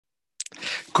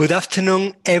Good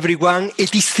afternoon, everyone.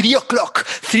 It is 3 o'clock,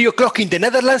 3 o'clock in the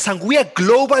Netherlands, and we are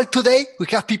global today. We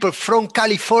have people from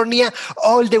California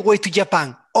all the way to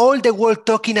Japan, all the world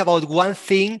talking about one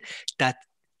thing that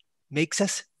makes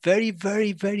us very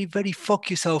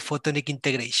focused on photonic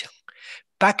integration,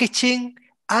 packaging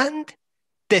and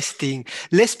testing.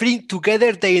 Let's bring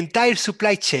together the entire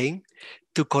supply chain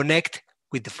to connect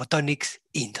with the photonics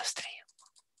industry.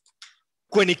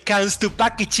 When it comes to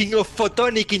packaging of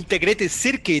photonic integrated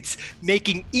circuits,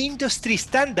 making industry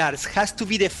standards has to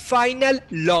be the final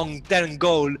long-term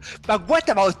goal. But what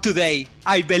about today?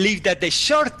 I believe that the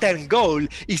short-term goal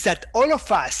is that all of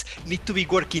us need to be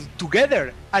working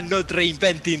together and not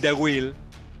reinventing the wheel.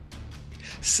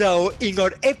 So, in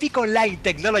our epic online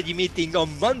technology meeting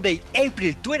on Monday,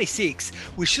 April 26,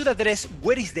 we should address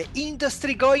where is the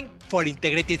industry going for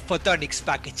integrated photonics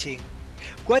packaging.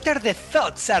 What are the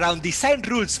thoughts around design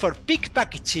rules for PIC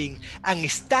packaging and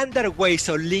standard ways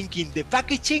of linking the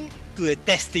packaging to the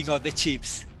testing of the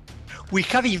chips? We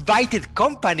have invited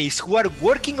companies who are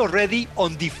working already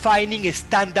on defining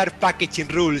standard packaging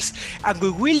rules, and we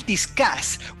will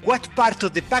discuss what part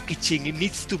of the packaging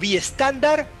needs to be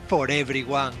standard for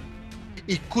everyone.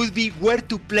 It could be where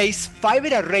to place fiber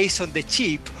arrays on the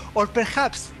chip, or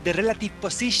perhaps the relative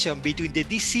position between the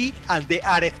DC and the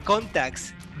RF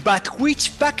contacts. But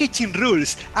which packaging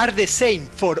rules are the same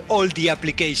for all the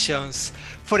applications?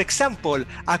 For example,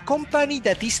 a company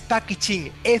that is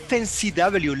packaging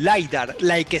FNCW LiDAR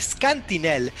like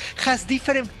Scantinel has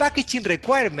different packaging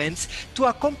requirements to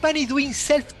a company doing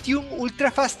self-tuned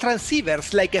ultra-fast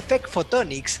transceivers like Effect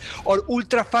Photonics or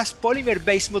ultra-fast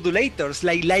polymer-based modulators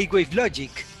like Lightwave Logic.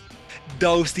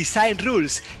 Those design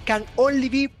rules can only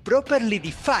be properly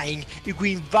defined if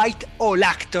we invite all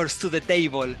actors to the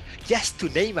table. Just to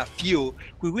name a few,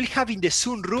 we will have in the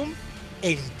Zoom room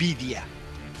NVIDIA,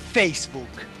 Facebook,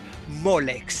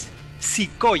 Molex,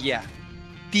 Sequoia,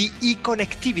 TE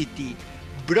Connectivity,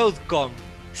 Broadcom,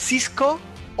 Cisco,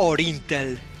 or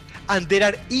Intel. And there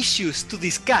are issues to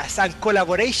discuss and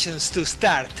collaborations to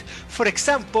start. For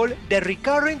example, the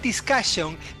recurrent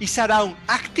discussion is around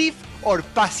active or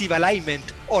passive alignment,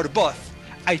 or both.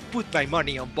 I put my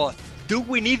money on both. Do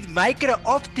we need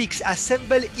micro-optics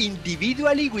assembled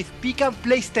individually with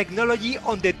pick-and-place technology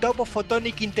on the top of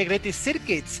photonic integrated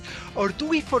circuits? Or do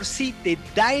we foresee the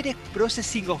direct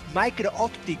processing of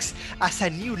micro-optics as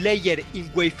a new layer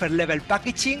in wafer-level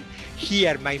packaging?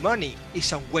 Here my money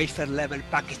is on wafer-level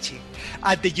packaging.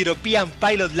 At the European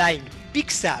pilot line,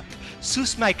 PIXAPP,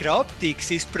 SUS Micro-Optics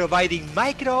is providing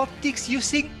micro-optics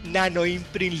using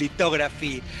nano-imprint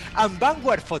lithography, and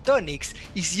Vanguard Photonics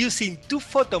is using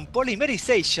two-photon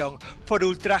polymerization for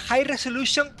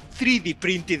ultra-high-resolution 3D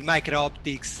printed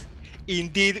micro-optics.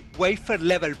 Indeed,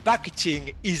 wafer-level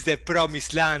packaging is the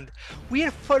promised land. We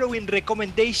are following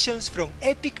recommendations from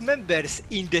EPIC members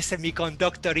in the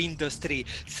semiconductor industry,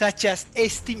 such as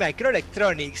ST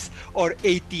Microelectronics or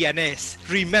AT&S.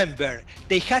 Remember,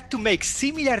 they had to make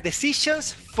similar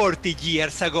decisions 40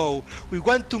 years ago. We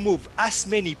want to move as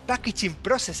many packaging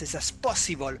processes as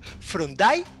possible from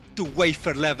die to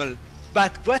wafer level.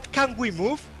 But what can we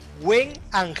move? When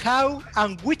and how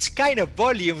and which kind of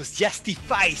volumes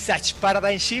justify such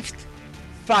paradigm shift?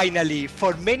 Finally,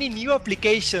 for many new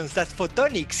applications that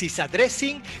photonics is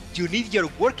addressing, you need your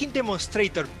working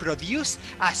demonstrator produced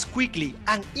as quickly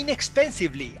and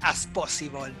inexpensively as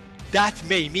possible. That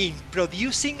may mean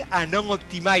producing a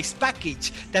non-optimized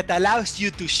package that allows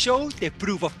you to show the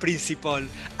proof of principle.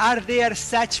 Are there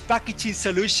such packaging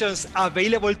solutions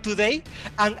available today?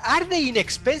 And are they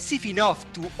inexpensive enough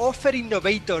to offer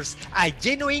innovators a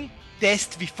genuine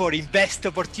test before invest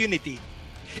opportunity?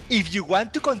 If you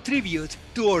want to contribute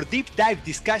to our deep dive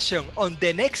discussion on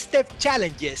the next step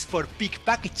challenges for PIC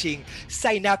packaging,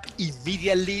 sign up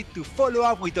immediately to follow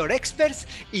up with our experts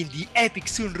in the Epic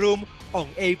Zoom room on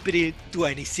April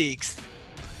 26th.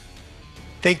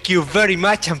 Thank you very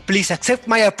much, and please accept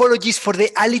my apologies for the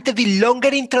a little bit longer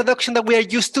introduction that we are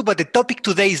used to, but the topic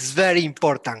today is very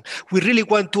important. We really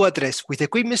want to address with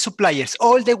equipment suppliers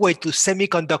all the way to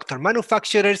semiconductor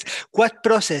manufacturers what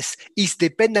process is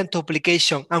dependent on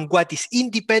application and what is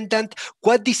independent,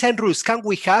 what design rules can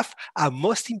we have, and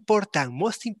most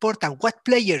important, what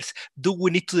players do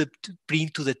we need to bring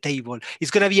to the table.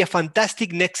 It's going to be a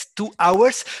fantastic next 2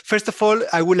 hours. First of all,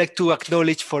 I would like to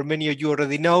acknowledge, for many of you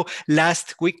already know,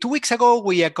 two weeks ago,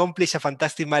 we accomplished a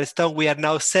fantastic milestone. We are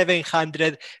now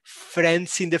 700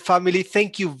 friends in the family.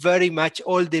 Thank you very much,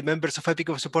 all the members of EPIC,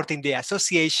 for supporting the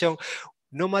association.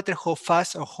 no matter how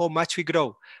fast or how much we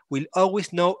grow. We'll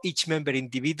always know each member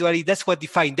individually. That's what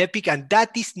defines EPIC, and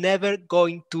that is never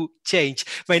going to change.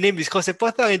 My name is Jose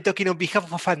Pozo, and I'm talking on behalf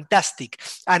of a fantastic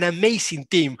and amazing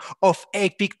team of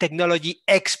EPIC technology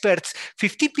experts.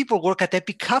 15 people work at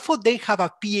EPIC. Half of them have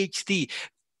a PhD.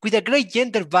 With a great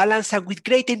gender balance and with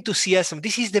great enthusiasm.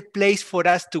 This is the place for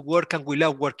us to work, and we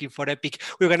love working for EPIC.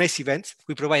 We organize events,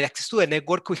 we provide access to the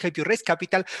network, we help you raise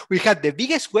capital. We have the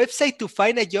biggest website to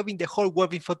find a job in the whole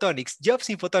world in photonics,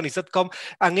 jobsinphotonics.com,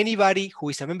 and anybody who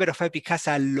is a member of EPIC has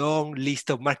a long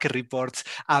list of market reports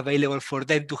available for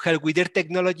them to help with their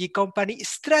technology company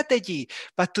strategy.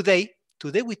 But today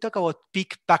we talk about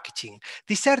PIC packaging.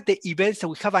 These are the events that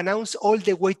we have announced all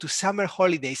the way to summer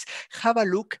holidays. Have a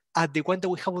look at the one that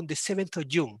we have on the 7th of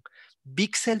June.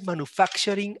 VCSEL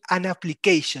manufacturing and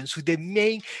applications, with the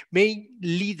main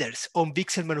leaders on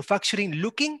VCSEL manufacturing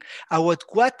looking at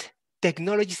what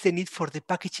technologies they need for the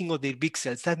packaging of their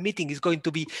VCSELs. That meeting is going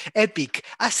to be epic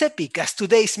as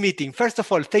today's meeting. First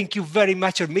of all, thank you very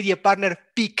much, our media partner,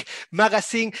 PIC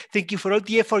Magazine. Thank you for all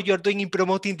the effort you're doing in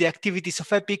promoting the activities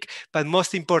of EPIC, but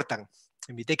most important,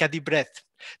 let me take a deep breath.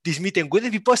 This meeting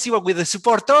wouldn't be possible with the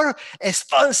support or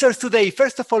sponsors today.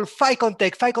 First of all,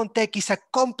 ficonTEC. ficonTEC is a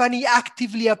company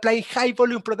actively applying high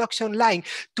volume production line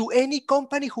to any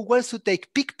company who wants to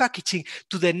take PIC packaging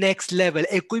to the next level.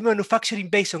 Equipment manufacturing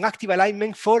based on active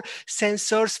alignment for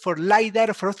sensors, for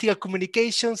LiDAR, for optical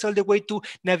communications, all the way to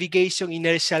navigation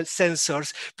inertial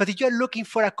sensors. But if you're looking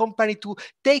for a company to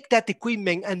take that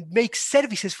equipment and make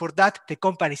services for that, the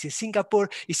company is in Singapore.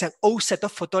 It's an OSAT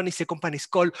of Photonics. The company is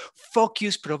called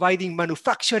Focuz, providing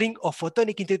manufacturing of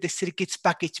photonic integrated circuits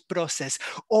package process.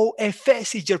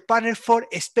 OFS is your partner for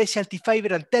specialty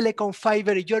fiber and telecom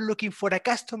fiber. If you're looking for a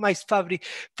customized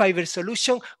fiber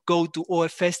solution, go to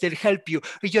OFS, they'll help you.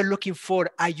 If you're looking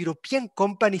for a European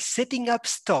company setting up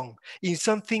strong in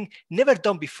something never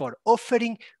done before,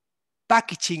 offering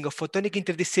packaging of photonic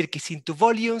integrated circuits into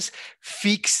volumes,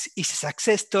 PHIX is a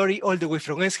success story all the way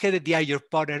from Enschede. They are your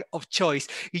partner of choice.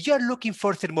 If you are looking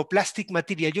for thermoplastic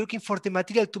material, you're looking for the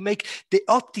material to make the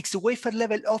optics, the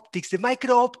wafer-level optics, the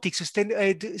micro-optics,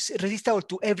 resistant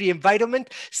to every environment,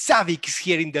 sabic is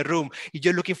here in the room. If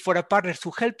you're looking for a partner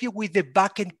to help you with the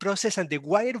back-end process and the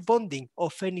wire bonding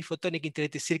of any photonic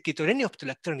integrated circuit or any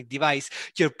optoelectronic device,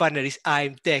 your partner is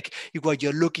AEMtec. If what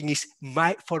you're looking is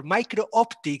for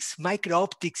micro-optics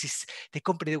is the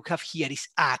company that we have here is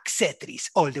aextris,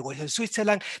 all the way from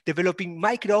Switzerland, developing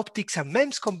micro-optics and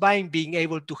MEMS combined, being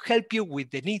able to help you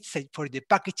with the needs for the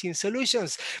packaging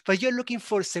solutions. But you're looking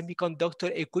for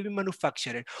semiconductor equipment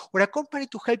manufacturer or a company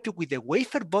to help you with the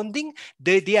wafer bonding.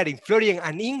 They are in Florian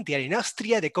and they are in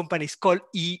Austria. The company is called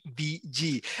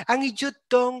EVG. And if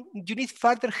you need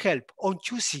further help on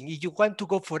choosing, if you want to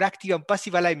go for active and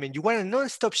passive alignment, you want a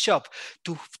non-stop shop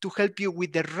to help you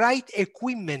with the right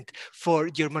equipment for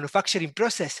your manufacturing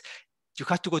process, you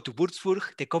have to go to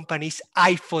Würzburg. The company is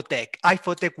Aifotec.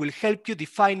 Aifotec will help you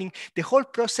defining the whole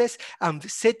process and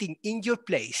setting in your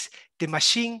place the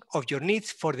machine of your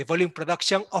needs for the volume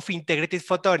production of integrated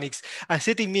photonics. And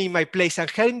setting me in my place and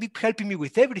helping me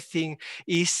with everything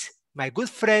is my good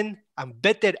friend and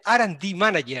better R&D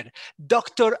manager,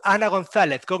 Dr. Ana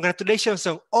Gonzalez. Congratulations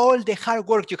on all the hard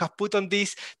work you have put on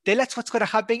this. Tell us what's going to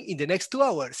happen in the next 2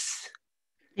 hours.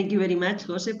 Thank you very much,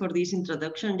 Jose, for this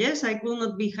introduction. Yes, I could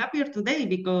not be happier today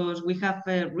because we have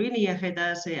really ahead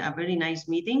us a very nice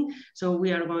meeting. So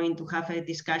we are going to have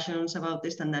discussions about the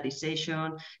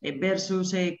standardization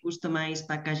versus customized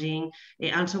packaging.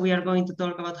 Also, we are going to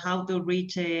talk about how to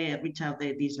reach out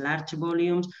these large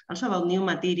volumes, also about new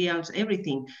materials,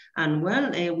 everything. And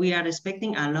well, we are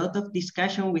expecting a lot of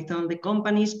discussion with all the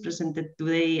companies presented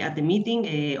today at the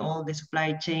meeting, all the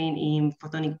supply chain in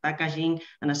photonic packaging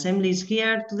and assemblies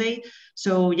here today.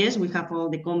 So yes, we have all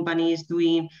the companies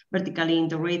doing vertically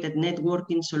integrated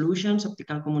networking solutions.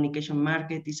 Optical communication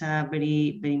market is a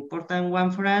very, very important one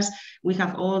for us. We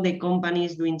have all the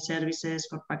companies doing services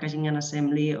for packaging and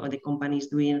assembly, or the companies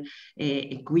doing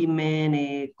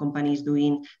equipment, companies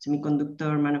doing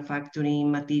semiconductor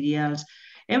manufacturing materials,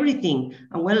 everything.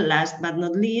 And well, last but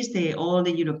not least, all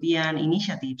the European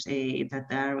initiatives that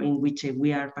are in which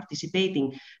we are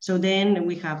participating. So then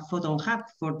we have Photon Hub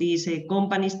for these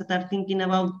companies that are thinking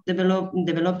about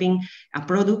developing a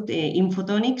product in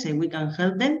photonics. We can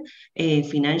help them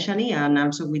financially and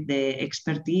also with the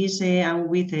expertise and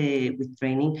with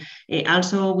training.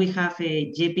 Also, we have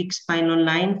a JPIX pilot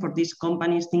line for these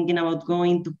companies thinking about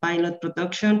going to pilot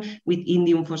production with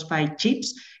indium phosphide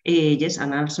chips. Yes,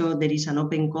 and also there is an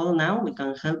open open call now. We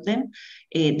can help them.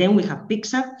 Then we have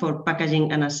PIXAPP for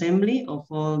packaging and assembly of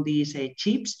all these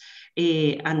chips.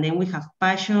 And then we have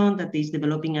Passion that is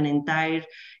developing an entire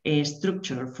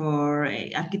structure for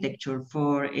architecture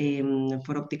for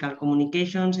optical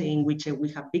communications, in which we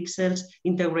have pixels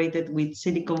integrated with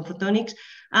silicon photonics.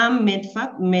 And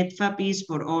Medfab is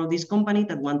for all these companies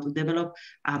that want to develop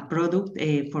a product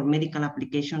for medical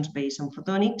applications based on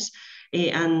photonics.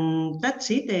 And that's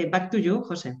it. Back to you,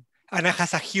 Jose. Anna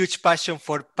has a huge passion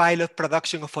for pilot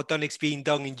production of photonics being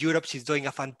done in Europe. She's doing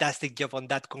a fantastic job on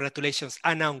that. Congratulations,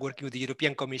 Anna, on working with the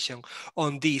European Commission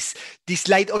on this. This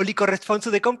slide only corresponds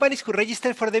to the companies who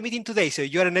registered for the meeting today. So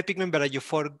you're an EPIC member and you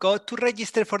forgot to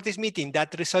register for this meeting.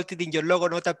 That resulted in your logo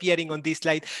not appearing on this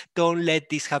slide. Don't let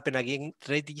this happen again.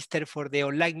 Register for the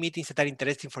online meetings that are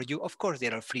interesting for you. Of course, they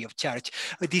are free of charge.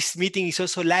 This meeting is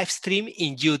also live streamed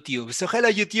in YouTube. So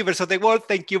hello, YouTubers of the world.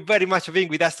 Thank you very much for being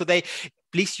with us today.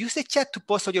 Please use the chat to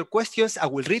post all your questions. I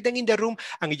will read them in the room.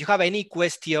 And if you have any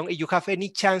question, if you have any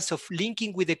chance of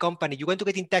linking with the company, you want to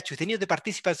get in touch with any of the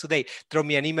participants today, throw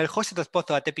me an email,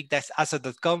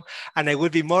 jose.pozo@epic-asset.com, and I will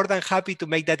be more than happy to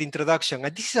make that introduction.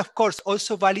 And this is, of course,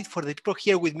 also valid for the people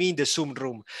here with me in the Zoom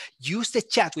room. Use the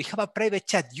chat. We have a private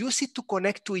chat. Use it to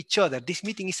connect to each other. This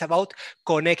meeting is about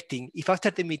connecting. If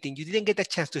after the meeting you didn't get a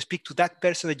chance to speak to that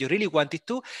person that you really wanted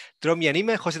to, throw me an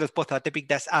email,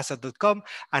 jose.pozo@epic-asset.com,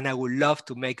 and I would love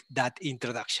to make that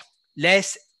introduction.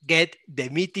 Let's get the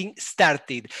meeting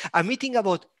started. A meeting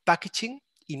about packaging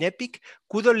in EPIC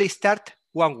could only start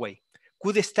one way.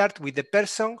 Could start with the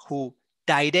person who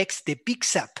directs the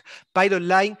PIXAPP pilot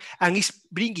line and is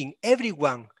bringing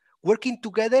everyone working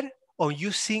together on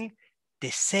using the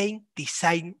same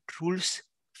design rules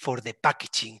for the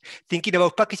packaging. Thinking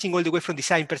about packaging all the way from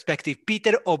design perspective.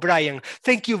 Peter O'Brien,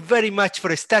 thank you very much for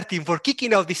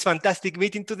kicking off this fantastic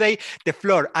meeting today. The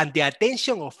floor and the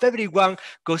attention of everyone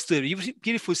goes to the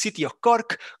beautiful city of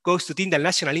Cork, goes to Tyndall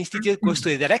National Institute, goes to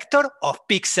the director of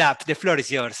PIXAPP. The floor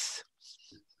is yours.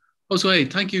 Jose,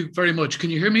 thank you very much. Can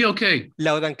you hear me okay?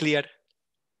 Loud and clear.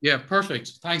 Yeah,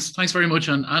 perfect. Thanks very much,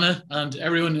 and Anna and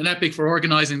everyone in EPIC for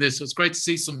organizing this. So it's great to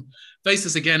see some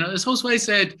faces again. As Jose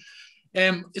said,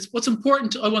 it's what's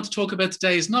important I want to talk about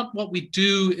today is not what we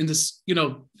do in this,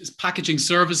 this packaging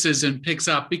services in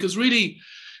PIXAPP, because really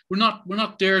we're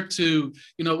not there to,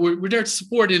 we're there to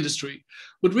support industry.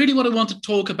 But really what I want to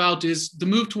talk about is the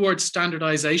move towards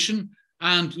standardization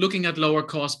and looking at lower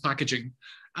cost packaging.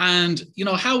 And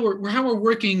how we're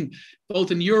working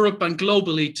both in Europe and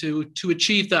globally to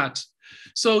achieve that.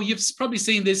 So you've probably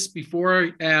seen this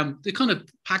before, the kind of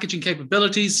packaging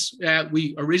capabilities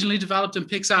we originally developed in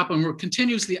PIXAPP, and we're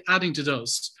continuously adding to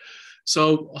those.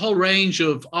 So a whole range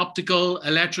of optical,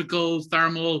 electrical,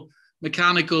 thermal,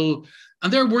 mechanical,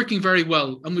 and they're working very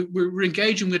well. And we're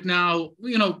engaging with now,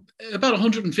 about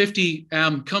 150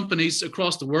 companies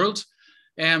across the world,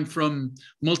 from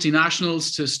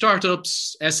multinationals to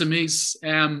startups, SMEs,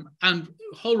 and a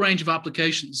whole range of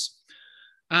applications.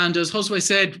 And as Jose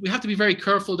said, we have to be very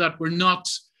careful that we're not,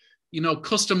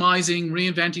 customizing,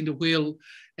 reinventing the wheel,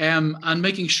 and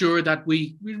making sure that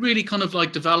we really kind of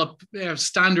like develop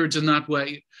standards in that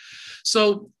way.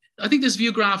 So I think this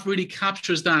view graph really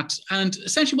captures that. And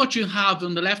essentially what you have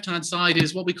on the left-hand side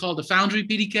is what we call the Foundry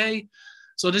PDK.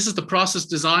 So this is the process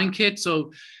design kit.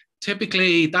 So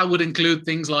typically that would include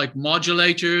things like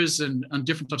modulators and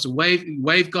different types of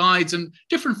waveguides and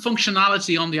different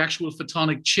functionality on the actual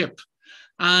photonic chip.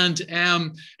 And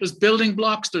there's building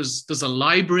blocks, there's a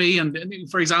library, and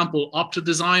for example,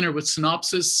 OptoDesigner with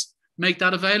Synopsys make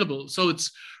that available. So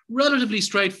it's relatively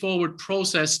straightforward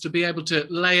process to be able to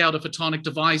lay out a photonic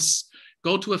device,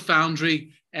 go to a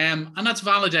foundry, and that's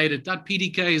validated. That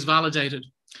PDK is validated.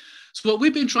 So what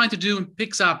we've been trying to do in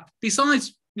PIXAPP,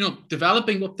 besides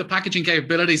developing up the packaging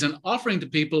capabilities and offering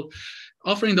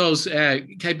those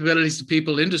capabilities to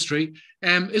people, industry,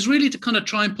 is really to kind of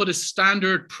try and put a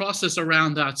standard process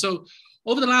around that. So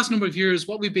over the last number of years,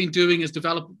 what we've been doing is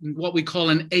develop what we call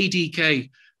an ADK,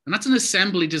 and that's an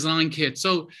assembly design kit.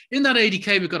 So in that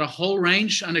ADK, we've got a whole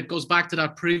range, and it goes back to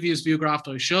that previous view graph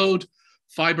I showed: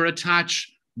 fiber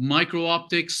attach, micro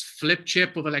optics, flip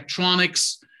chip of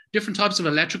electronics, different types of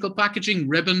electrical packaging,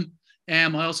 ribbon. I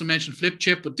also mentioned flip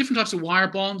chip, but different types of wire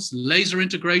bonds, laser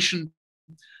integration.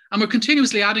 And we're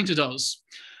continuously adding to those.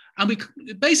 And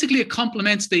it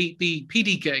complements the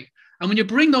PDK. And when you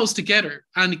bring those together,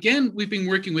 and again, we've been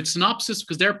working with Synopsys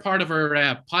because they're part of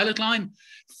our pilot line,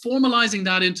 formalizing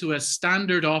that into a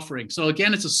standard offering. So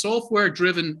again, it's a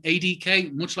software-driven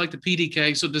ADK, much like the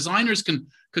PDK. So designers can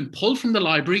pull from the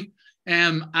library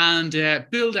and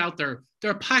build out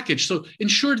their package. So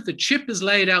ensure that the chip is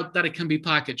laid out, that it can be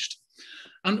packaged.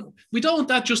 And we don't want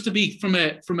that just to be from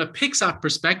a PIXAPP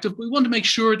perspective. We want to make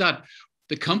sure that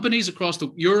the companies across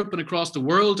Europe and across the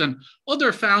world and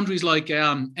other foundries like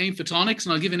Aifotec,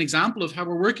 and I'll give you an example of how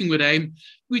we're working with AIM,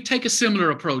 we take a similar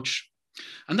approach.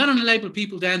 And that will enable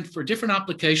people then for different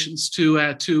applications to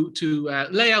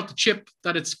lay out the chip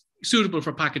that it's suitable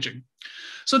for packaging.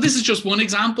 So this is just one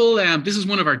example. This is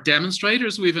one of our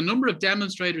demonstrators. We have a number of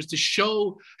demonstrators to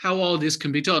show how all this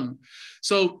can be done.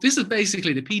 So this is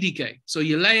basically the PDK. So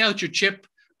you lay out your chip,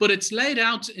 but it's laid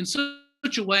out in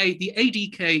such a way the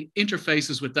ADK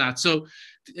interfaces with that. So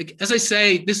as I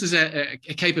say, this is a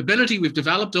capability we've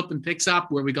developed up in PIXAPP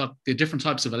where we got the different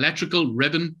types of electrical,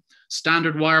 ribbon,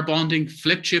 standard wire bonding,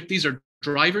 flip chip. These are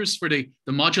drivers for the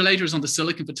modulators on the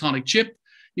silicon photonic chip.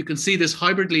 You can see this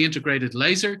hybridly integrated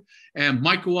laser,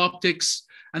 micro optics,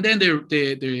 and then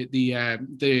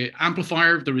the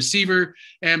amplifier, the receiver.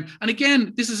 And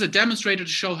again, this is a demonstrator to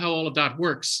show how all of that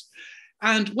works.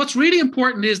 And what's really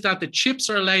important is that the chips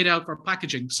are laid out for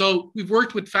packaging. So we've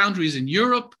worked with foundries in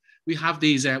Europe. We have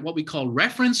these what we call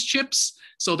reference chips.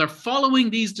 So they're following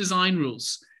these design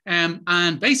rules.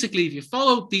 And basically, if you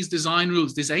follow these design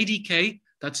rules, this ADK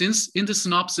that's in the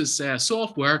Synopsys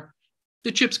software,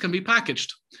 the chips can be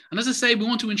packaged. And as I say, we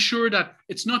want to ensure that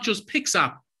it's not just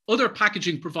PIXAPP. Other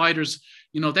packaging providers,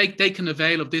 they can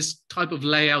avail of this type of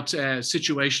layout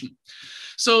situation.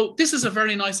 So this is a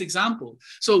very nice example.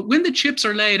 So when the chips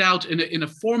are laid out in a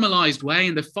formalized way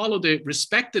and they follow the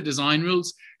respected design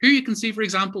rules, here you can see, for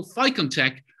example,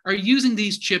 ficonTEC are using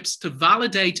these chips to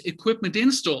validate equipment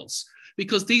installs,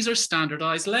 because these are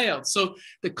standardized layouts. So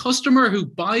the customer who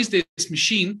buys this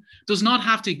machine does not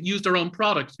have to use their own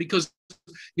product, because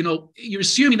you're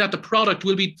assuming that the product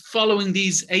will be following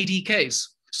these ADKs.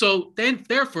 So then,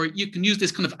 therefore, you can use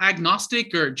this kind of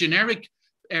agnostic or generic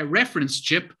reference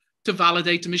chip to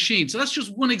validate the machine. So that's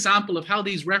just one example of how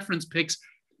these reference PICs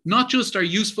not just are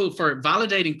useful for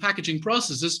validating packaging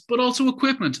processes, but also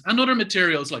equipment and other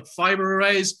materials like fiber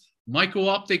arrays, micro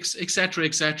optics, et cetera,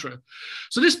 et cetera.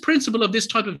 So this principle of this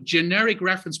type of generic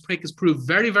reference PIC has proved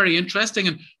very, very interesting,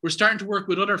 and we're starting to work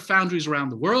with other foundries around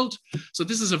the world. So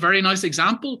this is a very nice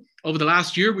example. Over the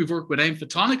last year, we've worked with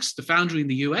Aifotec, the foundry in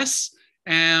the US,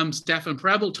 Stefan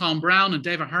Prebble, Tom Brown, and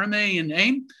David Hermé in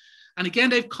AIM. And again,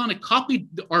 they've kind of copied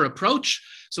our approach.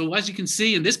 So as you can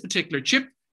see in this particular chip,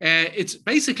 it's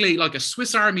basically like a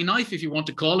Swiss Army knife, if you want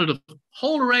to call it, a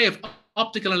whole array of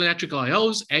optical and electrical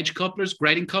IOs, edge couplers,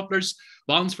 grating couplers,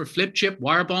 bonds for flip chip,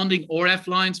 wire bonding, RF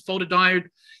lines, photodiode,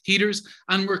 heaters.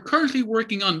 And we're currently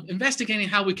working on investigating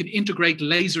how we can integrate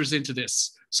lasers into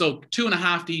this. So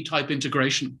 2.5D type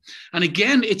integration. And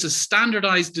again, it's a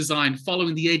standardized design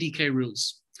following the ADK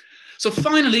rules. So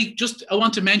finally, I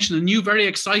want to mention a new, very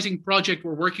exciting project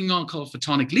we're working on called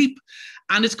Photonic Leap.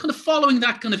 And it's kind of following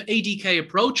that kind of ADK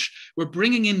approach. We're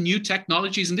bringing in new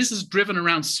technologies, and this is driven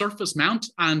around surface mount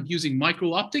and using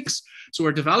micro optics. So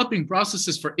we're developing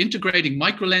processes for integrating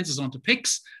micro lenses onto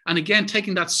PICs, and again,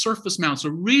 taking that surface mount. So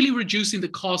really reducing the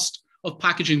cost of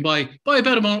packaging by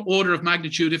about an order of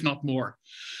magnitude, if not more.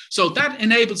 So that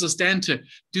enables us then to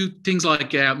do things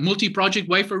like multi-project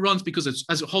wafer runs, because it's,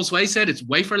 as Josue said, it's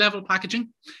wafer-level packaging,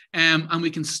 and we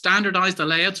can standardize the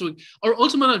layout. So our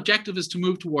ultimate objective is to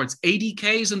move towards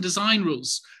ADKs and design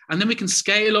rules, and then we can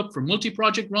scale up from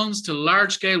multi-project runs to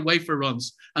large-scale wafer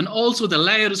runs. And also the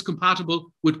layout is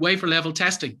compatible with wafer-level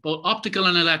testing, both optical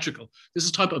and electrical. This is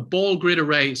a type of ball grid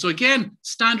array. So again,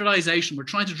 standardization. We're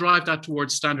trying to drive that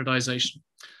towards standardization.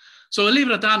 So I'll leave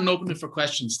it at that and open it for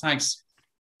questions. Thanks.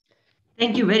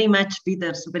 Thank you very much,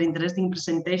 Peter. Super interesting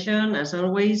presentation, as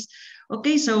always.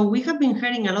 Okay, so we have been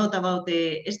hearing a lot about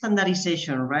the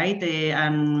standardization, right?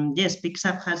 And yes,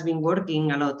 PIXAPP has been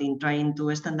working a lot in trying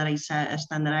to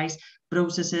standardize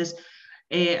processes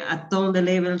at all the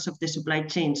levels of the supply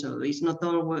chain. So it's not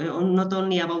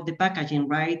only about the packaging,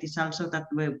 right? It's also that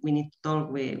we need to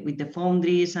talk with the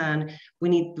foundries, and we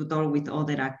need to talk with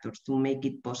other actors to make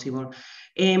it possible.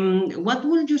 What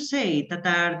would you say that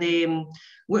are the,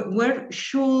 where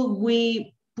should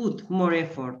we put more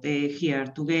effort here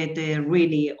to get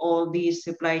really all these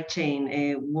supply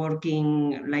chain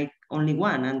working like only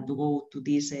one and to go to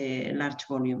these large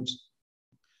volumes?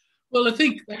 Well, I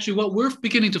think actually what we're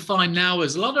beginning to find now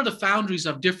is a lot of the foundries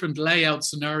have different layout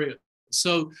scenarios.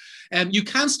 So you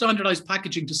can standardize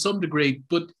packaging to some degree,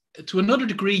 but to another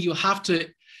degree, you have to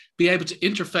be able to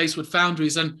interface with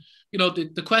foundries. And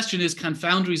the question is, can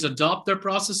foundries adopt their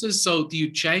processes? So do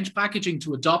you change packaging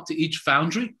to adopt to each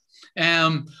foundry?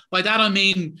 By that, I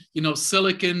mean,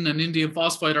 silicon and indium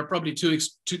phosphide are probably two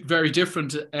very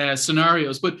different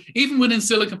scenarios. But even within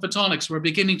silicon photonics, we're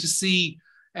beginning to see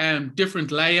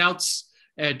different layouts.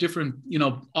 different,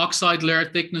 oxide layer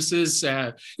thicknesses.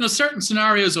 Certain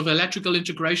scenarios of electrical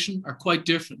integration are quite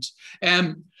different.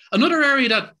 Another area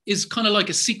that is kind of like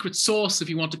a secret sauce, if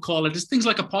you want to call it, is things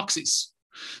like epoxies.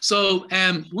 So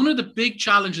one of the big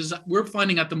challenges that we're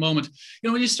finding at the moment,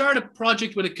 when you start a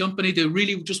project with a company, they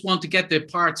really just want to get their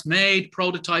parts made,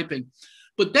 prototyping,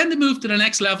 but then they move to the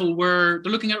next level where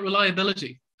they're looking at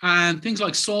reliability and things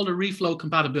like solder reflow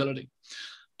compatibility.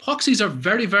 Epoxies are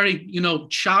very, very,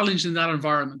 challenged in that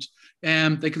environment.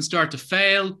 They can start to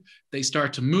fail, they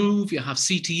start to move, you have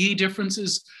CTE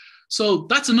differences. So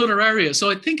that's another area. So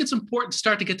I think it's important to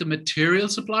start to get the material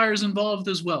suppliers involved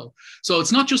as well. So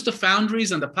it's not just the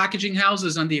foundries and the packaging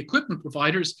houses and the equipment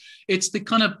providers. It's the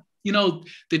kind of,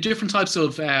 the different types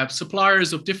of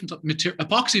suppliers of different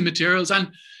epoxy materials.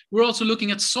 And we're also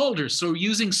looking at solders. So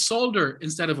using solder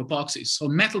instead of epoxies. So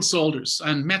metal solders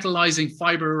and metallizing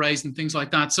fiber arrays and things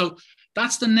like that. So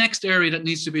that's the next area that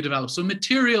needs to be developed. So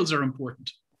materials are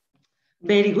important.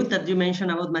 Very good that you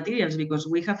mentioned about materials, because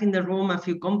we have in the room a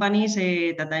few companies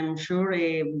that I'm sure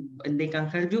they can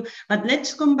help you. But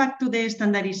let's come back to the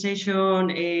standardization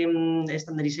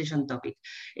topic,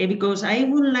 because I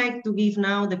would like to give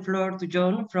now the floor to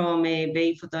John from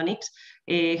Photonics.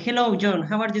 Hello, John.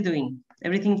 How are you doing?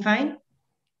 Everything fine?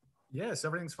 Yes,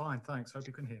 everything's fine. Thanks. Hope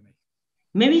you can hear me.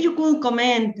 Maybe you could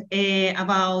comment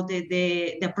about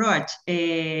the approach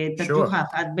that Sure. you have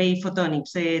at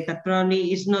Photonics that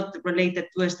probably is not related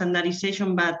to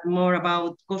standardization, but more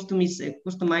about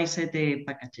customized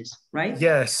packages, right?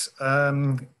 Yes.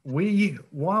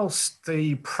 Whilst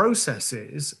the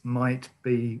processes might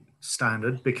be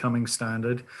standard, becoming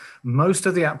standard, most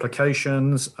of the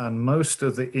applications and most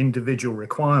of the individual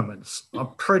requirements are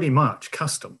pretty much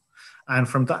custom. And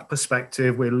from that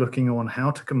perspective, we're looking on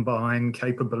how to combine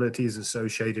capabilities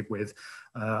associated with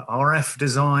RF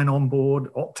design on board,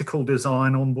 optical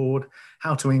design on board,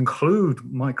 how to include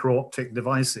micro-optic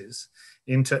devices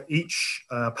into each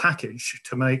package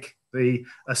to make the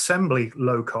assembly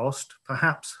low cost,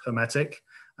 perhaps hermetic,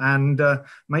 and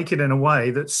make it in a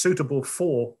way that's suitable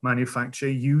for manufacture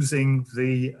using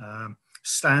the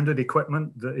standard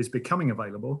equipment that is becoming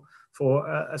available for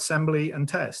assembly and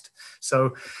test.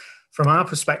 So from our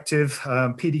perspective,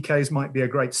 PDKs might be a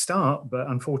great start, but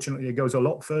unfortunately it goes a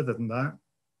lot further than that.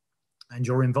 And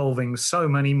you're involving so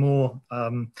many more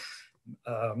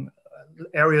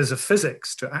areas of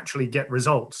physics to actually get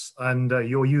results. And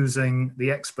you're using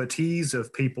the expertise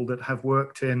of people that have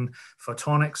worked in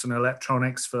photonics and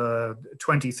electronics for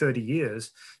 20, 30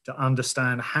 years to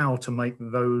understand how to make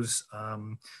those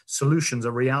solutions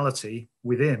a reality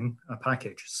within a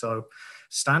package. So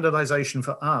standardization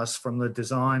for us from the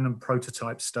design and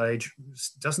prototype stage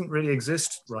doesn't really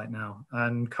exist right now,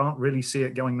 and can't really see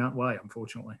it going that way,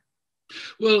 unfortunately.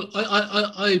 Well,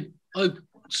 I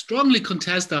strongly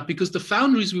contest that, because the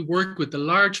foundries we work with, the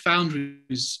large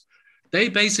foundries, they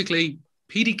basically,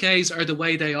 PDKs are the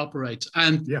way they operate.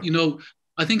 And,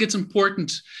 I think it's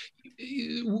important.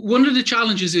 One of the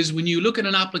challenges is when you look at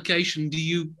an application, do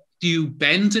you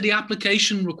bend to the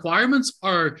application requirements,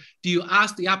 or do you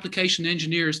ask the application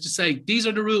engineers to say, these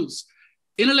are the rules?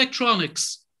 In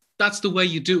electronics, that's the way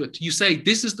you do it. You say,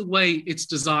 this is the way it's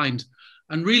designed.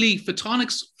 And really,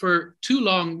 photonics for too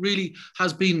long really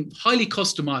has been highly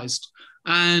customized.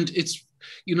 And it's,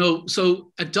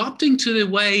 so adopting to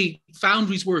the way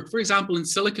foundries work, for example, in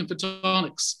silicon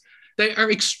photonics, they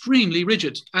are extremely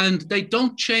rigid and they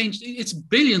don't change. It's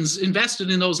billions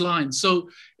invested in those lines. So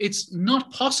it's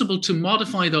not possible to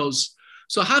modify those.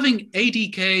 So having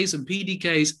ADKs and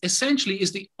PDKs essentially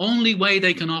is the only way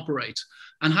they can operate,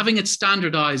 and having it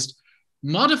standardized.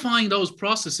 Modifying those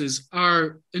processes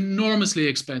are enormously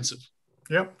expensive.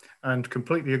 Yep, and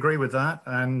completely agree with that.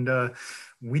 And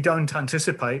we don't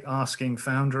anticipate asking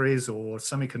foundries or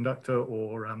semiconductor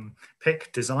or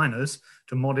PIC designers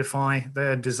to modify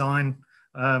their design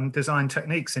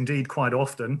techniques. Indeed, quite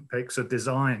often, PICs are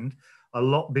designed a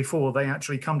lot before they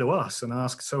actually come to us and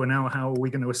ask, so now how are we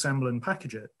going to assemble and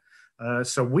package it?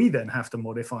 So we then have to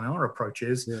modify our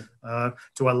approaches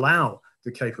to allow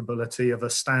the capability of a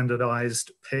standardized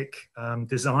PIC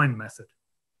design method.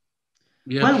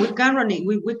 Yeah. Well,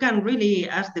 we can really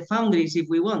ask the foundries if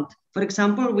we want. For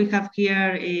example, we have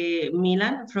here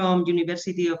Milan from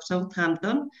University of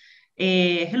Southampton.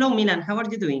 Hello, Milan. How are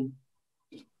you doing?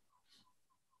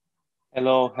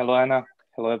 Hello, Anna.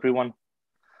 Hello, everyone.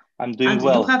 I'm doing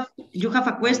well. You have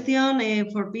a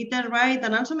question for Peter, right?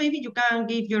 And also maybe you can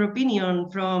give your opinion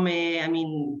from,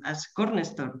 as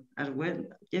cornerstone as well.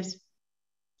 Yes.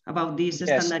 About this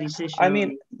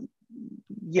standardization.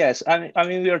 Yes, I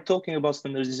mean, we are talking about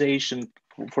standardization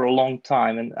for a long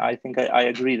time, and I think I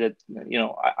agree that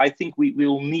I think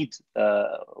we'll need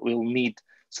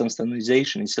some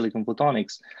standardization in silicon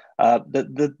photonics.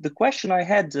 The question I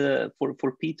had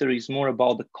for Peter is more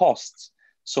about the costs.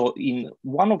 So in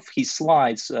one of his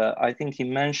slides, I think he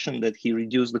mentioned that he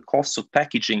reduced the costs of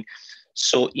packaging.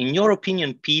 So in your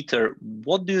opinion, Peter,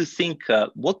 what do you think,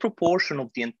 what proportion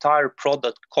of the entire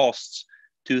product costs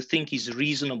do you think is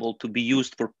reasonable to be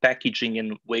used for packaging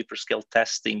and wafer scale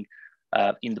testing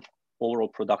in the overall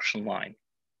production line?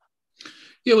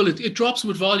 Yeah, well, it drops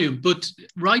with volume, but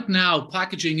right now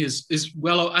packaging is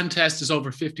well, and test is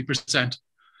over 50%.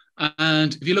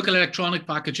 And if you look at electronic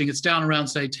packaging, it's down around,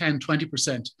 say, 10,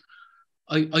 20%.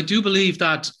 I do believe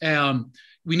that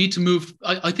we need to move.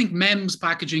 I think MEMS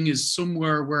packaging is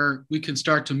somewhere where we can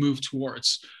start to move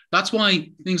towards. That's why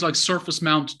things like surface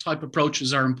mount type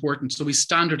approaches are important. So we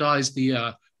standardize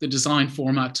the design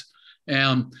format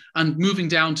and moving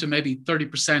down to maybe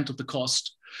 30% of the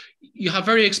cost. You have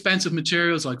very expensive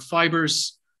materials like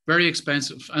fibers, very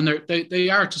expensive, and they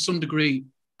are to some degree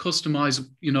customized.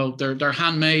 They're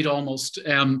handmade almost.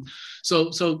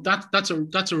 So that's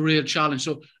a real challenge.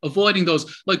 So avoiding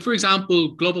those, like for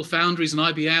example, Global Foundries and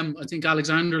IBM. I think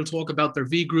Alexander will talk about their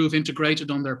V-groove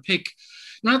integrated on their PIC.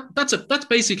 Now, that's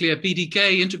basically a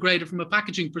PDK integrated from a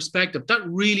packaging perspective. That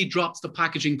really drops the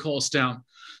packaging cost down.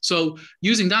 So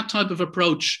using that type of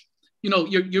approach,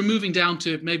 you're moving down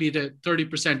to maybe the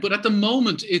 30%, but at the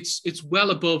moment it's well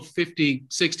above 50,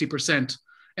 60%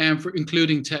 for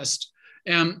including test.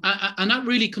 And that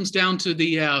really comes down to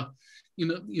the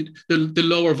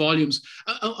lower volumes.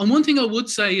 And one thing I would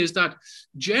say is that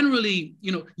generally,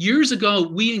 years ago,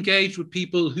 we engaged with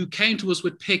people who came to us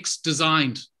with PICs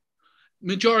designed.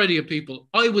 Majority of people,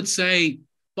 I would say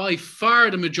by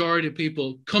far the majority of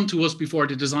people come to us before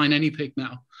they design any PIC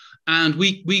now. And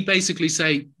we basically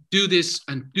say, do this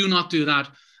and do not do that.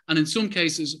 And in some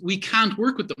cases, we can't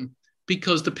work with them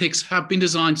because the PICs have been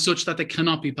designed such that they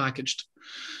cannot be packaged.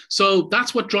 So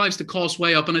that's what drives the cost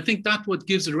way up. And I think that's what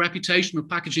gives it a reputation of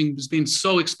packaging as being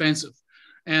so expensive.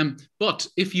 But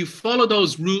if you follow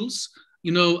those rules,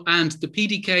 and the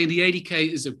PDK and the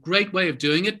ADK is a great way of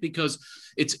doing it because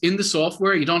it's in the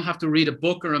software. You don't have to read a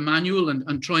book or a manual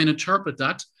and try and interpret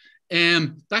that.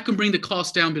 That can bring the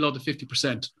cost down below the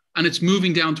 50%. And it's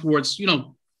moving down towards,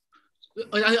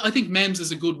 I think MEMS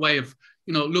is a good way of,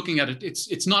 looking at it.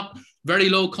 It's not very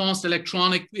low cost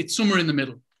electronic. It's somewhere in the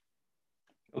middle.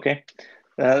 Okay.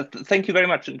 Thank you very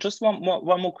much. Just one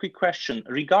more quick question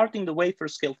regarding the wafer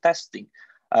scale testing.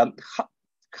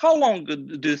 How long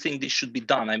do you think this should be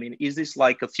done? I mean, is this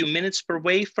like a few minutes per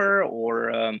wafer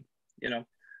or,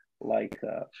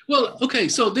 Well, okay.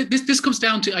 So this comes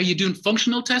down to, are you doing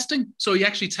functional testing? So are you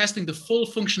actually testing the full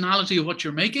functionality of what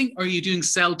you're making? Or are you doing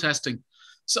cell testing?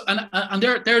 So, and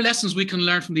there are lessons we can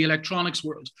learn from the electronics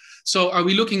world. So are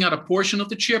we looking at a portion of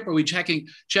the chip? Are we checking,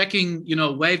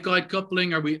 waveguide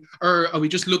coupling? Or are we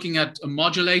just looking at a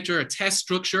modulator, a test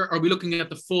structure? Are we looking at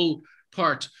the full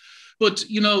part? But,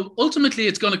 ultimately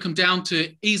it's going to come down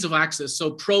to ease of access.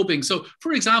 So probing. So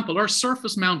for example, our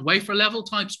surface mount wafer level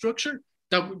type structure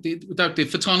that the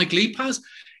photonic leap has,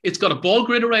 it's got a ball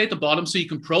grid array at the bottom so you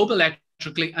can probe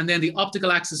electrically, and then the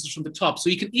optical axis is from the top. So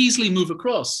you can easily move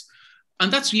across.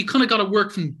 And that's, you kind of got to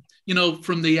work from,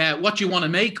 from the what you want to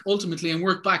make ultimately and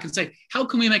work back and say, how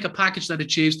can we make a package that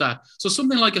achieves that? So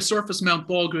something like a surface mount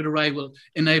ball grid array will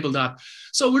enable that.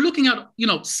 So we're looking at,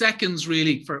 seconds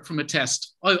really from a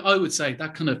test. I would say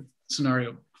that kind of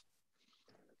scenario.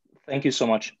 Thank you so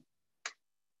much.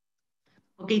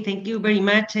 Okay, thank you very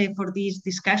much for this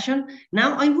discussion.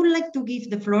 Now I would like to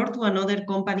give the floor to another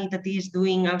company that is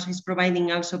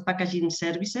providing also packaging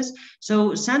services.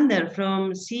 So Sander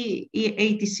from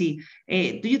CITC,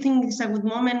 do you think it's a good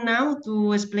moment now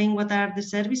to explain what are the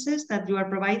services that you are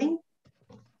providing?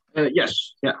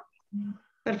 Yes, yeah.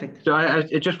 Perfect. So I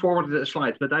just forwarded the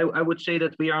slide, but I would say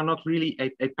that we are not really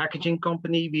a packaging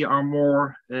company. We are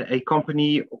more a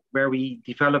company where we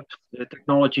develop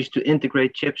technologies to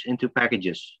integrate chips into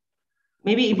packages.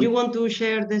 Maybe if you want to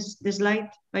share the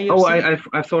slide by yourself.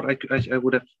 I thought I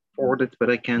would have forwarded, but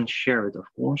I can share it, of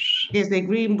course. Yes, the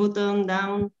green button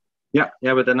down. Yeah,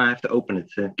 but then I have to open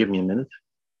it. Give me a minute.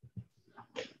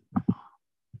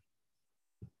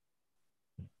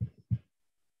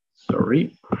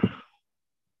 Sorry.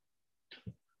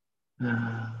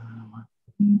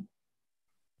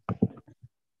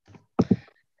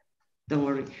 Don't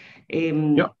worry.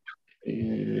 Yeah,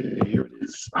 here it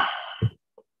is.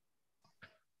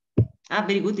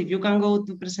 Very good. If you can go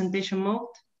to presentation mode.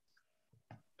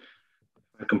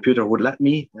 My computer would let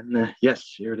me, and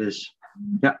yes, here it is.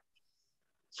 Yeah.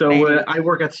 So I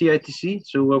work at CITC.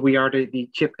 So we are the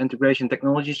Chip Integration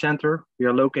Technology Center. We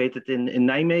are located in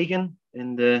Nijmegen,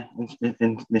 in the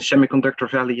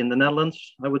Semiconductor Valley in the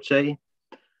Netherlands, I would say.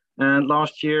 And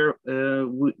last year,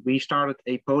 we started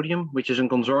a podium, which is a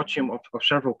consortium of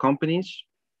several companies.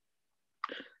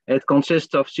 It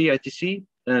consists of CITC,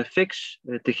 PHIX,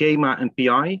 TEGEMA, and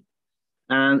PI.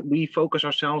 And we focus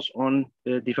ourselves on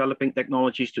developing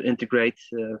technologies to integrate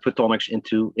photonics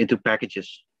into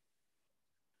packages.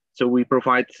 So we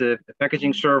provide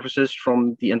packaging services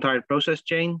from the entire process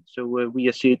chain. So we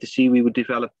as CITC, we would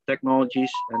develop technologies,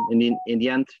 and in the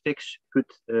end, PHIX could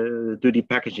do the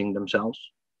packaging themselves.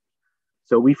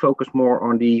 So we focus more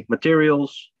on the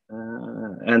materials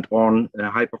and on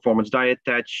high performance die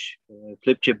attach,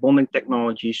 flip chip bonding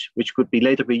technologies, which could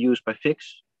later be used by PHIX,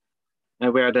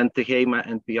 and where then TEGEMA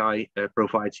and PI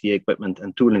provides the equipment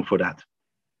and tooling for that.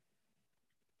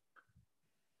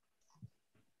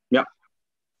 Yeah.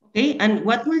 Okay, and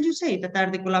what will you say that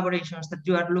are the collaborations that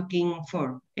you are looking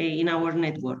for in our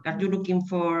network? Are you looking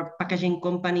for packaging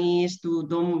companies to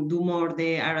do more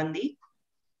the R&D?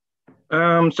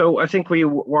 So I think we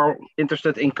were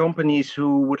interested in companies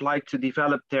who would like to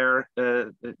develop their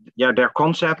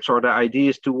concepts or their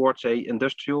ideas towards a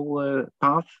industrial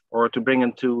path, or to bring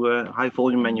them to high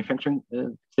volume manufacturing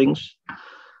things.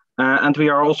 And we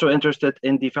are also interested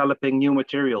in developing new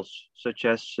materials, such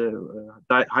as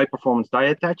high performance die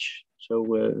attach. So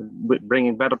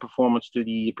bringing better performance to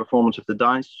the performance of the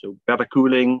dies, so better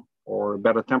cooling or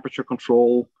better temperature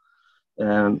control,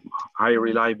 higher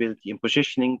reliability in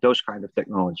positioning, those kind of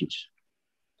technologies.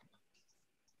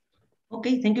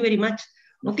 Okay, thank you very much.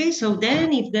 Okay, so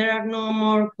then if there are no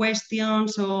more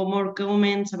questions or more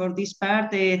comments about this part,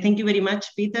 thank you very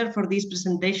much, Peter, for this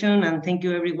presentation, and thank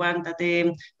you everyone that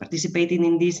participated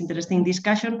in this interesting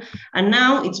discussion. And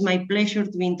now it's my pleasure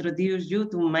to introduce you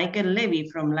to Michael Lebby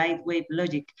from Lightwave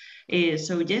Logic.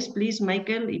 So yes, please,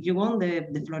 Michael, if you want,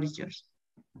 the floor is yours.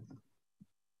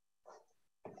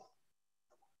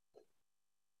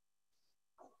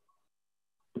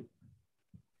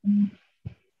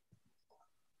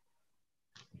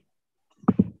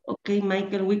 Okay,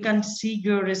 Michael, we can see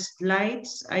your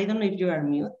slides. I don't know if you are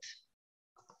mute.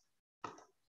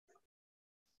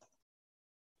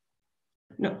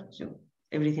 No, so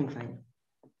everything fine.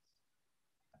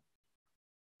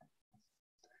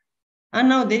 And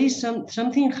now there is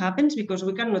something happens because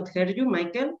we cannot hear you,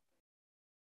 Michael.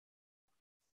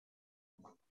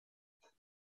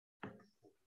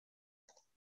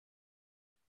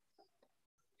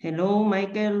 Hello,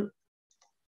 Michael.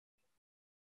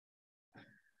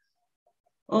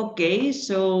 Okay,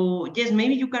 so yes,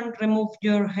 maybe you can remove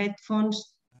your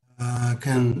headphones.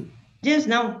 Yes,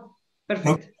 now, perfect.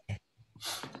 Okay.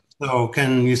 So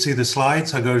can you see the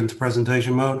slides? I go into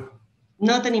presentation mode?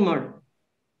 Not anymore.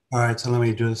 All right, so let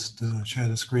me just share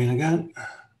the screen again.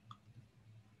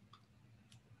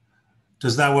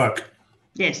 Does that work?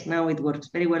 Yes, now it works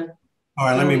very well. All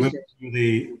right, let me move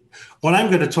to what I'm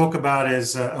going to talk about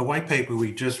is a white paper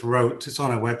we just wrote. It's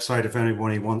on our website if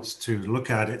anybody wants to look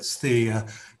at it. It's the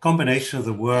combination of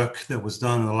the work that was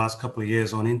done in the last couple of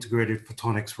years on integrated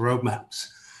photonics roadmaps.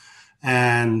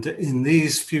 And in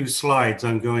these few slides,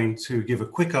 I'm going to give a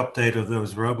quick update of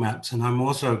those roadmaps. And I'm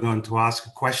also going to ask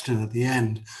a question at the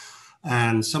end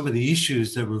and some of the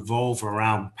issues that revolve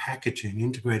around packaging,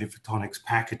 integrated photonics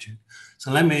packaging. So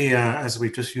let me, as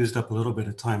we just used up a little bit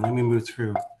of time, let me move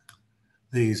through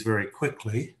these very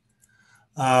quickly.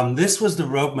 This was the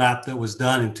roadmap that was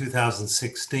done in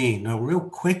 2016. Now, real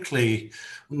quickly,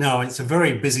 now it's a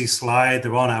very busy slide.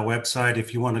 They're on our website.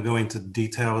 If you want to go into the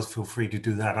details, feel free to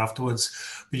do that afterwards.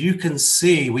 But you can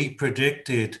see we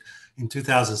predicted in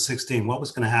 2016 what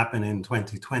was going to happen in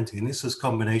 2020. And this was a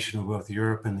combination of both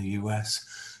Europe and the US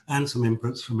and some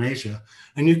inputs from Asia.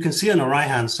 And you can see on the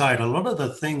right-hand side, a lot of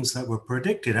the things that were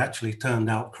predicted actually turned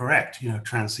out correct. You know,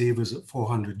 transceivers at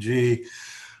 400G,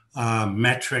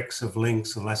 metrics of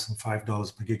links of less than $5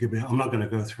 per gigabit. I'm not going to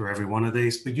go through every one of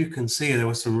these, but you can see there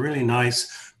were some really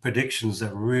nice predictions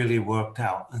that really worked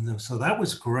out. And so that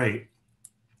was great.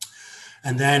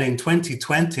 And then in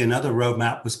 2020, another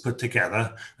roadmap was put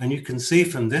together. And you can see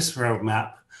from this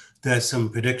roadmap, there's some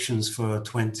predictions for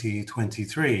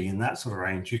 2023 in that sort of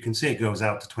range. You can see it goes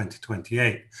out to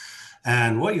 2028.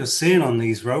 And what you're seeing on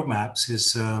these roadmaps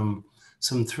is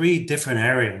some three different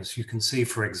areas. You can see,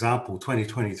 for example,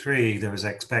 2023, there is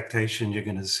expectation you're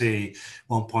going to see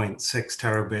 1.6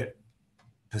 terabit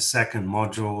per second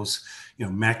modules, you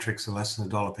know, metrics are less than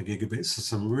 $1 per gigabit. So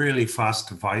some really fast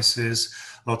devices,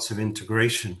 lots of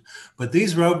integration. But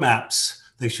these roadmaps,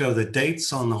 they show the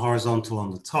dates on the horizontal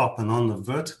on the top, and on the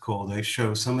vertical, they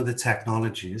show some of the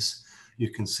technologies. you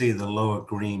can see the lower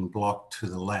green block to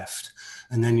the left.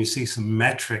 And then you see some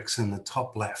metrics in the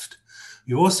top left.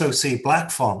 You also see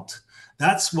black font.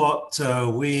 That's what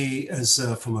we, as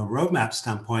from a roadmap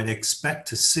standpoint, expect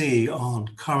to see on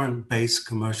current base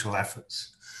commercial efforts.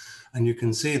 And you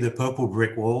can see the purple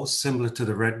brick walls, similar to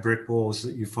the red brick walls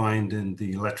that you find in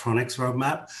the electronics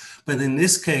roadmap. But in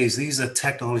this case, these are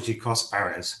technology cost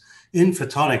barriers. In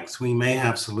photonics, we may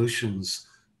have solutions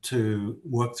to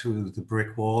work through the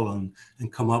brick wall and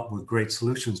come up with great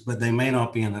solutions, but they may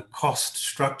not be in a cost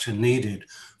structure needed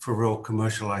for real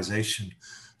commercialization.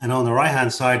 And on the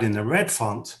right-hand side in the red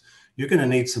font, you're going to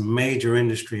need some major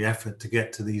industry effort to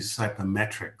get to these type of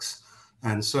metrics.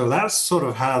 And so that's sort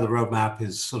of how the roadmap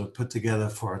is sort of put together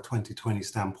for a 2020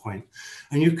 standpoint.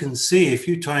 And you can see, if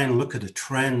you try and look at a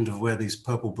trend of where these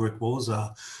purple brick walls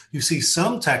are, you see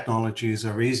some technologies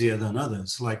are easier than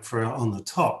others. Like for on the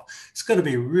top, it's going to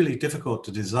be really difficult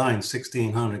to design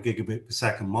 1600 gigabit per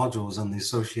second modules and the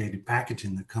associated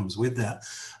packaging that comes with that.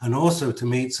 And also to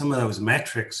meet some of those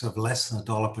metrics of less than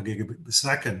 $1 per gigabit per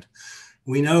second.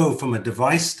 We know from a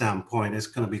device standpoint, it's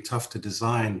going to be tough to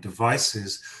design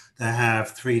devices that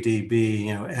have 3dB,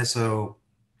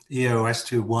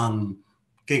 EOS21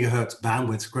 gigahertz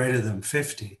bandwidths greater than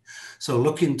 50. So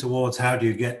looking towards how do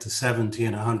you get to 70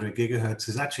 and 100 gigahertz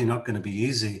is actually not going to be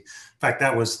easy. In fact,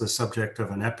 that was the subject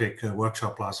of an EPIC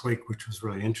workshop last week, which was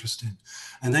really interesting.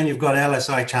 And then you've got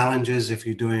LSI challenges if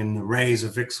you're doing arrays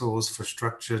of VCSELs for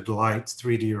structured light,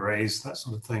 3D arrays, that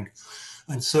sort of thing.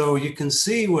 And so you can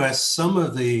see where some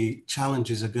of the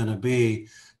challenges are going to be.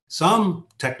 Some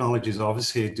technologies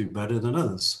obviously do better than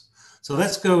others. So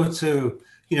let's go to,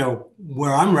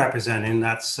 where I'm representing,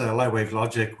 that's Lightwave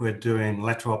Logic. We're doing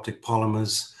electro-optic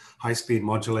polymers, high-speed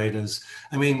modulators.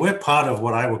 I mean, we're part of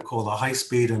what I would call the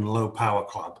high-speed and low-power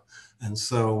club. And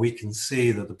so we can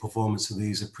see that the performance of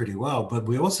these are pretty well, but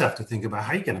we also have to think about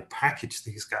how you're going to package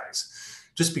these guys.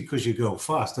 Just because you go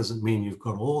fast doesn't mean you've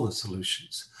got all the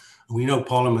solutions. And we know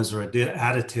polymers are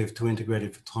additive to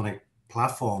integrated photonic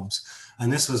platforms.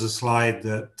 And this was a slide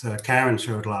that Karen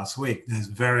showed last week. There's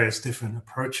various different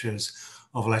approaches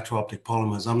of electro-optic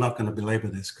polymers. I'm not going to belabor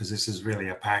this because this is really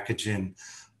a packaging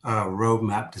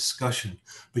roadmap discussion.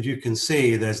 But you can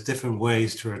see there's different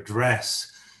ways to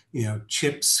address,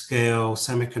 chip scale,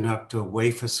 semiconductor,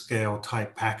 wafer scale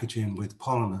type packaging with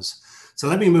polymers. So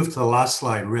let me move to the last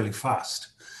slide really fast.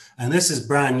 And this is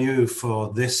brand new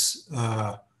for this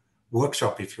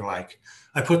workshop, if you like.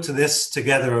 I put this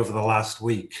together over the last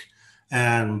week.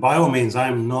 And by all means,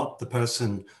 I'm not the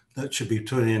person that should be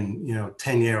putting,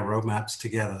 10-year roadmaps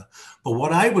together. But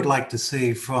what I would like to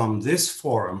see from this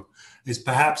forum is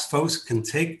perhaps folks can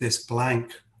take this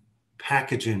blank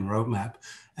packaging roadmap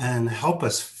and help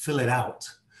us fill it out.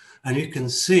 And you can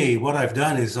see what I've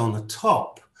done is on the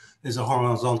top is a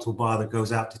horizontal bar that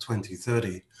goes out to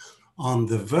 2030. On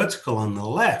the vertical on the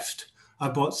left, I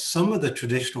brought some of the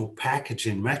traditional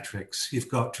packaging metrics. You've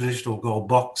got traditional gold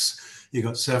box, you've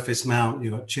got surface mount,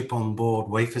 you've got chip on board,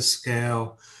 wafer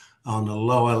scale. On the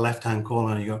lower left-hand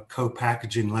corner, you've got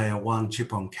co-packaging layer 1,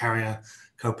 chip on carrier,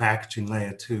 co-packaging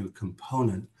layer 2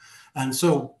 component. And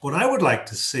so what I would like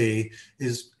to see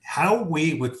is how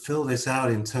we would fill this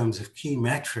out in terms of key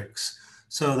metrics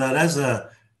so that as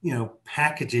a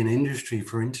packaging industry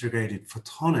for integrated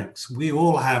photonics, we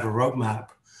all have a roadmap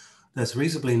that's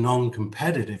reasonably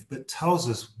non-competitive, but tells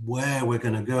us where we're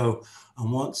going to go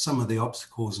and what some of the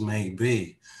obstacles may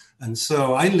be. And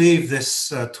so I leave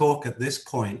this talk at this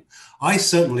point. I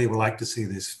certainly would like to see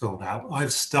this filled out.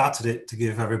 I've started it to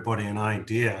give everybody an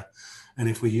idea. And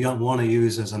if we want to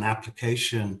use as an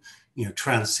application,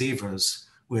 transceivers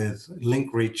with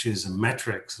link reaches and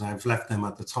metrics, and I've left them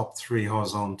at the top 3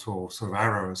 horizontal sort of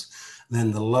arrows, and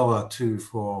then the lower 2,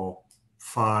 4,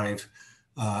 5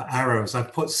 arrows.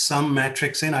 I've put some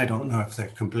metrics in. I don't know if they're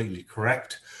completely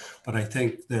correct, but I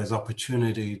think there's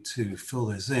opportunity to fill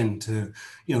this in to,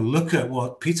 look at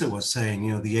what Peter was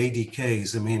saying, the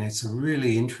ADKs. I mean, it's a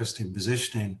really interesting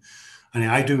positioning. I mean,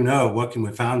 I do know working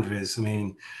with foundries, I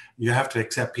mean, you have to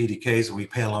accept PDKs, and we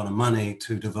pay a lot of money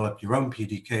to develop your own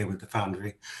PDK with the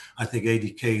foundry. I think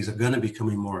ADKs are going to be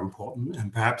becoming more important,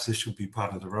 and perhaps this should be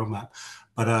part of the roadmap.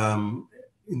 But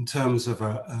in terms of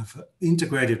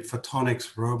integrated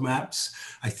photonics roadmaps,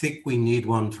 I think we need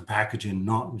one for packaging,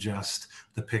 not just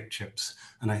the PIC chips.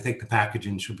 And I think the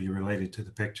packaging should be related to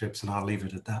the PIC chips, and I'll leave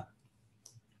it at that.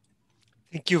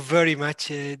 Thank you very much.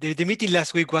 The meeting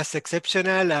last week was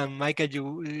exceptional, and Michael,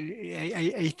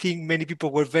 I think many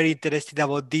people were very interested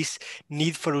about this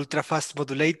need for ultra-fast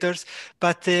modulators.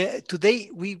 But today,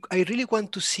 I really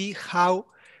want to see how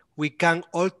we can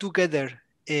all together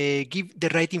give the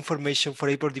right information for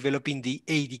able developing the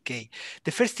ADK.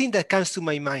 The first thing that comes to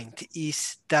my mind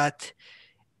is that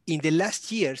in the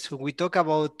last years, when we talk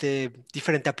about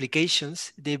different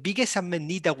applications, the biggest unmet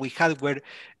need that we had were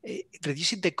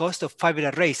reducing the cost of fiber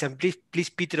arrays. And please,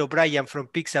 Peter O'Brien from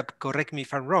PIXAPP, correct me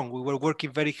if I'm wrong. We were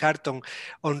working very hard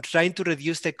on trying to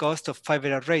reduce the cost of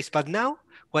fiber arrays. But now,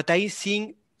 what I'm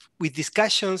seeing with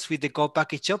discussions with the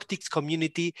co-packaged optics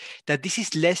community, that this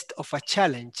is less of a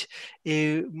challenge.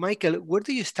 Michael, where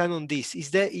do you stand on this?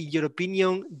 Is there, in your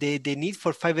opinion, the need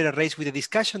for fiber arrays with the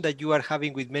discussion that you are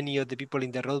having with many of the people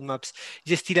in the roadmaps,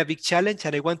 is still a big challenge?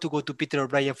 And I want to go to Peter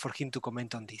O'Brien for him to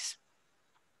comment on this.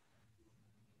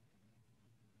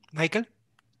 Michael?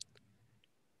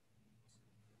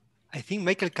 I think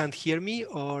Michael can't hear me,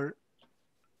 or...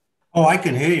 Oh, I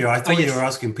can hear you. I thought yes. you were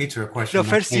asking Peter a question. No,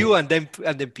 first you and then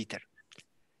Peter.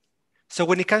 So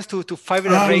when it comes to fiber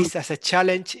arrays as a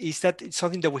challenge, is that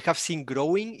something that we have seen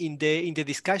growing in the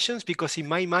discussions? Because in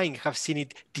my mind, I have seen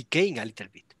it decaying a little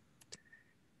bit.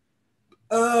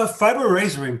 Fiber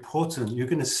arrays are important. You're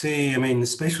going to see, I mean, the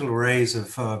spatial arrays of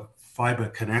fiber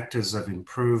connectors have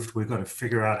improved. We've got to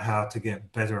figure out how to get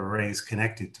better arrays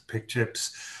connected to PIC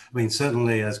chips. I mean,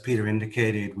 certainly, as Peter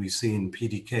indicated, we've seen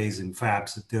PDKs in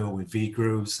fabs that deal with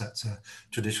V-grooves. That's a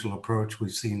traditional approach.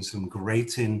 We've seen some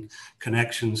grating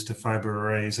connections to fiber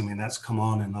arrays. I mean, that's come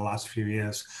on in the last few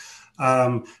years.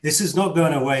 This is not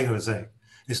going away, Jose.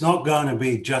 It's not going to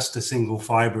be just a single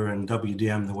fiber and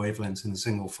WDM, the wavelengths in a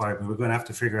single fiber. We're going to have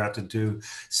to figure out to do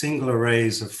single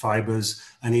arrays of fibers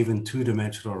and even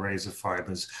two-dimensional arrays of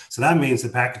fibers. So that means the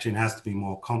packaging has to be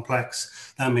more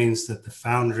complex. That means that the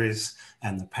foundries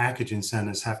and the packaging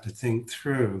centers have to think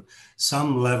through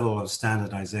some level of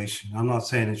standardization. I'm not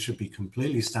saying it should be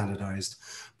completely standardized,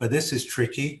 but this is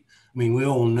tricky. I mean, we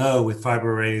all know with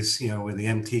fiber arrays, you know, with the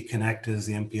MT connectors,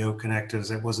 the MPO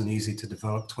connectors, it wasn't easy to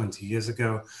develop 20 years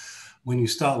ago. When you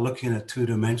start looking at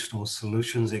two-dimensional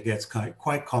solutions, it gets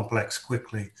quite complex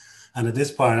quickly. And at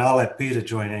this point, I'll let Peter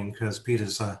join in because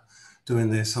Peter's doing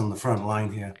this on the front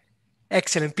line here.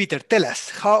 Excellent, Peter. Tell us,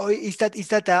 how is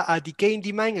that a decaying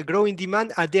demand, a growing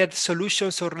demand? Are there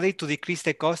solutions already to decrease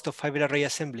the cost of fiber array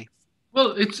assembly?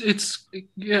 Well,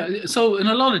 yeah. So in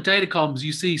a lot of datacoms,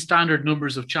 you see standard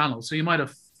numbers of channels. So you might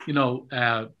have,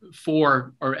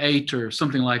 4 or 8 or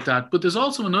something like that. But there's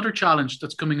also another challenge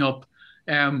that's coming up,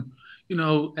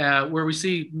 where we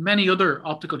see many other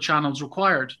optical channels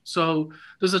required. So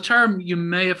there's a term you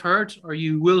may have heard, or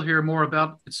you will hear more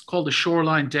about. It's called the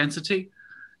shoreline density.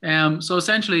 So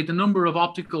essentially, the number of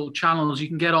optical channels you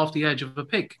can get off the edge of a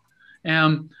PIC.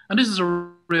 And this is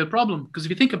a real problem because if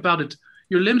you think about it,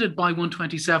 you're limited by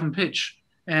 127 pitch.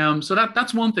 So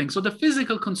that's one thing. So the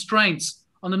physical constraints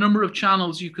on the number of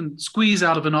channels you can squeeze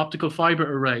out of an optical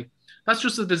fiber array, that's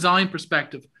just a design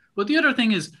perspective. But the other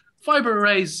thing is fiber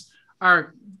arrays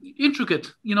are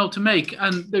intricate, to make.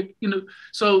 And,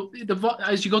 so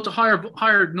as you go to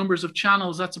higher numbers of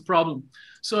channels, that's a problem.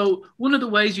 So one of the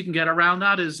ways you can get around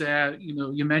that is,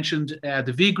 you mentioned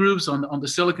the V-grooves on the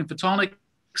silicon photonics.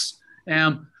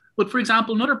 But for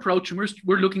example, another approach, and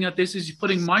we're looking at this, is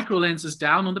putting micro lenses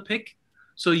down on the PIC.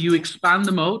 So you expand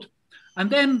the mode, and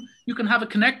then you can have a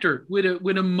connector with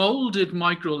a molded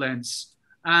micro lens.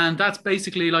 And that's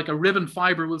basically like a ribbon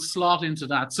fiber will slot into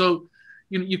that. So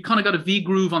you kind of got a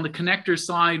V-groove on the connector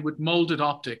side with molded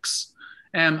optics.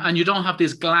 And you don't have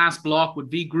this glass block with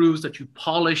V-grooves that you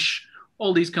polish,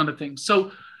 all these kind of things.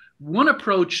 So one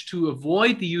approach to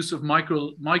avoid the use of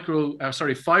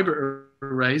fiber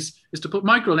arrays is to put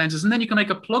micro lenses, and then you can make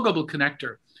a pluggable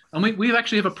connector. And we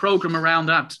actually have a program around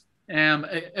that,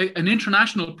 an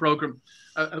international program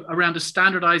around the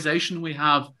standardization. We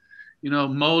have,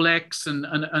 Molex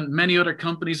and many other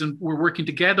companies, and we're working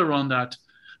together on that.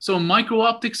 So micro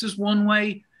optics is one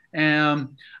way,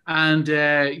 and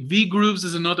V-grooves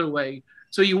is another way.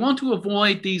 So you want to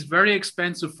avoid these very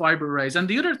expensive fiber arrays. And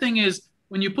the other thing is,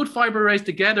 when you put fiber arrays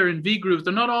together in V-grooves,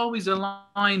 they're not always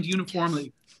aligned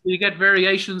uniformly. You get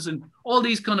variations and all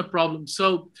these kind of problems.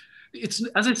 So it's,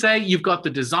 as I say, you've got the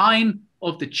design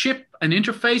of the chip and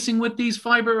interfacing with these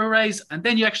fiber arrays, and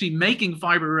then you actually making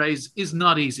fiber arrays is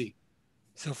not easy.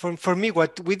 So for me,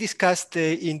 what we discussed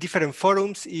in different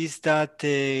forums is that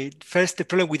first, the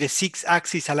problem with the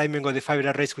 6-axis alignment of the fiber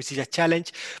arrays, which is a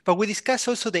challenge, but we discussed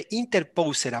also the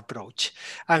interposer approach.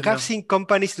 And have seen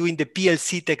companies doing the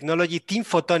PLC technology. Teem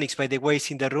Photonics, by the way, is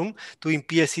in the room, doing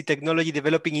PLC technology,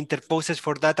 developing interposers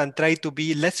for that and try to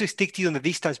be less restricted on the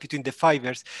distance between the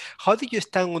fibers. How do you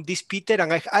stand on this, Peter?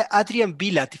 And Adrien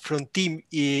Billat from Teem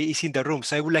is in the room,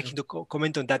 so I would like him to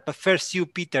comment on that. But first, you,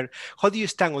 Peter, how do you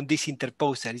stand on this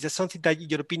interposer? Is that something that, in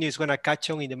your opinion, is going to catch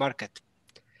on in the market?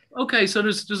 Okay, so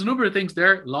there's a number of things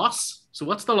there. Loss. So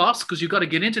what's the loss? Because you've got to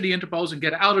get into the interposer and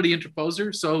get out of the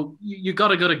interposer. So you got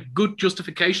to get a good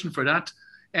justification for that.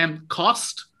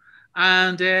 Cost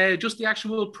and just the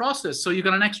actual process. So you've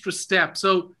got an extra step.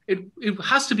 So it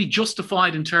has to be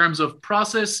justified in terms of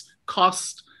process,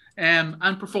 cost, and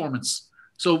performance.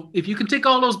 So if you can tick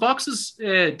all those boxes,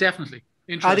 definitely.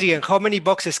 Adrien, how many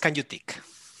boxes can you tick?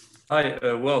 Hi,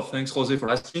 well, thanks, Jose, for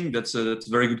asking. That's a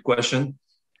very good question.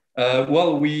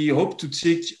 Well, we hope to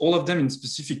tick all of them in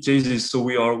specific cases. So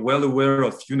we are well aware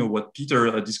of, what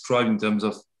Peter described in terms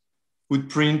of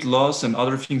footprint, loss, and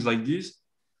other things like this.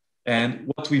 And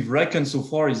what we've reckoned so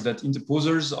far is that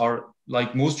interposers are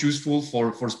like most useful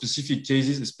for specific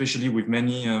cases, especially with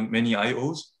many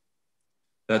IOs.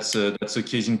 That's a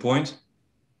case in point.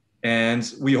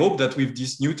 And we hope that with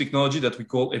this new technology that we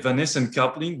call evanescent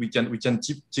coupling, we can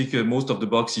tick most of the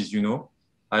boxes,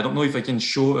 I don't know if I can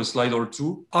show a slide or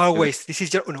two. Always. This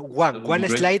is your one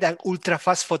slide and ultra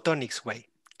fast photonics way.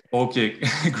 Okay,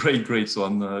 great. So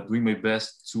I'm doing my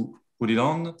best to put it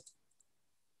on.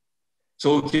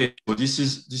 So okay, so this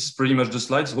is pretty much the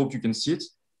slides. Hope you can see it.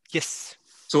 Yes.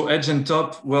 So edge and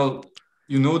top. Well,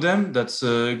 you know them. That's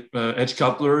edge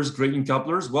couplers, gradient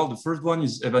couplers. Well, the first one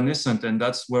is evanescent, and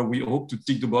that's where we hope to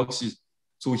tick the boxes.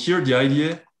 So here the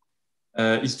idea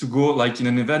is to go like in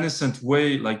an evanescent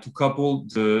way, like to couple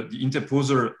the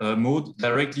interposer mode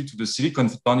directly to the silicon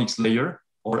photonics layer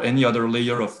or any other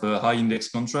layer of high index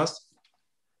contrast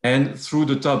and through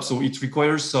the top. So it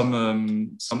requires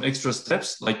some extra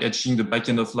steps like etching the back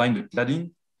end of line, the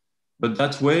cladding. But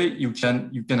that way you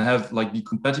can have like be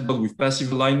compatible with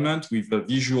passive alignment, with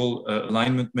visual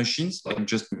alignment machines, like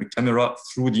just with the camera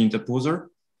through the interposer.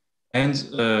 And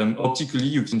optically,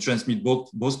 you can transmit both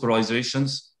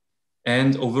polarizations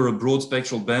and over a broad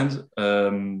spectral band,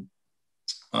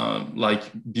 like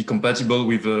be compatible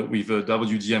with a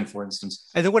WDM, for instance.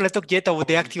 I don't want to talk yet about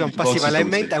the active and passive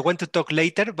alignment. I want to talk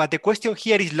later, but the question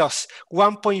here is loss,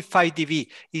 1.5 dB.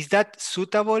 Is that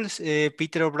suitable,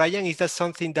 Peter O'Brien? Is that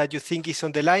something that you think is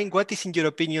on the line? What is, in your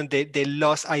opinion, the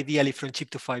loss ideally from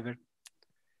chip to fiber?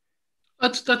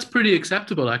 That's pretty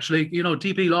acceptable, actually.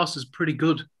 dB loss is pretty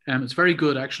good. It's very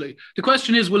good, actually. The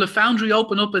question is, will a foundry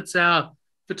open up its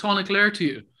photonic layer to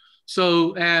you?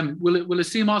 So will a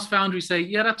CMOS foundry say,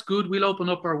 yeah, that's good, we'll open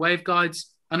up our waveguides,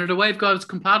 and are the waveguides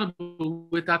compatible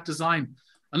with that design?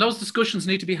 And those discussions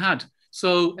need to be had.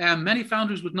 So many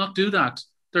foundries would not do that.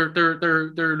 They're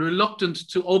reluctant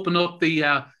to open up they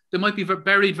might be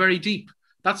buried very deep.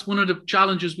 That's one of the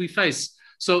challenges we face.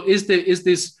 So is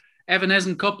this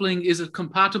evanescent coupling, is it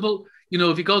compatible?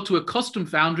 If you go to a custom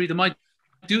foundry, they might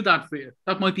do that for you.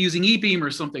 That might be using E-beam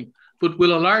or something. But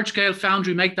will a large-scale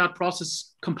foundry make that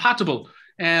process compatible?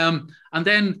 And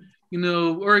then,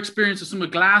 our experience with some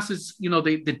of glasses,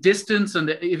 the distance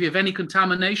and if you have any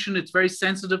contamination, it's very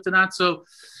sensitive to that. So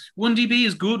 1 dB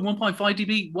is good, 1.5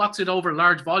 dB, what's it over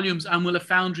large volumes? And will a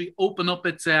foundry open up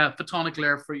its photonic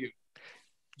layer for you?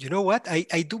 You know what?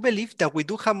 I do believe that we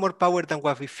do have more power than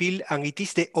what we feel, and it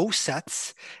is the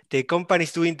OSATs, the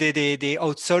companies doing the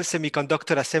outsourced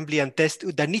semiconductor assembly and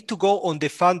test, that need to go on the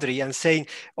foundry and saying,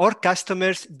 our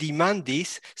customers demand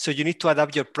this, so you need to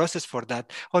adapt your process for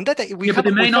that. On that, but they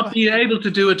may not be able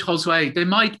to do it, Josue. They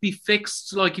might be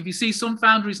fixed. Like if you see some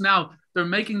foundries now, they're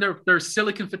making their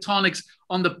silicon photonics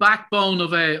on the backbone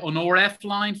of an RF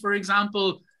line, for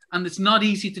example, and it's not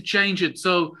easy to change it.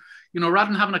 So,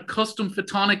 rather than having a custom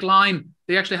photonic line,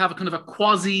 they actually have a kind of a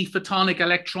quasi-photonic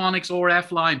electronics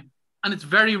RF line, and it's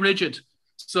very rigid.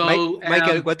 So,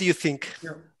 Michael, what do you think?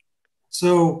 Yeah.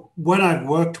 So when I've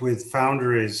worked with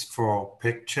foundries for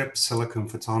PIC chips, silicon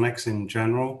photonics in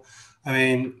general,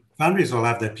 foundries will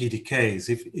have their PDKs.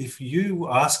 If you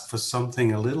ask for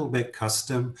something a little bit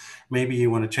custom, maybe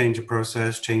you want to change a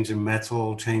process, change a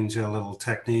metal, change a little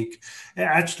technique, it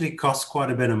actually costs quite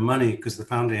a bit of money because the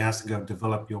foundry has to go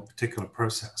develop your particular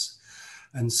process.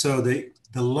 And so the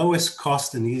lowest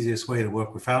cost and easiest way to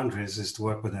work with foundries is to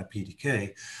work with that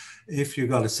PDK. If you've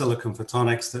got a silicon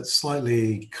photonics that's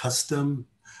slightly custom,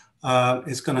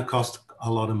 it's going to cost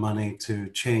a lot of money to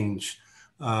change,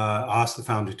 ask the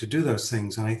foundry to do those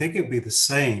things. And I think it'd be the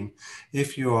same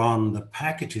if you're on the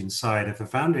packaging side. If a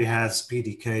foundry has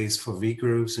PDKs for V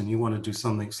grooves and you want to do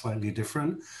something slightly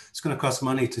different, it's going to cost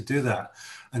money to do that.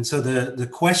 And so the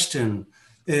question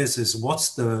is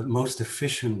what's the most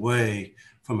efficient way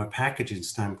from a packaging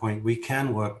standpoint? We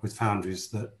can work with foundries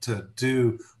that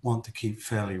do want to keep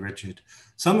fairly rigid.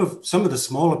 Some of the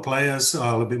smaller players are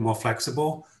a little bit more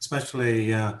flexible,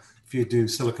 especially if you do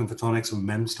silicon photonics or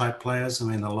MEMS type players.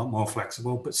 They're a lot more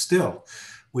flexible, but still,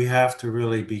 we have to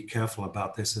really be careful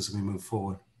about this as we move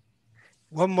forward.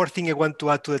 One more thing I want to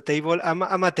add to the table. I'm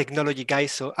a technology guy,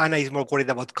 so Anna is more worried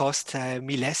about cost,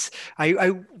 me less.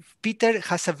 Peter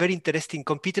has a very interesting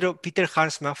computer, Peter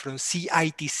Harsma from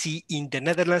CITC in the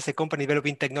Netherlands, a company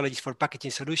developing technologies for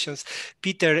packaging solutions.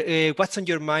 Peter, what's on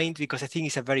your mind? Because I think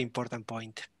it's a very important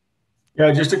point.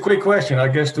 Yeah, just a quick question, I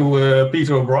guess, to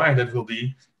Peter O'Brien, that will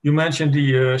be. You mentioned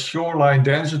the shoreline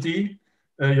density.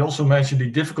 You also mentioned the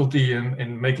difficulty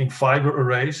in making fiber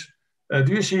arrays.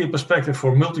 Do you see a perspective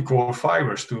for multi-core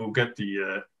fibers to get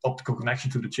the optical connection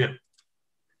to the chip?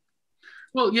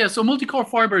 Well, yeah. So multi-core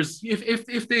fibers, if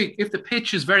the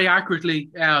pitch is very accurately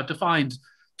defined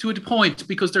to a point,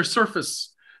 because they're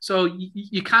surface, so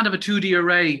you can't have a 2D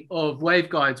array of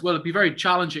waveguides. Well, it'd be very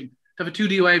challenging to have a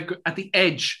 2D wave at the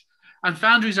edge, and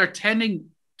foundries are tending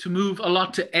to move a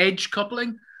lot to edge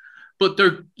coupling. But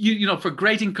they're for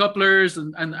grating couplers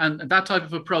and that type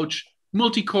of approach,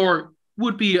 multi-core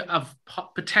would be a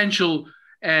potential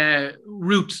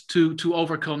route to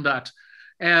overcome that.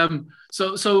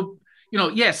 So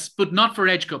yes, but not for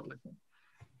edge coupling.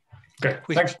 Okay,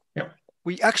 thanks. Yeah.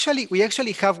 We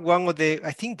actually have one of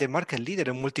I think the market leader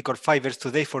in multi-core fibers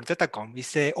today for Datacom.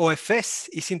 It's OFS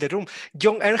is in the room.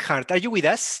 John Earnhardt, are you with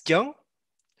us, John?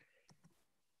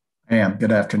 I am.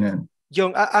 Good afternoon.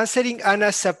 John, answering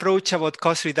Anna's approach about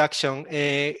cost reduction,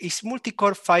 is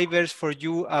multi-core fibers for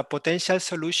you a potential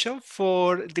solution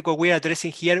for what we're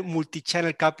addressing here,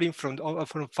 multi-channel coupling from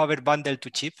fiber bundle to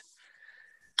chip?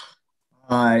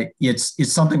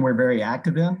 It's something we're very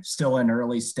active in, still in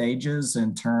early stages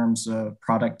in terms of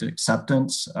product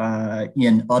acceptance.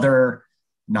 In other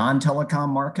non-telecom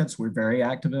markets, we're very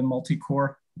active in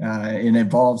multi-core. It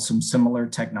involves some similar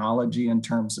technology in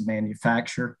terms of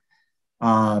manufacture.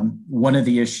 One of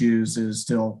the issues is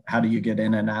still how do you get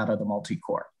in and out of the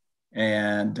multi-core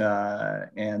and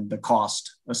the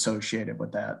cost associated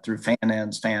with that through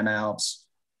fan-ins, fan-outs.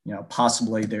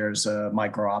 Possibly there's a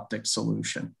micro-optic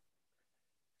solution.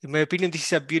 In my opinion, this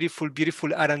is a beautiful,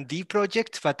 beautiful R&D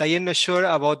project, but I am not sure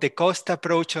about the cost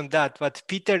approach on that. But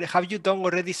Peter, have you done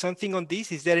already something on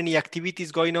this? Is there any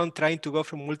activities going on trying to go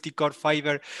from multi-core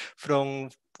fiber from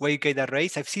waveguide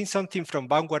arrays? I've seen something from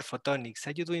Vanguard Photonics.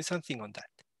 Are you doing something on that?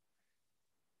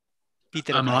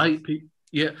 Peter?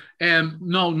 Yeah.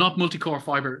 No, not multi-core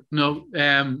fiber. No,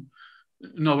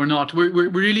 no, we're not. We're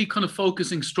really kind of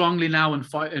focusing strongly now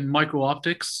in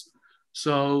micro-optics.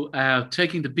 So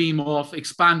taking the beam off,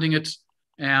 expanding it,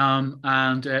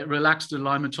 and relaxed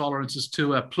alignment tolerances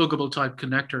to a pluggable type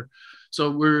connector.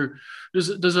 So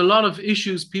there's a lot of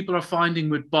issues people are finding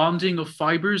with bonding of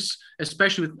fibers,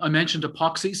 especially with, I mentioned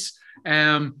epoxies.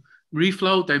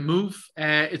 Reflow, they move.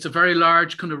 It's a very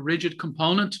large kind of rigid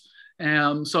component.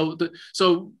 We're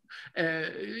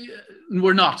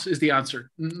not is the answer.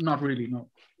 Not really, no.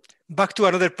 Back to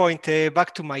another point,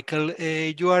 back to Michael.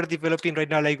 You are developing right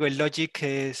now Lightwave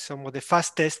Logic, some of the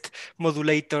fastest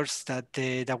modulators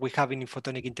that we have in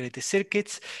photonic integrated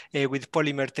circuits with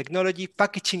polymer technology.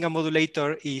 Packaging a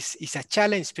modulator is a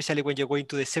challenge, especially when you're going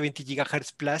to the 70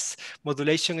 gigahertz plus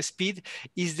modulation speed.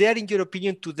 Is there, in your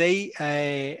opinion, today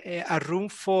a room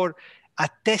for a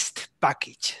test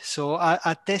package? So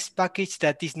a test package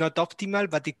that is not optimal,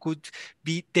 but it could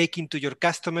be taken to your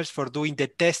customers for doing the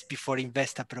test before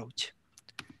invest approach.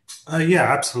 Yeah,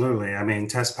 absolutely. I mean,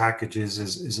 test packages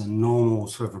is a normal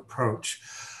sort of approach.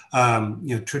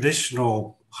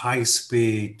 Traditional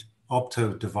high-speed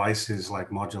opto devices like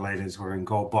modulators were in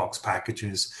gold box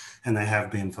packages, and they have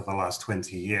been for the last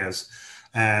 20 years.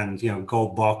 And,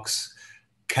 gold box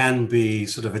can be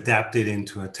sort of adapted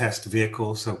into a test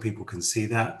vehicle so people can see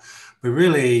that. But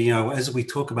really, as we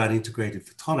talk about integrated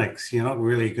photonics, you're not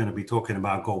really going to be talking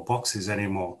about gold boxes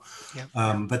anymore. Yeah.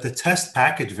 But the test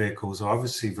package vehicles are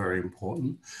obviously very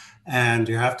important. And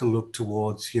you have to look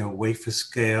towards, wafer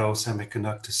scale,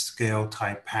 semiconductor scale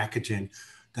type packaging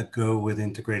that go with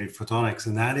integrated photonics.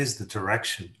 And that is the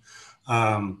direction.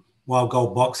 While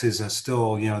gold boxes are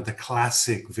still, the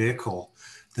classic vehicle,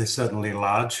 they're certainly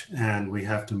large, and we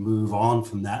have to move on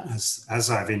from that, as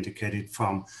I've indicated,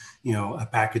 from a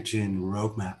packaging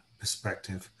roadmap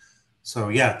perspective. So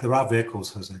yeah, there are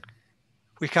vehicles, Jose.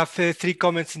 We have 3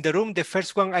 comments in the room. The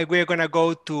first one, we're going to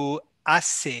go to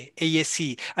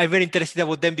ASE. I'm very interested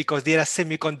about them because they are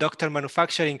semiconductor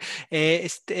manufacturing.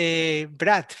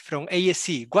 Brad from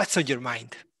ASE, what's on your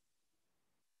mind?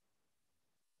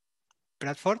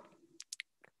 Bradford?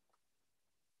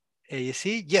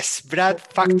 ASE? Yes, Brad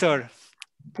Factor.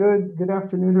 Good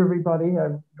afternoon, everybody.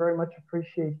 I very much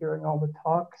appreciate hearing all the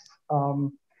talks.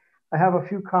 I have a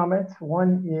few comments.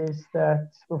 One is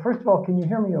that, well, first of all, can you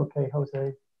hear me okay,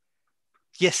 Jose?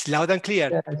 Yes, loud and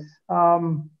clear. Yes.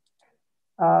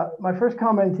 My first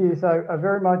comment is I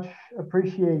very much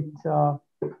appreciate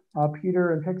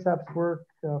Peter and PIXAPP's work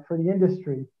for the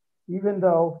industry, even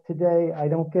though today I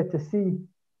don't get to see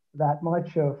that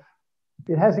much of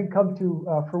it. Hasn't come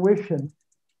to fruition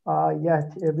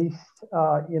yet, at least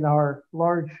in our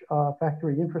large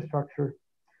factory infrastructure.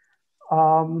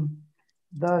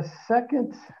 The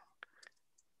second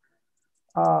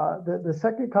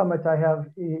comment I have,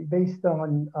 based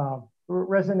on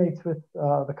resonates with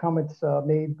the comments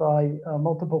made by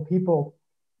multiple people,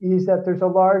 is that there's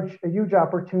a huge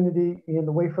opportunity in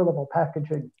the wafer level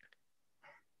packaging,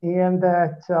 and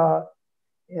that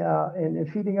and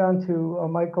feeding on to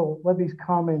Michael Lebby's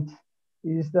comment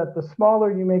is that the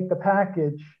smaller you make the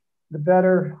package, the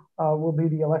better will be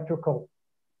the electrical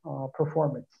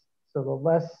performance. So the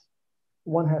less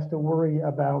one has to worry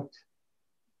about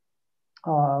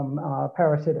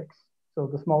parasitics. So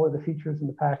the smaller the features in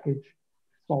the package,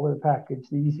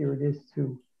 the easier it is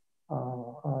to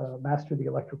master the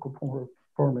electrical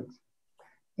performance.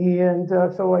 And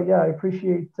yeah, I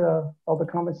appreciate all the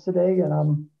comments today, and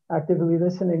I'm actively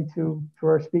listening to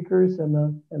our speakers and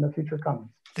the future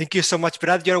comments. Thank you so much,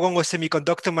 Brad. You're one of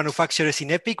semiconductor manufacturers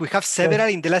in EPIC. We have several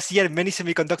in the last year. Many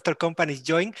semiconductor companies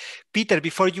joined. Peter,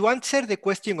 before you answer the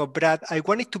question of Brad, I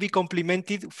wanted to be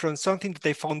complimented from something that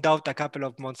I found out a couple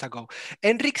of months ago.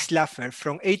 Enric Slaffer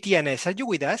from AT&S, are you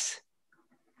with us?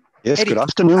 Yes, Eric, good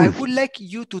afternoon. I would like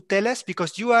you to tell us,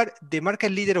 because you are the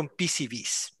market leader on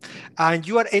PCBs, and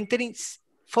you are entering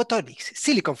photonics,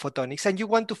 silicon photonics, and you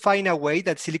want to find a way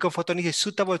that silicon photonics is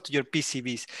suitable to your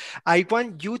PCBs. I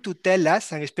want you to tell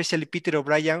us, and especially Peter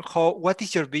O'Brien, what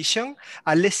is your vision,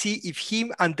 and let's see if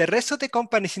him and the rest of the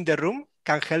companies in the room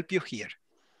can help you here.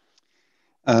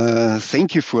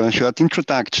 Thank you for a short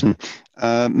introduction.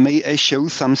 May I show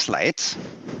some slides?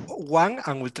 One,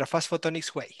 an ultra-fast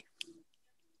photonics way.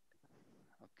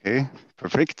 Okay,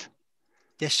 perfect.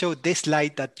 Just show this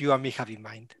slide that you and me have in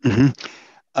mind. Mm-hmm.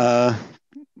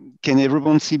 Can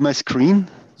everyone see my screen?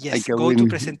 Yes, go to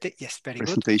presentation. Yes, very good.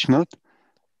 Presentation mode.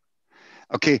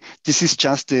 Okay, this is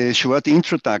just a short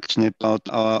introduction about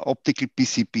our optical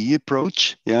PCB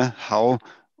approach. Yeah, how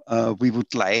we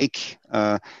would like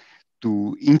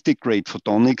to integrate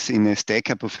photonics in a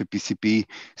stack-up of a PCB.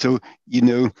 So, you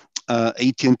know,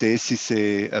 AT&S is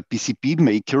a PCB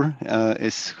maker,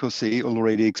 as Jose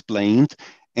already explained,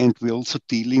 and we're also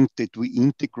dealing that we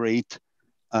integrate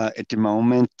at the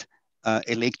moment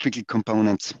electrical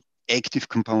components, active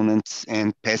components,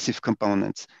 and passive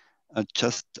components.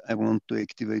 I want to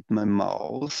activate my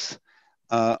mouse.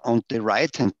 On the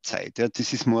right-hand side,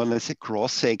 this is more or less a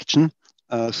cross-section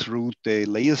through the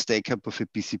layer stack-up of a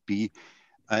PCB,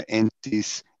 and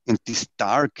this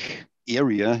dark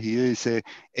area here is an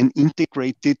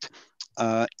integrated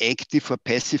active or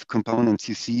passive components.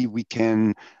 You see, we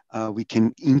can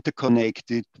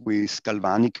interconnect it with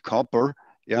galvanic copper,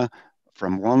 yeah,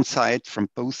 from one side, from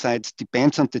both sides,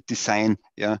 depends on the design,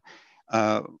 yeah.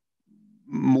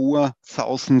 More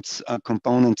thousands of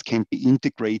components can be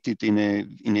integrated in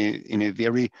a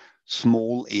very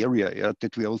small area, yeah,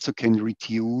 that we also can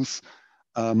reduce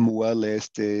more or less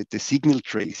the signal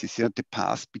traces, yeah, the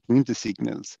path between the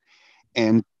signals.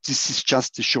 And this is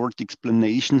just a short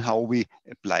explanation how we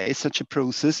apply such a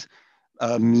process.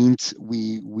 Means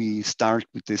we start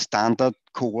with the standard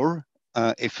core,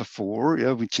 FR4,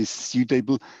 yeah, which is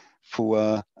suitable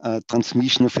for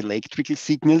transmission of electrical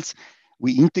signals.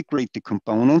 We integrate the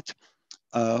component,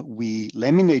 we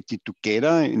laminate it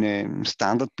together in a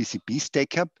standard PCB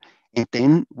stack-up, and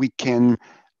then we can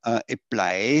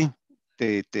apply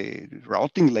the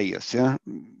routing layers, yeah,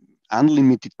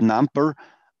 unlimited number.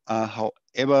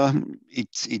 However,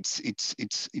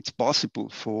 it's possible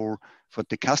for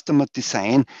the customer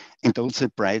design, and also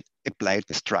apply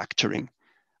the structuring.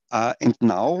 And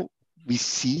now we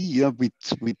see, yeah, with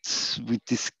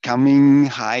this coming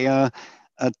higher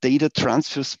data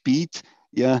transfer speed,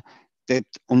 yeah, that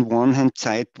on one hand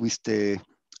side with the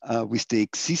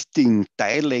existing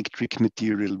dielectric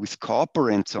material with copper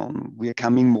and so on, we are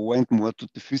coming more and more to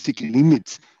the physical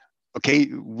limits. Okay,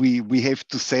 we have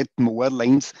to set more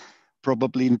lanes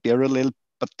probably in parallel,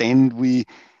 but then we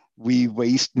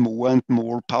waste more and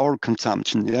more power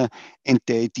consumption. Yeah, and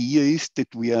the idea is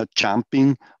that we are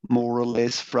jumping more or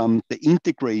less from the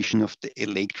integration of the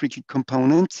electrical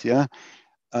components, yeah,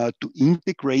 to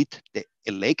integrate the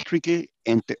electrical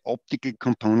and the optical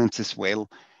components as well.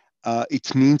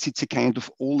 It means it's a kind of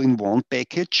all-in-one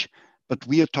package, but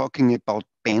we are talking about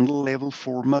panel level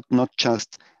format, not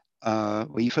just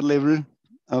wafer level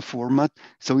format.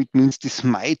 So it means this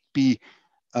might be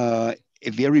a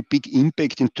very big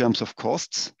impact in terms of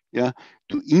costs, yeah,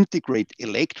 to integrate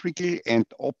electrical and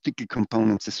optical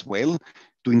components as well,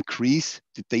 to increase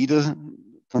the data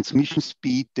transmission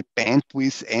speed, the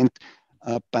bandwidth, and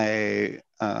by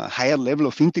a higher level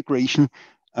of integration,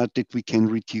 that we can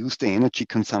reduce the energy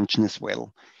consumption as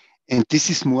well. And this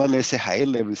is more or less a higher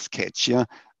level sketch. Yeah,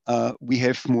 we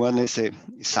have more or less a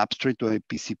substrate or a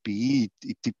PCB.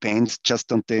 It depends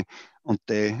just on the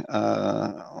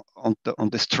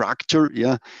structure.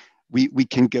 Yeah, we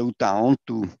can go down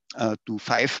to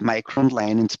 5-micron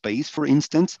line in space, for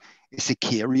instance, as a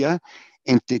carrier,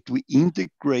 and that we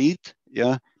integrate,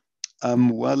 yeah,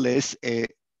 more or less a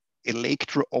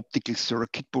electro-optical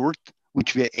circuit board,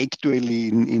 which we are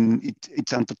actually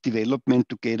it's under development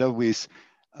together with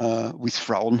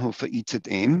Fraunhofer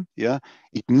EZM. Yeah,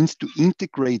 it means to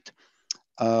integrate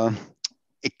a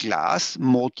glass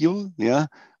module, yeah,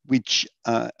 which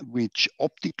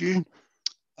optical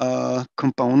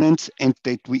components, and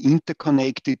that we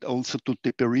interconnect it also to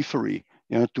the periphery,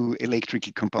 yeah, to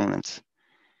electrical components.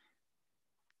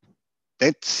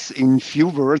 That's in few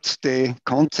words the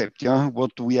concept, yeah,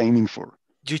 what we are aiming for.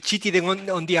 You cheated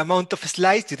on the amount of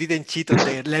slides. You didn't cheat on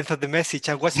the length of the message.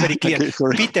 I was very clear.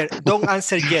 Okay, Peter, don't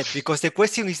answer yet because the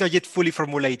question is not yet fully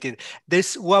formulated.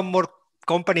 There's one more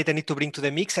company that I need to bring to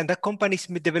the mix, and that company is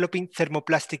developing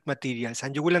thermoplastic materials,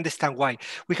 and you will understand why.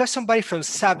 We have somebody from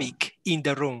sabic in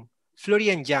the room,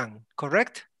 Florian Young,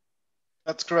 correct?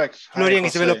 That's correct. Florian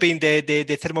is developing the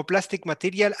thermoplastic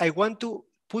material. I want to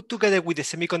put together with the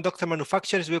semiconductor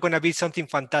manufacturers, we're going to build something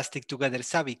fantastic together,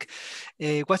 sabic.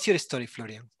 What's your story,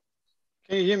 Florian?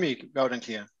 Can you hear me loud and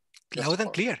clear? Loud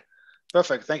and clear.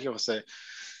 Perfect. Thank you, Jose.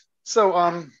 So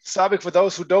sabic, for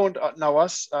those who don't know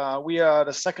us, we are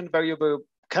the second valuable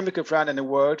chemical brand in the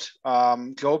world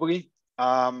globally.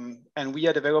 And we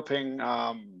are developing,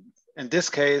 in this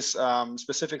case,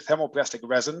 specific thermoplastic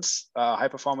resins, high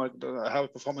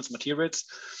performance materials,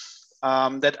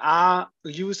 that are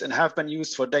used and have been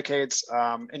used for decades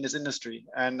in this industry.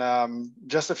 And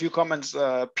just a few comments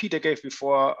Peter gave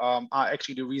before are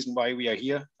actually the reason why we are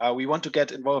here. We want to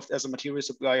get involved as a material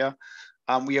supplier.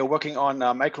 We are working on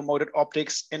micro-molded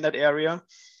optics in that area.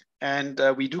 And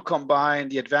we do combine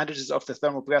the advantages of the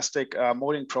thermoplastic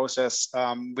molding process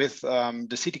with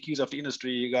the CTQs of the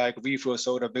industry, like reflow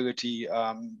sortability,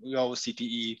 low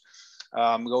CTE,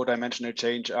 low dimensional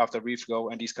change after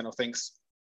reflow, and these kind of things.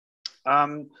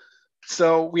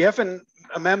 So we have been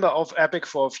a member of EPIC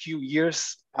for a few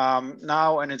years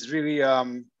now, and it's really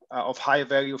of high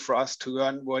value for us to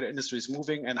learn where the industry is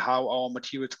moving and how our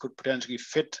materials could potentially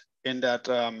fit in that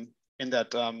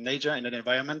nature, in that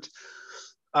environment.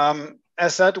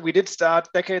 As said, we did start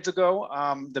decades ago.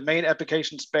 The main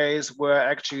application space were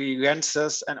actually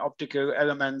lenses and optical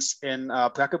elements in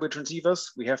pluggable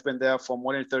transceivers. We have been there for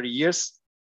more than 30 years.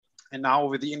 And now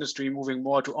with the industry moving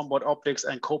more to onboard optics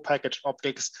and co-packaged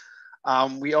optics,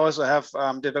 we also have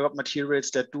developed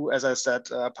materials that do, as I said,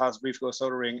 pass reflow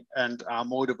soldering and are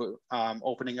moldable,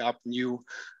 opening up new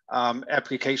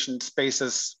application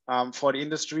spaces for the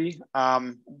industry.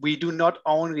 We do not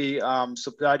only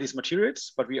supply these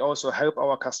materials, but we also help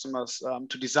our customers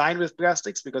to design with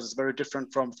plastics, because it's very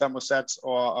different from thermosets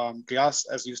or glass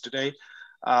as used today.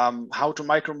 How to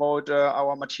micromold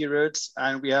our materials,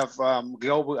 and we have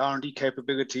global R&D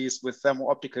capabilities with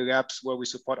thermo-optical labs where we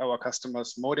support our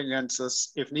customers molding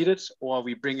lenses if needed, or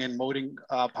we bring in molding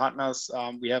partners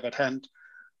we have at hand,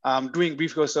 doing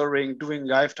reflow soldering, doing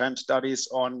lifetime studies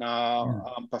on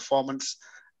performance,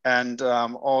 and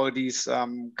all these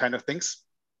kind of things.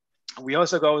 We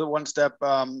also go one step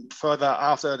further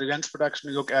after the lens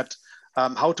production, look at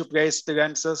how to place the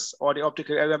lenses or the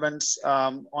optical elements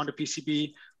on the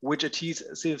PCB, which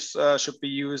adhesives should be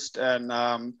used,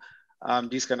 and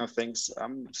these kind of things.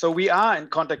 So we are in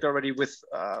contact already with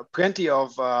plenty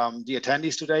of the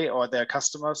attendees today or their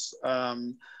customers.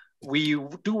 We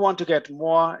do want to get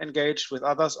more engaged with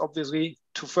others, obviously,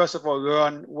 to first of all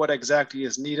learn what exactly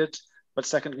is needed, but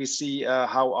secondly, see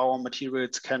how our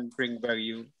materials can bring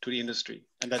value to the industry.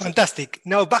 And that's fantastic.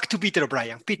 Now back to Peter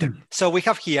O'Brien. Peter, so we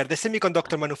have here the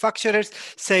semiconductor manufacturers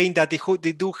saying that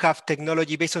they do have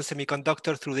technology based on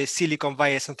semiconductor through the silicon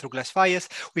vias and through glass vias.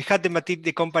 We had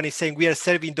the company saying we are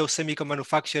serving those semiconductor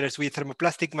manufacturers with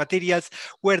thermoplastic materials.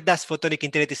 Where does photonic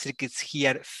integrated circuits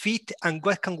here fit, and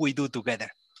what can we do together?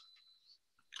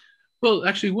 Well,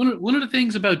 actually, one of the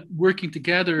things about working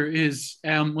together is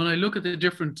when I look at the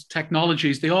different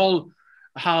technologies, they all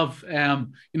have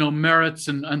merits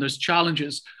and there's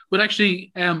challenges. But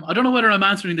actually, I don't know whether I'm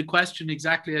answering the question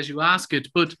exactly as you ask it,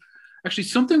 but actually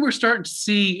something we're starting to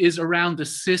see is around the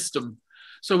system.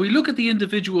 So we look at the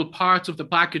individual parts of the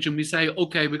package and we say,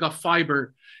 okay, we got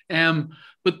fiber,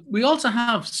 but we also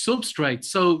have substrates.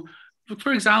 So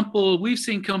for example, we've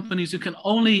seen companies who can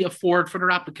only afford for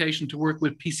their application to work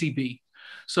with PCB.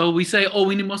 So we say, oh,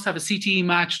 we must have a CTE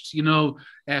matched,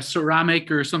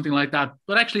 ceramic or something like that.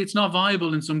 But actually, it's not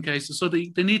viable in some cases. So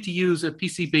they need to use a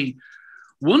PCB.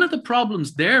 One of the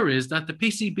problems there is that the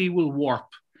PCB will warp.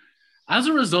 As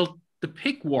a result, the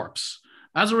PIC warps.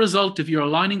 As a result, if you're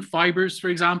aligning fibers, for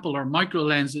example, or micro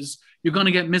lenses, you're going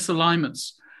to get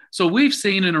misalignments. So we've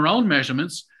seen in our own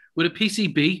measurements with a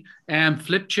PCB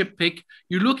flip chip PIC,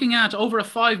 you're looking at over a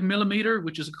 5 millimeter,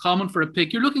 which is common for a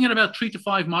PIC. You're looking at about 3 to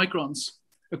 5 microns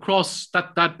across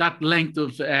that length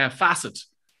of facet.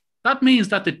 That means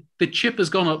that the chip is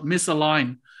going to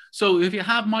misalign. So if you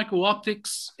have micro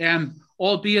optics,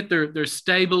 albeit they're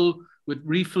stable with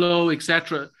reflow,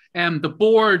 etc., the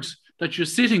board that you're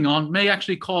sitting on may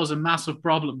actually cause a massive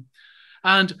problem.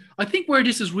 And I think where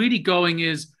this is really going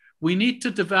is we need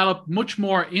to develop much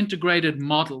more integrated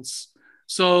models.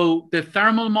 So the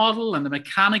thermal model and the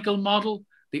mechanical model,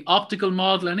 the optical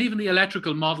model, and even the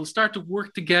electrical model start to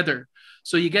work together.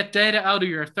 So you get data out of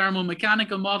your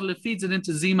thermal-mechanical model, it feeds it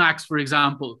into Zmax, for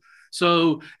example.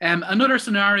 So another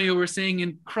scenario we're seeing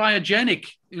in cryogenic,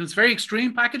 it's very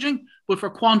extreme packaging, but for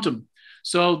quantum.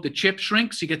 So the chip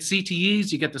shrinks, you get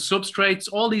CTEs, you get the substrates,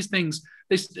 all these things.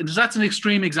 That's an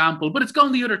extreme example, but it's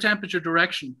going the other temperature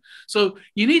direction. So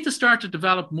you need to start to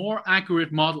develop more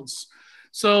accurate models.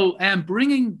 So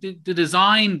bringing the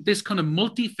design, this kind of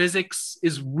multi-physics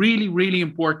is really, really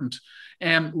important.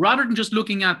 Rather than just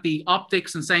looking at the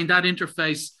optics and saying that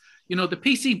interface, the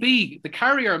PCB, the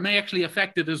carrier may actually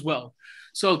affect it as well.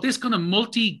 So this kind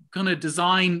of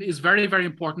design is very, very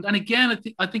important. And again,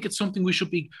 I think it's something we should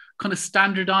be kind of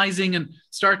standardizing and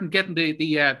starting getting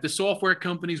the software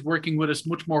companies working with us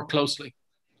much more closely.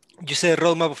 You said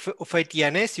roadmap of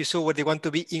ATNS, you saw where they want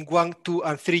to be in 1, 2,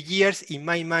 and 3 years. In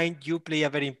my mind, you play a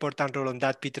very important role on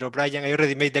that, Peter O'Brien. I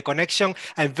already made the connection.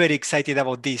 I'm very excited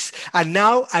about this. And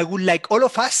now I would like all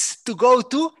of us to go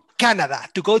to Canada,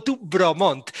 to go to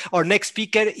Bromont. Our next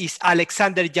speaker is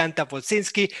Alexander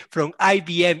Janta-Polsinski from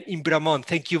IBM in Bromont.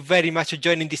 Thank you very much for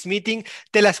joining this meeting.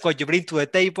 Tell us what you bring to the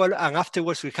table, and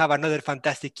afterwards we'll have another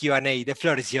fantastic Q&A. The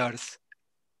floor is yours.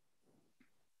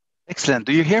 Excellent.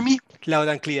 Do you hear me? Loud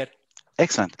and clear.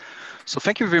 Excellent. So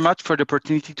thank you very much for the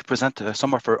opportunity to present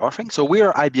some of our offerings. So we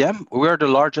are IBM. We are the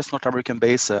largest North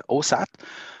American-based OSAT.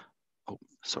 Oh,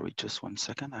 sorry, just 1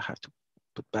 second. I have to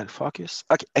put bad focus.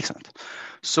 Okay, excellent.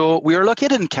 So we are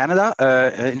located in Canada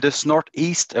in this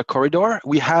northeast corridor.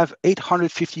 We have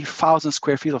 850,000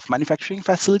 square feet of manufacturing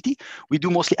facility. We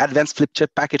do mostly advanced flip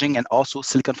chip packaging and also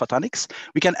silicon photonics.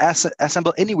 We can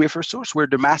assemble any wafer source. We're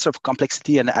the master of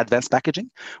complexity and advanced packaging.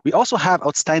 We also have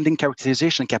outstanding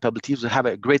characterization capabilities. We have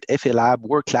a great FA lab,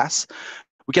 world class.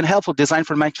 We can help with design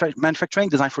for manufacturing,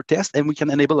 design for test, and we can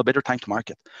enable a better time to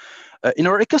market. In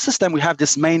our ecosystem, we have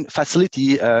this main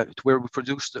facility where we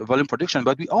produce volume production,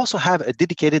 but we also have a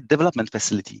dedicated development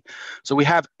facility. So we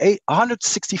have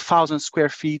 160,000 square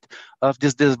feet of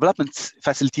this development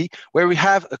facility where we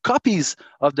have copies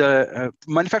of the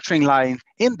manufacturing line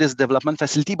in this development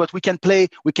facility, but we can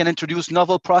introduce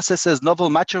novel processes, novel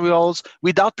materials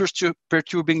without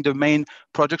perturbing the main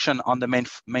production on the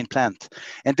main plant.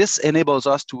 And this enables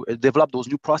us to develop those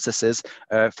new processes,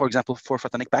 for example, for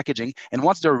photonic packaging. And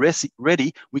once they're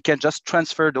ready, we can just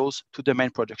transfer those to the main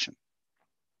production.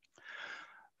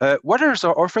 What is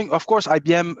our offering? Of course,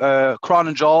 IBM, Cron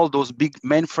and Jol, those big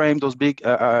mainframe, those big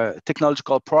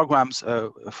technological programs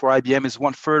for IBM is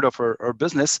 1/3 of our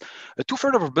business.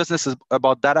 2/3 of our business is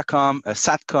about datacom,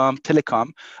 satcom,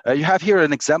 telecom. You have here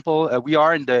an example. We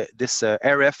are in this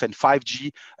RF and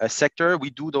 5G sector. We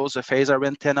do those phase array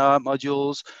antenna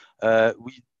modules.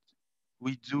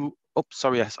 We do. Oh,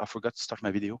 sorry, I forgot to start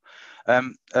my video.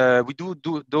 We do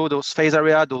those phase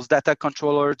area, those data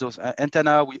controllers, those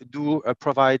antenna. We do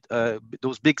provide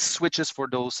those big switches for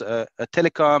those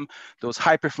telecom, those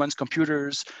high performance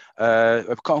computers,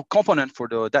 a component for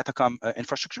the datacom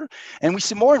infrastructure. And we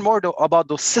see more and more about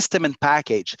those system and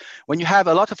package. When you have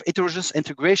a lot of heterogeneous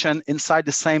integration inside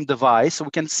the same device, so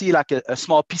we can see like a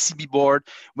small PCB board,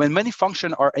 when many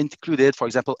functions are included, for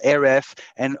example, RF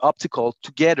and optical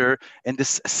together in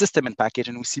this system and package,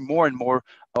 and we see more and more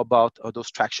about those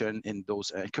traction in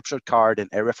those encryption card and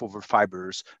RF over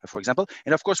fibers, for example.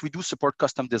 And of course, we do support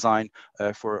custom design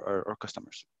for our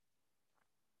customers.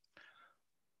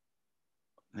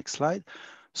 Next slide.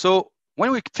 So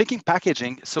when we're thinking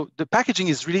packaging, so the packaging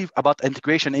is really about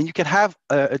integration, and you can have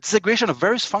a disaggregation of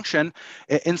various functions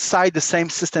inside the same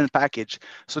system package.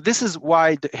 So this is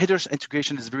why the headers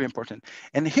integration is very important.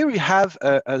 And here we have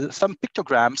some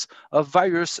pictograms of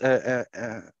various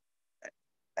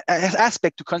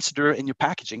aspect to consider in your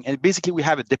packaging. And basically we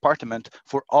have a department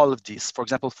for all of these. For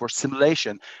example, for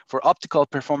simulation, for optical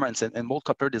performance and mold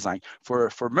coupler design,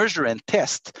 for measure and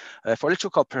test, for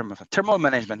electrical performance, thermal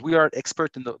management. We are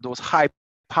expert in those high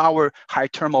power, high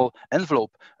thermal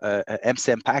envelope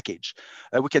MCM package.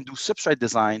 We can do substrate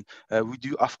design. We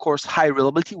do, of course, high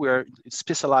reliability. We're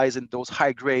specialized in those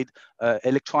high grade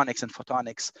electronics and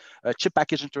photonics, chip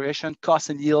package integration, cost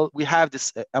and yield. We have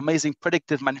this amazing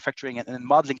predictive manufacturing and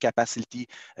modeling capacity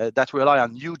that rely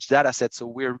on huge data sets. So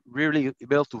we're really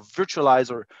able to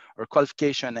virtualize our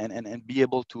qualification and be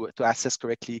able to assess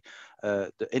correctly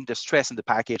the stress in the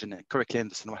package and correctly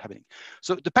understand what's happening.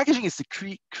 So the packaging is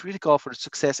the critical for the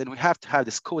success, and we have to have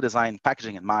this co-design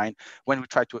packaging in mind when we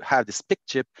try to have this PIC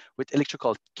chip with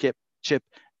electrical chip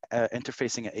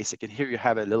interfacing an ASIC. And here you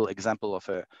have a little example of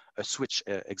a switch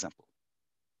example.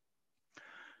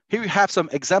 Here we have some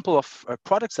example of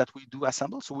products that we do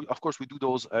assemble. So of course we do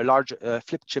those large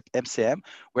flip chip MCM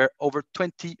where over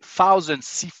 20,000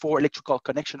 C4 electrical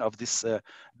connection of this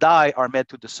die are made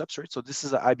to the substrate. So this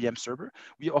is an IBM server.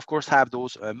 We of course have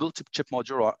those multi-chip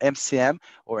module or MCM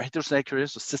or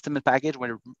heterogeneous system and package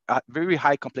where very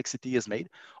high complexity is made.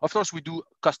 Of course we do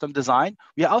custom design.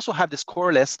 We also have this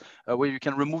coreless where you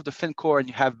can remove the thin core and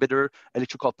you have better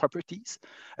electrical properties.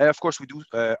 Of course we do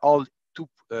all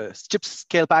chip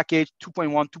scale package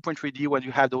 2.1, 2.3D when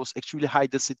you have those extremely high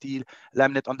density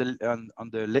laminate on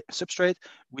the substrate.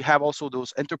 We have also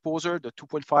those interposer, the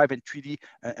 2.5 and 3D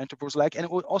interposer like, and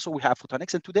also we have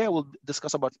photonics. And today I will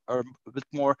discuss about a bit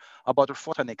more about our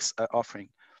photonics offering.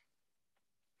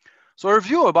 So a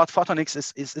review about photonics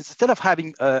is instead of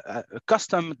having a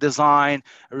custom design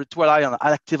to rely on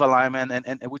active alignment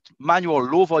and with manual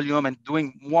low volume and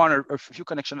doing one or a few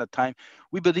connections at a time,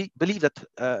 we believe that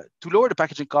to lower the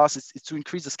packaging costs is to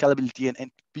increase the scalability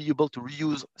and be able to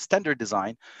reuse standard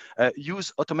design,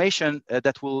 use automation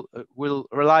that will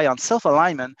rely on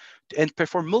self-alignment and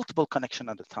perform multiple connections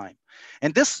at a time.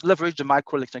 And this leverage the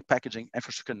microelectronic packaging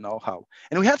infrastructure know-how.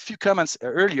 And we had a few comments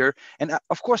earlier, and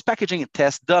of course, packaging and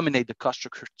test dominate the cost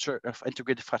structure of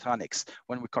integrated photonics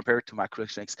when we compare it to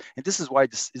microelectronics. And this is why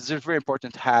this is very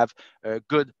important to have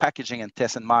good packaging and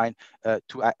test in mind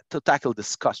to tackle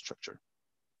this cost structure.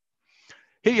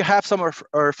 Here you have some of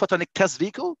our photonic test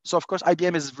vehicle. So of course,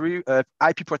 IBM is very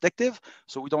IP protective,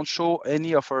 so we don't show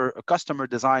any of our customer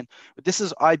design. But this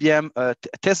is IBM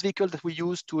test vehicle that we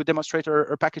use to demonstrate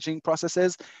our packaging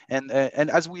processes. And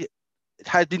as we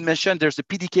had been mentioned, there's the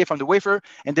PDK from the wafer,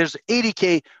 and there's the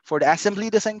ADK for the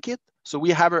assembly design kit. So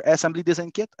we have our assembly design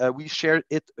kit. We share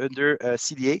it under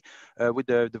CDA with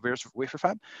the various wafer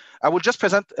fab. I will just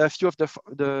present a few of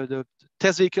the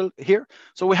test vehicle here.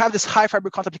 So we have this high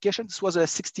fiber count application. This was a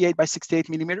 68 by 68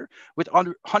 millimeter with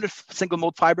 100 single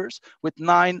mode fibers with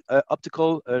 9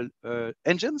 optical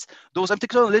engines. Those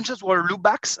optical engines were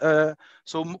loopbacks,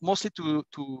 so mostly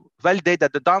to validate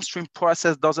that the downstream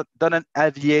process doesn't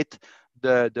alleviate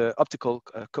the optical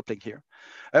coupling here.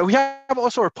 We have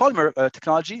also our polymer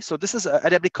technology. So this is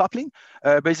adaptive coupling,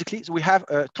 basically. So we have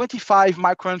 25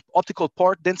 micron optical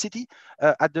port density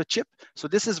at the chip. So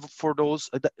this is for those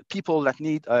people that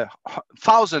need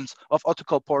thousands of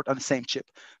optical port on the same chip.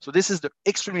 So this is the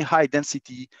extremely high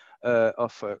density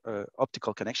of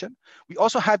optical connection. We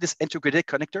also have this integrated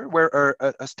connector where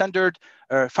a standard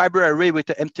fiber array with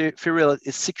the empty ferrule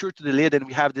is secured to the lid, and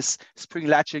we have this spring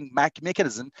latching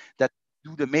mechanism that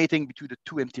do the mating between the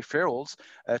two empty ferrules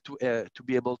to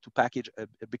be able to package a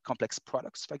big complex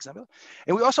products, for example.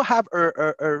 And we also have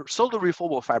our solder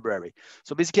refillable fiber array.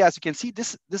 So basically, as you can see,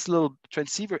 this little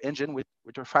transceiver engine with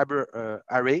our fiber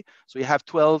array. So you have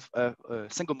 12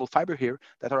 single mode fiber here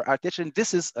that are attached, and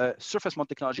this is surface mount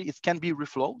technology. It can be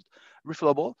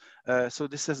refillable. So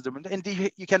this is the, and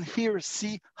you can here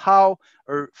see how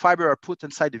our fiber are put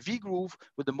inside the V groove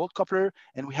with the mold coupler,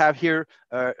 and we have here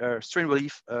strain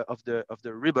relief of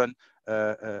the ribbon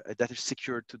that is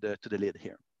secured to the lid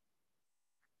here.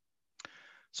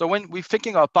 So when we're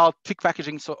thinking about PIC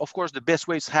packaging, so of course the best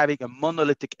way is having a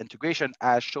monolithic integration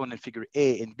as shown in figure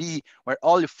A and B, where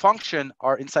all your function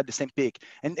are inside the same PIC.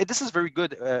 And this is very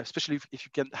good, especially if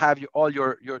you can have all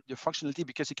your functionality,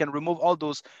 because you can remove all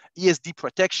those ESD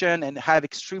protection and have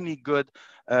extremely good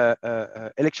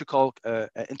electrical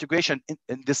integration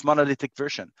in this monolithic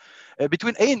version.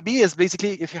 Between A and B is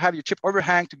basically if you have your chip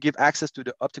overhang to give access to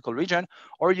the optical region,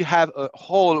 or you have a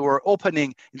hole or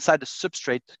opening inside the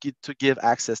substrate to give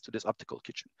access to this optical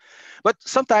kitchen. But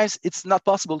sometimes it's not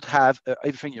possible to have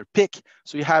everything in your PIC.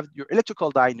 So you have your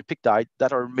electrical die and your PIC die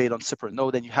that are made on separate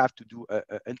node, and you have to do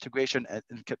integration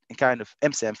in kind of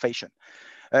MCM fashion.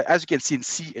 As you can see in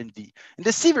C and D. In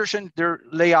the C version, they're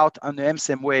laid out on the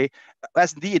MCM way.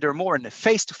 As in D, they're more in a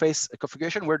face-to-face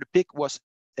configuration where the PIC was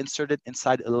inserted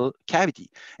inside a little cavity.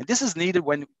 And this is needed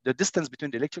when the distance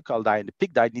between the electrical die and the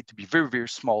PIC die need to be very, very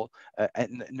small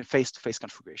in a face-to-face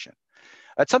configuration.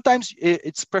 Sometimes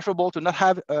it's preferable to not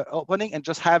have opening and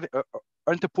just have an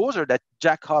interposer that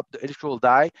jack up the electrical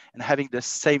die and having the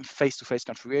same face-to-face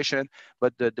configuration,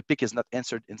 but the PIC is not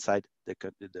inserted inside the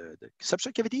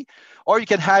substrate cavity. Or you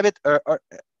can have it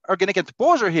organic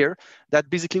interposer here that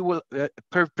basically will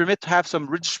permit to have some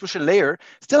redistribution layer,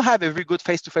 still have a very good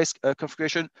face-to-face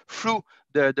configuration through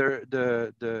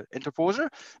the interposer,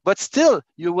 but still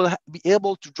you will be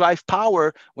able to drive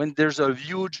power when there's a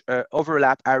huge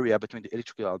overlap area between the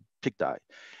electrical and PIC die.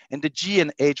 And the G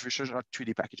and H versions are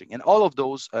 3D packaging. And all of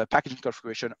those packaging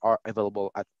configuration are available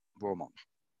at Roermond.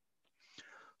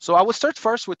 So I will start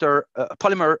first with our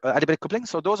polymer adiabatic coupling.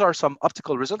 So those are some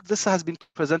optical results. This has been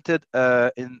presented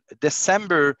in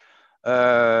December.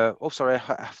 So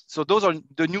those are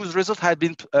the news results had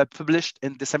been published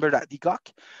in December at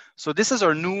ECOC. So this is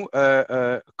our new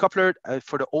coupler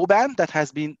for the O-band that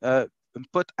has been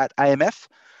put at IMF.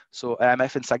 So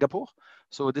IMF in Singapore.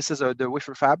 So this is the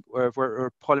wafer fab where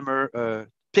our polymer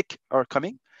PIC are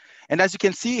coming. And as you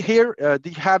can see here,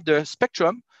 they have the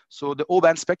spectrum. So the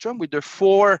O-band spectrum with the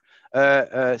 4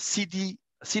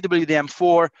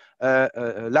 CWDM4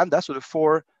 lambda, so the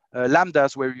 4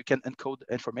 lambdas where you can encode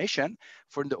information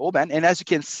for the O-band. And as you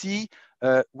can see,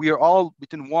 we are all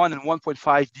between 1 and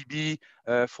 1.5 dB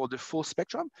for the full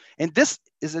spectrum. And this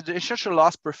is the insertion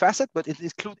loss per facet, but it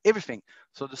includes everything.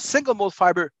 So the single mode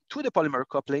fiber to the polymer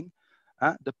coupling,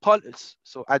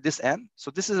 so at this end.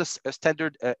 So this is a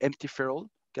standard empty ferrule.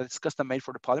 It's custom made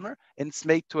for the polymer, and it's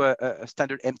made to a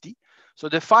standard empty. So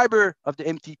the fiber of the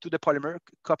empty to the polymer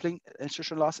coupling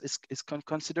insertion loss is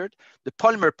considered. The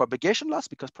polymer propagation loss,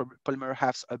 because polymer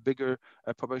has a bigger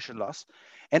propagation loss,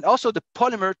 and also the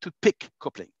polymer to PIC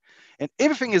coupling. And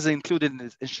everything is included in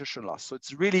this insertion loss. So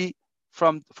it's really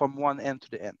from one end to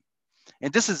the end.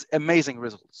 And this is amazing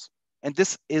results. And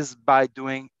this is by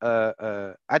doing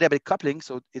adiabatic coupling.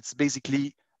 So it's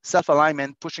basically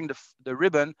self-alignment, pushing the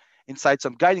ribbon inside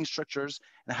some guiding structures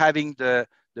and having the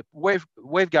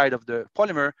waveguide of the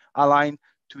polymer aligned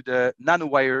to the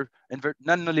nanowire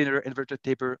nonlinear inverted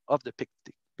taper of the PIC.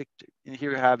 And here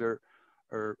you have our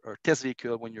test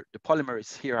vehicle when the polymer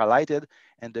is here highlighted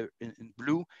and in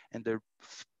blue, and the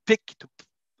PIC to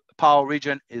power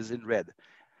region is in red.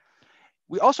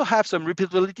 We also have some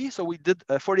repeatability. So we did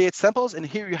 48 samples, and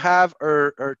here you have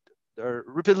our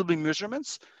repeatability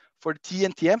measurements for the T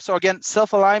and TM. So again,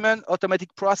 self-alignment,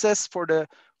 automatic process for the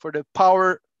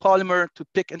power polymer to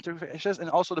PIC interfaces, and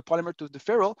also the polymer to the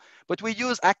ferrule. But we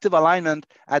use active alignment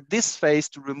at this phase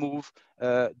to remove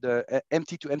the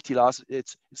empty to empty loss.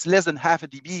 It's less than half a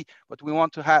dB, but we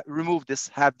want to remove this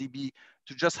half dB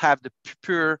to just have the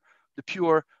pure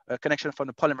connection from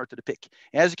the polymer to the PIC.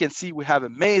 And as you can see, we have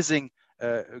amazing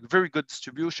very good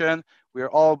distribution. We are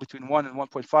all between 1 and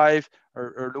 1.5,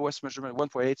 our lowest measurement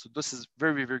 1.8. So this is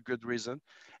very, very good reason.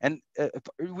 And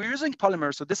we're using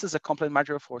polymer. So this is a component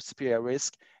material for CPI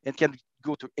risk and can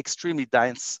go to extremely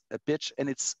dense pitch. And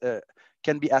it's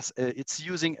can be as it's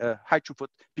using a high throughput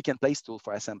pick and place tool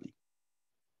for assembly.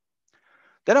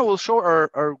 Then I will show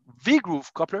our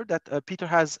V-groove coupler that Peter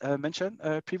has mentioned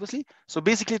previously. So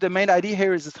basically the main idea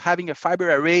here is having a fiber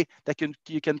array that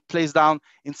you can place down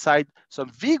inside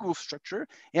some V-groove structure.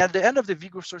 And at the end of the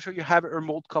V-groove structure, you have a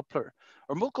mold coupler.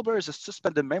 Our mold coupler is a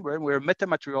suspended membrane where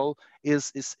metamaterial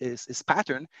is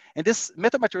patterned. And this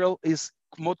metamaterial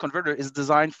mode converter is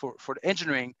designed for the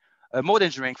engineering, mode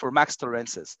engineering for max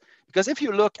tolerances. Because if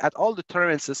you look at all the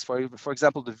tolerances, for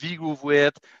example, the V-groove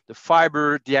width, the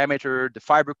fiber diameter, the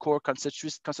fiber core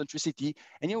concentricity,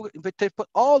 and you put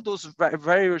all those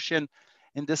variation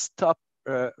in this top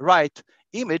right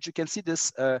image, you can see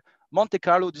this Monte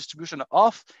Carlo distribution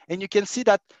off, and you can see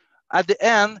that at the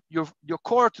end, your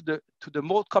core to the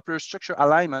mold coupler structure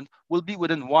alignment will be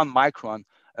within 1 micron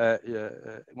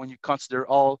when you consider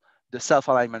all the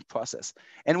self-alignment process.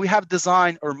 And we have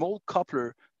designed our mold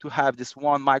coupler to have this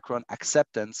 1 micron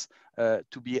acceptance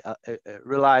to be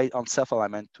rely on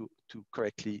self-alignment to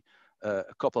correctly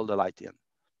couple the light in.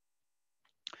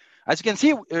 As you can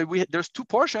see, there's two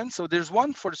portions. So there's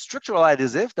one for the structural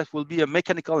adhesive that will be a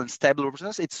mechanical and stable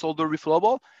process. It's solder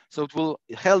reflowable, so it will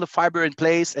hold the fiber in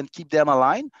place and keep them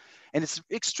aligned. And it's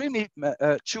extremely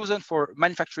chosen for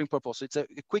manufacturing purpose. So it's a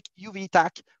quick UV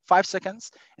tack, 5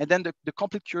 seconds, and then the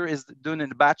complete cure is done in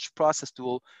the batch process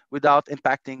tool without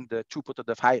impacting the throughput of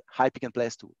the high pick and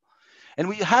place tool. And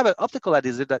we have an optical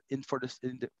adhesive that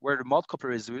where the malt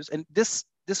copper is used, and this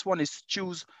one is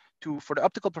choose for the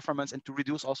optical performance and to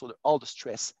reduce also all the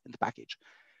stress in the package.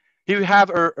 Here we have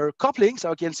our coupling.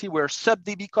 So you can see we're sub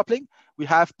dB coupling. We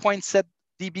have 0.7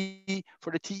 dB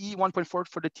for the TE, 1.4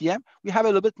 for the TM. We have a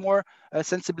little bit more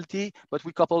sensibility, but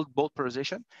we coupled both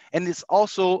position. And it's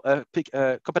also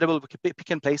compatible with a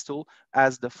pick and place tool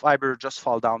as the fiber just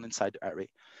fall down inside the array.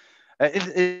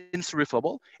 It's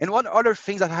reflowable. And one other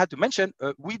thing that I had to mention,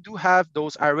 we do have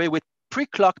those array with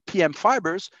pre-clock PM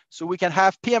fibers, so we can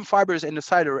have PM fibers in the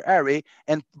side of our array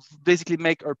and basically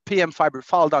make our PM fiber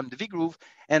fall down the V groove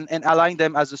and align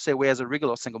them as the same way as a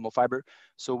regular single mode fiber.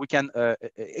 So we can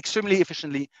extremely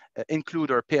efficiently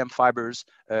include our PM fibers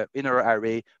in our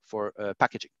array for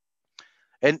packaging.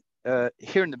 And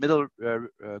here in the middle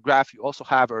graph, you also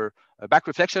have our back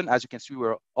reflection. As you can see,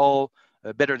 we're all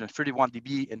better than 31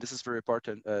 dB, and this is very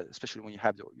important, especially when you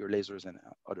have your lasers and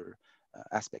other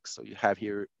aspects. So you have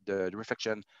here the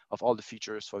reflection of all the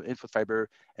features from input fiber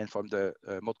and from the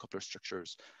multi-coupler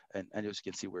structures. And as you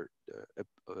can see, we're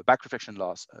back reflection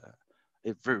loss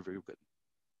is very, very good.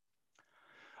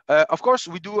 Of course,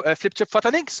 we do a flip chip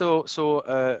photonics. So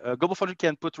Global Foundry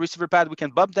can put receiver pad, we can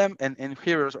bump them, and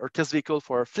here is our test vehicle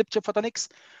for flip chip photonics.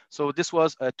 So this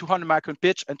was a 200 micron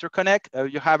pitch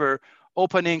interconnect. You have our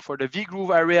opening for the V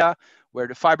groove area where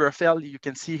the fiber fell. You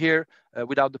can see here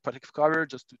without the protective cover,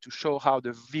 just to show how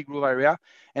the V groove area.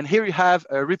 And here you have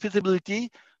repeatability.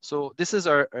 So this is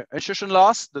our insertion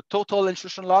loss, the total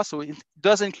insertion loss. So it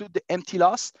does include the empty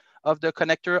loss of the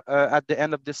connector at the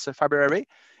end of this fiber array.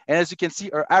 And as you can see,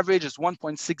 our average is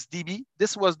 1.6 dB.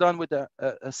 This was done with a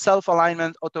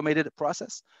self-alignment automated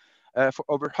process for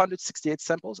over 168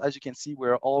 samples. As you can see,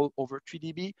 we're all over 3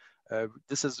 dB.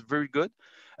 This is very good.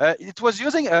 It was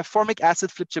using a formic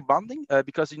acid flip chip bonding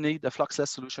because you need a fluxless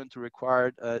solution to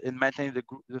require in maintaining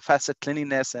the facet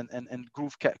cleanliness and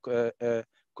groove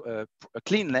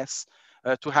cleanness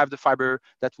to have the fiber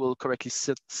that will correctly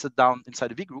sit down inside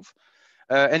the V groove.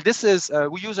 And this is,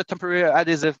 we use a temporary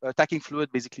adhesive tacking fluid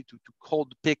basically to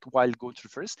hold the pick while going through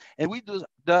the furnace. And we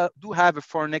do have a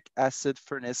formic acid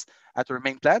furnace at our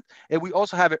main plant. And we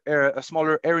also have a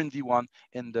smaller R&D one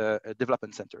in the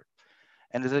development center.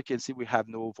 And as you can see, we have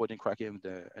no voiding cracking,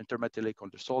 the intermetallic on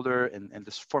the solder, and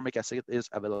this formic acid is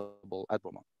available at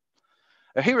Beaumont.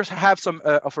 Here we have some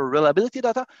of our reliability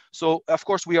data. So of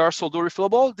course we are solder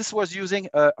reflowable. This was using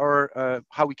our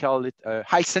how we call it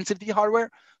high sensitivity hardware.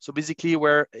 So basically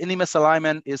where any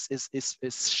misalignment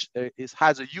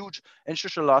has a huge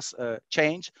insertion loss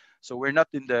change. So we're not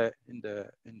in the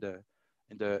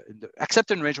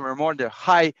acceptance range, we're more in the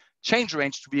high change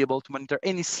range to be able to monitor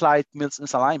any slight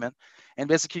misalignment. And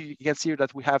basically you can see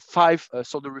that we have 5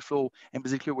 solder reflow, and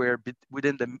basically we're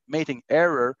within the mating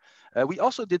error. We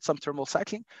also did some thermal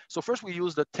cycling. So first we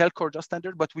used the Telcorda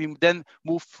standard, but we then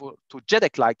moved to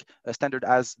JEDEC-like standard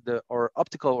as our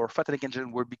optical or photonic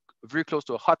engine will be very close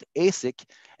to a hot ASIC,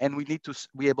 and we need to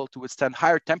be able to withstand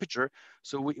higher temperature.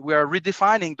 So we are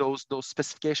redefining those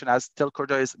specifications, as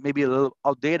Telcorda is maybe a little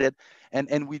outdated,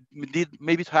 and we need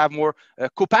maybe to have more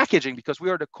co-packaging, because we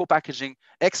are the co-packaging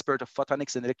expert of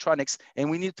photonics and electronics,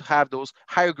 and we need to have those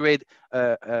higher grade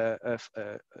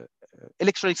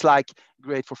electronics-like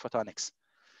grade for photonics.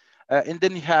 And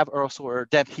then you have also our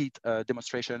damp heat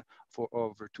demonstration for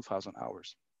over 2,000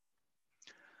 hours.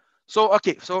 So,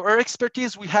 okay, so our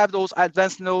expertise, we have those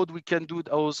advanced nodes, we can do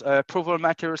those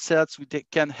prototype sets, we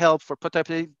can help for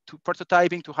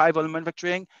prototyping to high volume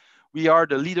manufacturing. We are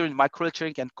the leader in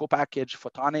microelectronic and co-package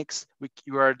photonics. We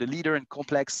are the leader in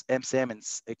complex MCM and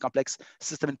a complex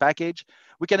system and package.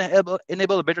 We can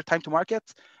enable a better time to market.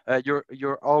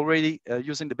 You're already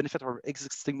using the benefit of our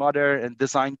existing model and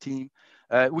design team.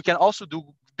 We can also do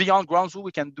beyond ground rule.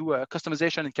 We can do a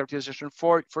customization and characterization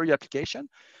for your application.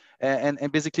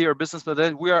 And basically our business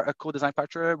model, we are a co-design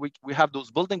partner. We have those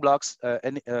building blocks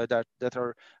that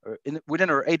are within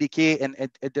our ADK,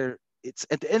 and it's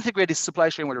an integrated supply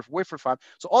chain with a wafer fab.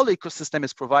 So all the ecosystem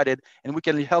is provided, and we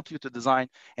can help you to design,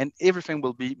 and everything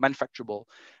will be manufacturable.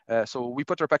 So we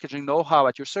put our packaging know-how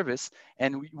at your service,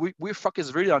 and we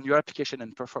focus really on your application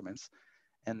and performance.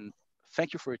 And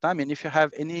thank you for your time. And if you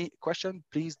have any question,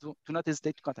 please do not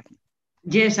hesitate to contact me.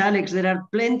 Yes, Alex, there are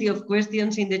plenty of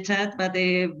questions in the chat, but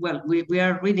well, we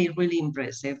are really, really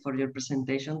impressed for your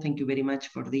presentation. Thank you very much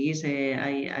for this.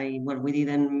 Well, we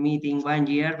didn't meet in 1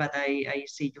 year, but I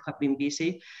see you have been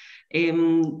busy.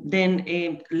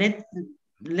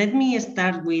 Let me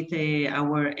start with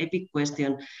our epic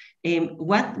question.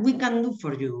 What we can do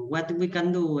for you? What we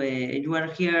can do? You are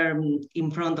here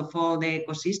in front of all the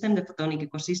ecosystem, the photonic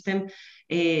ecosystem.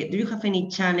 Do you have any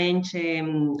challenge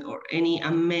or any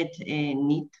unmet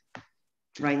need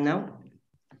right now?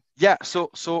 Yeah,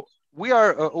 so we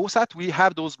are OSAT. We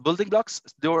have those building blocks.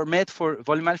 They were made for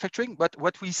volume manufacturing, but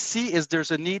what we see is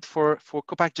there's a need for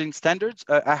co-packaging standards.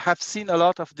 I have seen a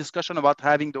lot of discussion about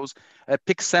having those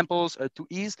PIC samples to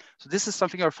ease. So this is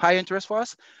something of high interest for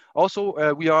us.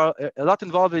 Also, we are a lot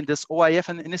involved in this OIF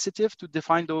initiative to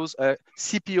define those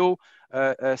CPO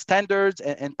standards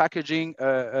and packaging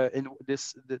in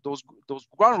those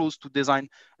ground rules to design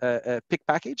a PIC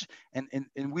package, and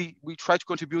we try to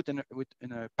contribute in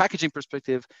a packaging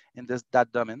perspective in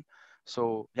that domain.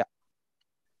 So yeah.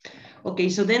 Okay,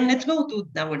 so then let's go to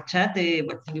our chat.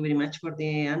 Well, thank you very much for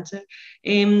the answer.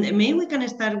 Maybe we can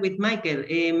start with Michael.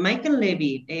 Michael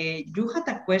Lebby, you had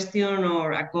a question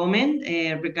or a comment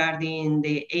regarding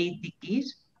the ADKs?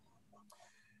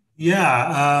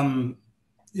 Yeah,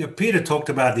 Peter talked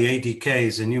about the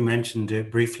ADKs, and you mentioned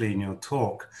it briefly in your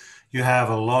talk. You have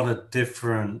a lot of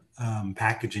different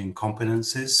packaging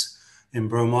competencies in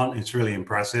Bromont. It's really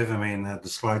impressive. I mean, the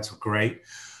slides are great.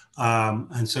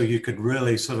 And so you could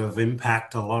really sort of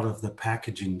impact a lot of the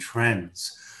packaging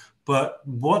trends. But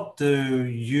what do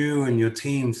you and your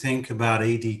team think about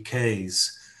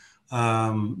ADKs,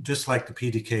 just like the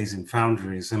PDKs in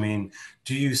foundries? I mean,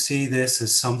 do you see this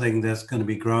as something that's going to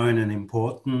be growing and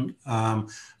important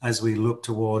as we look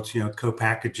towards,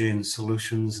 co-packaging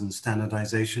solutions and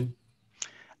standardization?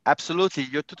 Absolutely,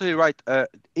 you're totally right.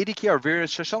 ADK are very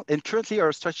essential, and currently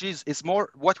our strategies is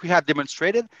more what we have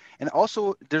demonstrated, and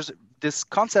also there's this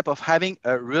concept of having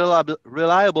a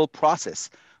reliable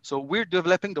process. So we're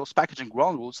developing those packaging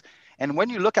ground rules, and when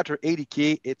you look at our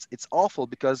ADK, it's awful,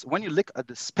 because when you look at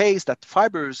the space that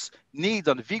fibers need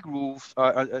on the V-groove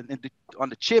on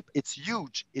the chip, it's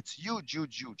huge. It's huge,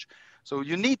 huge, huge. So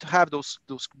you need to have those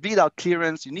bleed out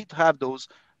clearance. You need to have those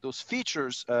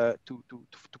features to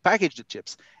package the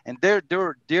chips, and they're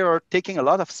taking a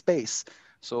lot of space.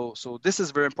 So this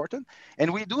is very important,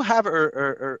 and we do have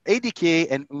our ADK,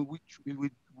 and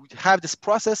we have this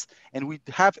process, and we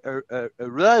have a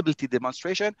reliability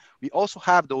demonstration. We also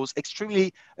have those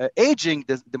extremely aging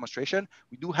demonstration.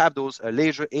 We do have those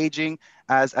laser aging,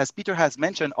 as Peter has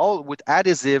mentioned, all with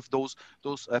adhesive. Those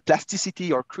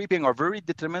plasticity or creeping are very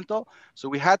detrimental. So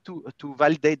we had to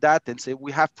validate that and say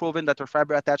we have proven that our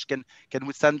fiber attach can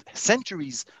withstand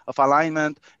centuries of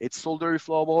alignment. It's solder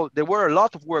reflowable. There were a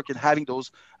lot of work in having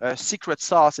those secret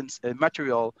sauce and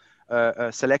material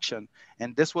selection,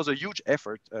 and this was a huge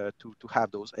effort to have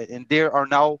those, and they are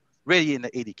now ready in the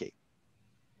ADK.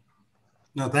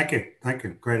 No, thank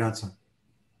you, great answer.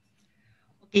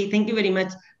 Okay, thank you very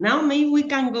much. Now maybe we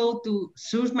can go to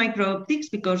SUS Micro-Optics,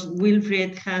 because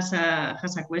Wilfred has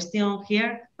a question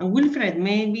here. And Wilfred,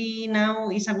 maybe now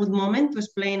is a good moment to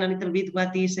explain a little bit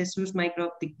what is a SUS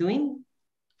Micro-Optic doing?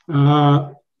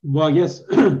 Well, yes,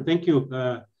 thank you,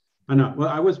 Anna. Well,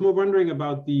 I was more wondering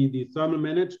about the thermal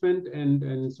management,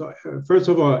 and so first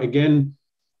of all, again,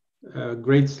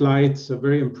 great slides,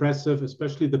 very impressive,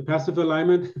 especially the passive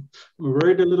alignment. I'm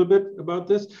worried a little bit about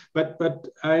this, but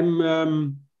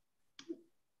I'm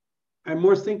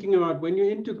more thinking about when you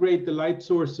integrate the light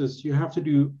sources, you have to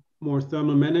do more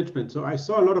thermal management. So I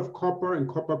saw a lot of copper and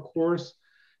copper cores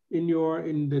in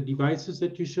the devices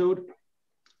that you showed,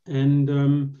 and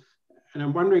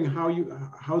I'm wondering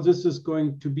how this is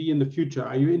going to be in the future.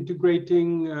 Are you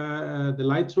integrating the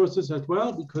light sources as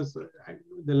well, because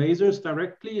the lasers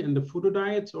directly and the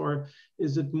photodiodes, or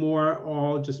is it more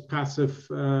all just passive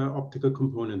optical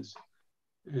components?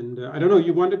 And I don't know,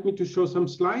 you wanted me to show some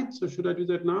slides, so should I do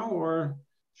that now, or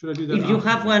should I do that if you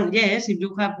have one? Yes, if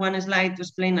you have one slide to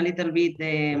explain a little bit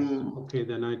the okay,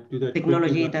 then I do that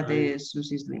technology that the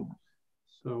SUS is doing.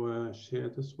 So share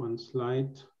this one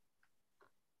slide.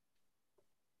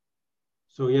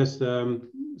 So yes,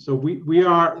 so we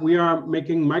are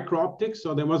making micro optics.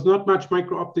 So there was not much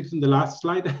micro optics in the last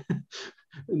slide.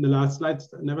 In the last slides,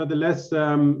 nevertheless,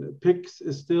 PICS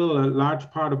is still a large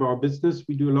part of our business.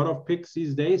 We do a lot of PICS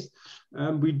these days.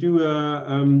 We do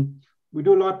a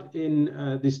lot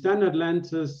in the standard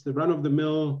lenses, the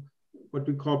run-of-the-mill, what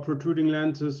we call protruding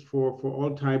lenses for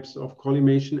all types of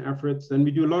collimation efforts. Then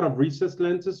we do a lot of recessed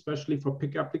lenses, especially for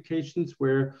PIC applications,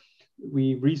 where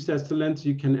we recess the lens,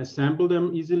 you can assemble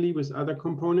them easily with other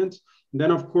components. And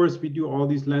then of course we do all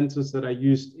these lenses that are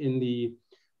used in the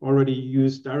already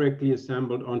used directly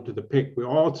assembled onto the PIC. We're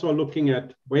also looking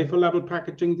at wafer level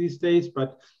packaging these days,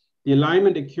 but the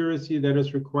alignment accuracy that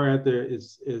is required there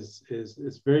is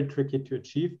very tricky to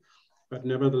achieve. But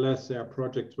nevertheless, there are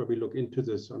projects where we look into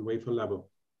this on wafer level.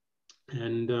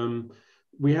 And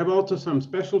we have also some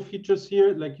special features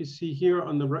here, like you see here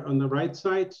on the right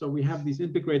side. So we have these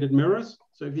integrated mirrors.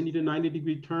 So if you need a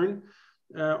 90-degree turn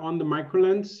on the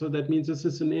microlens, so that means this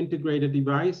is an integrated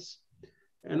device.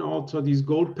 And also these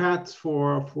gold pads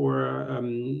for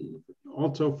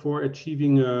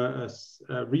achieving a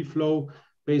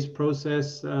reflow-based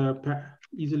process,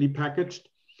 easily packaged.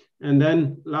 And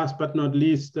then last but not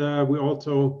least, we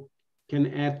also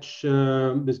can etch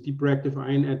this deep reactive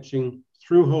ion etching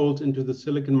through holes into the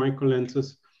silicon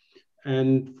microlenses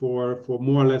and for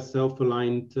more or less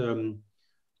self-aligned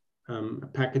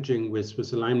packaging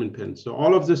with alignment pins. So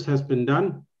all of this has been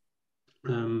done.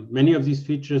 Many of these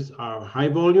features are high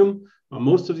volume, or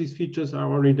most of these features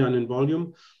are already done in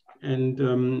volume.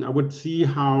 And I would see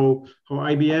how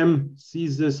IBM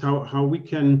sees this, how we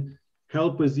can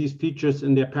help with these features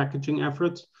in their packaging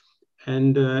efforts.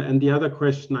 And the other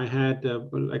question I had,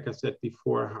 like I said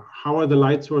before, how are the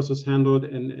light sources handled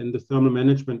and the thermal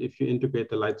management if you integrate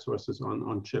the light sources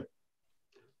on chip?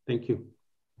 Thank you.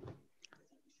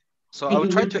 So I will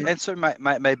try to answer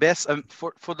my best.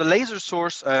 For the laser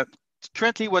source,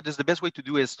 currently what is the best way to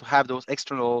do is to have those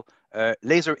external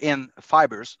laser in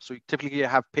fibers. So you typically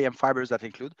have PM fibers that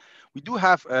include. We do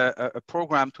have a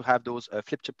program to have those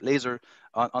flip chip laser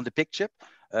on the PIC chip,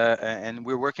 and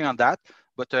we're working on that.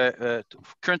 But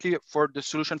currently for the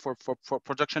solution for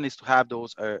production is to have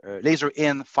those laser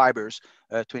in fibers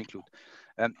to include.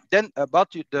 Then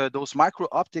about those micro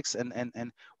optics,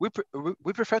 and we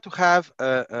prefer to have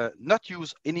not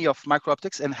use any of micro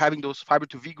optics and having those fiber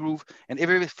to V groove, and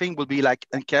everything will be like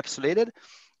encapsulated.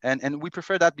 And we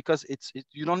prefer that because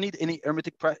you don't need any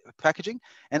hermetic packaging.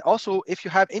 And also, if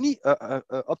you have any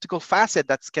optical facet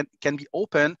that can be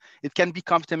open, it can be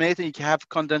contaminated. You can have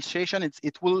condensation.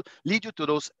 It will lead you to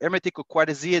those hermetic or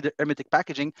quasi-hermetic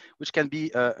packaging, which can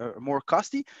be more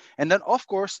costly. And then, of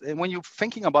course, when you're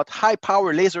thinking about high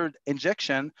power laser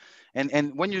injection,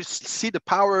 and when you see the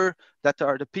power that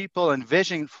are the people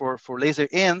envisioning for laser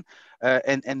in,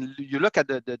 and you look at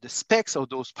the specs of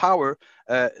those power,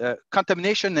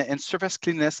 contamination and surface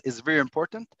cleanness is very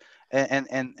important.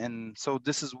 And so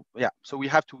this is, so we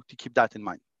have to keep that in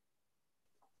mind.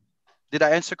 Did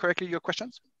I answer correctly your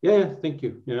questions? Yeah, thank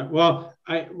you. Yeah, well,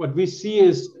 what we see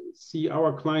is,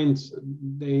 our clients,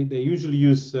 they usually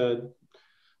use,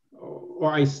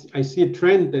 or I see a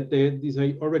trend that these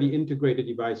are already integrated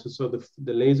devices. So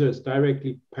the laser is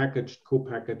directly packaged,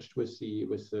 co-packaged with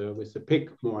the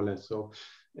PIC, more or less. So,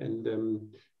 and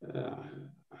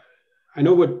I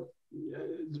know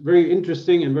it's very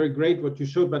interesting and very great what you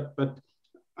showed, but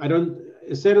I don't.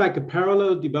 Is there like a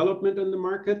parallel development in the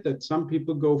market that some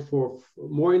people go for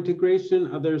more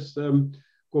integration, others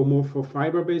go more for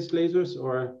fiber-based lasers,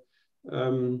 or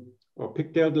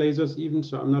pigtailed lasers even?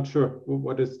 So I'm not sure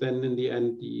what is then in the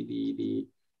end the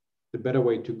better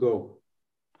way to go.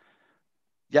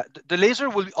 Yeah, the laser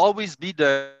will always be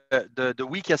the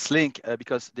weakest link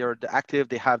because they're the active.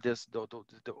 They have this.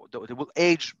 They will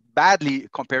age badly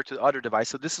compared to other devices.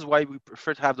 So this is why we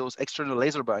prefer to have those external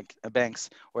laser banks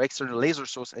or external laser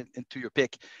source into your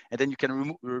PIC, and then you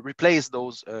can replace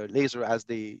those laser as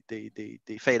they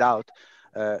fade out.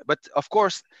 But of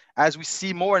course, as we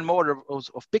see more and more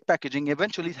of PIC packaging,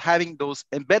 eventually having those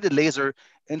embedded laser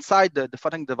inside the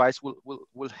Photonics device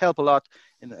will help a lot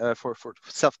for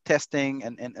self-testing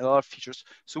and a lot of features.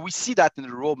 So we see that in the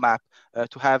roadmap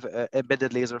to have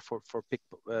embedded laser for PIC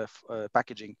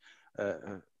packaging.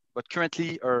 But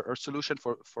currently, our solution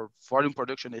for volume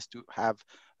production is to have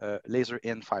laser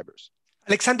in fibers.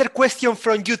 Alexander, question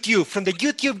from YouTube, from the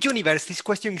YouTube universe. This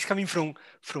question is coming from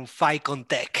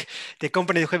ficonTEC, the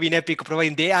company that have been EPIC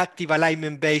providing the active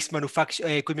alignment-based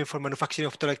equipment for manufacturing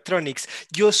of optoelectronics.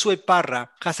 Josué Parra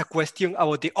has a question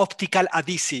about the optical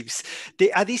adhesives.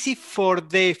 The adhesive for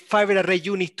the fiber array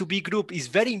unit to be grouped is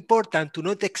very important to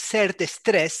not exert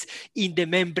stress in the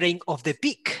membrane of the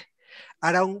PIC.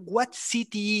 Around what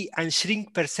CTE and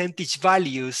shrink percentage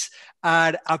values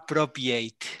are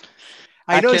appropriate?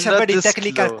 I know it's a very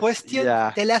technical question.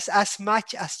 Yeah. Tell us as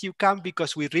much as you can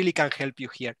because we really can help you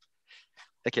here.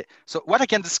 Okay, so what I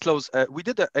can disclose, we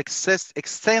did an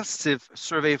extensive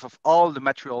survey of all the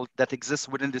material that exists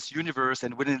within this universe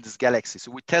and within this galaxy.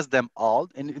 So we test them all.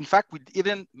 And in fact, we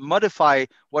even modify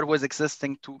what was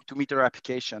existing to meet our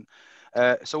application.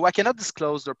 So I cannot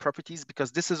disclose their properties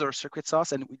because this is our secret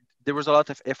sauce, and there was a lot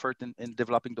of effort in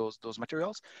developing those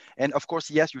materials. And of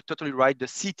course, yes, you're totally right. The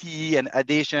CTE and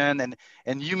adhesion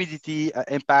and humidity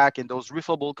impact and those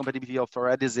refillable compatibility of our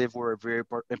adhesive were very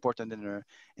important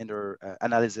in their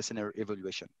analysis and their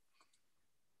evaluation.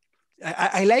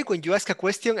 I like when you ask a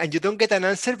question and you don't get an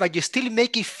answer, but you still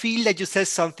make it feel that you said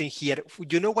something here.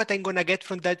 You know what I'm gonna get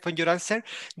from your answer?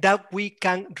 That we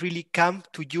can really come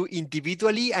to you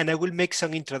individually, and I will make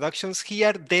some introductions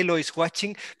here. Delo is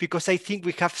watching because I think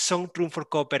we have some room for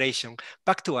cooperation.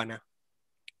 Back to Anna.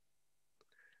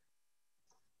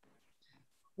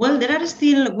 Well, there are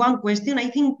still one question.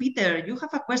 I think, Peter, you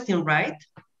have a question, right?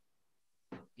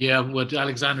 Yeah, what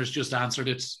Alexander's just answered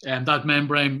it. And that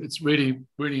membrane, it's really,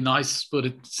 really nice, but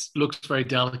it looks very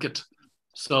delicate.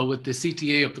 So with the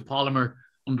CTA of the polymer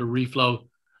under reflow,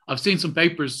 I've seen some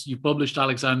papers you published,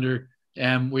 Alexander,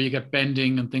 where you get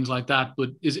bending and things like that.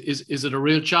 But is it a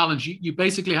real challenge? You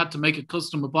basically had to make a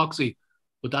custom epoxy.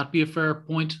 Would that be a fair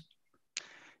point?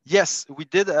 Yes, we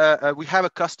did. We have a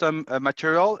custom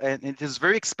material, and it is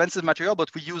very expensive material,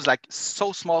 but we use like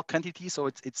so small quantity, so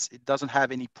it doesn't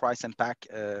have any price impact.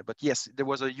 But yes, there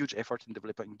was a huge effort in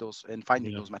developing those and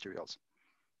finding those materials.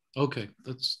 Okay,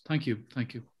 thank you.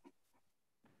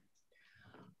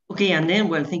 Okay, and then,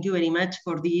 well, thank you very much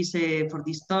for this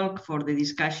talk, for the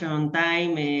discussion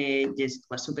time. Yes, it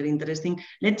was super interesting.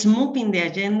 Let's move in the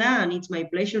agenda, and it's my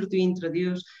pleasure to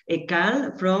introduce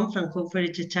Karl from Fraunhofer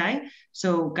HHI.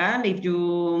 So, Karl, if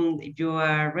you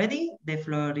are ready, the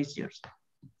floor is yours.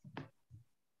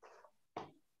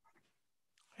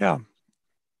 Yeah.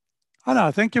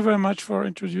 Anna, thank you very much for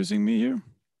introducing me here.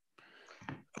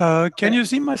 Can you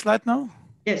see my slide now?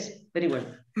 Yes, very well.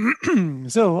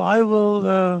 So I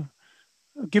will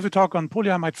give a talk on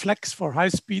polyamide flex for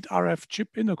high-speed RF chip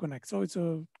interconnect. So it's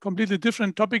a completely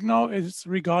different topic now. It's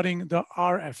regarding the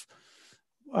RF.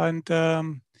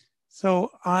 And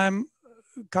so I'm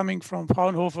coming from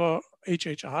Fraunhofer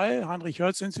HHI, Heinrich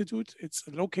Hertz Institute. It's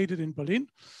located in Berlin,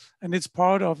 and it's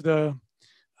part of the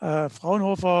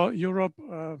Fraunhofer Europe,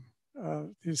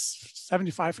 these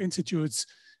 75 institutes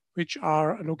which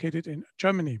are located in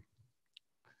Germany.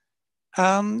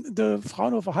 The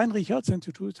Fraunhofer Heinrich Hertz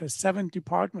Institute has 7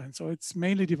 departments, so it's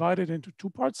mainly divided into 2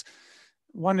 parts.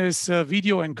 One is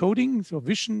video encoding, so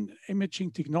vision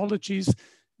imaging technologies,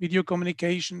 video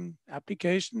communication,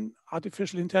 application,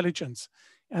 artificial intelligence.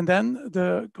 And then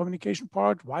the communication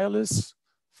part, wireless,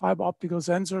 fiber optical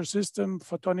sensor system,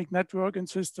 photonic network and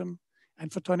system,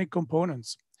 and photonic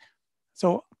components.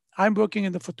 So I'm working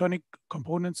in the photonic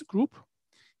components group,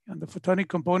 and the photonic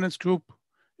components group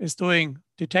is doing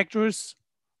detectors,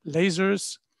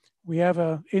 lasers. We have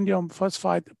an indium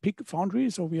phosphide PIC foundry,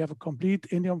 so we have a complete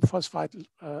indium phosphide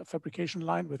fabrication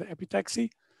line with epitaxy,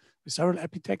 with several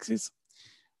epitaxies.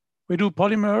 We do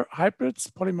polymer hybrids,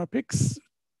 polymer PICs,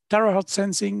 terahertz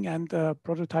sensing, and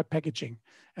prototype packaging.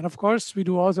 And of course, we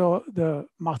do also the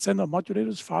Mach-Zehnder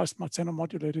modulators, fast Mach-Zehnder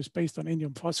modulators based on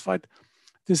indium phosphide.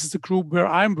 This is the group where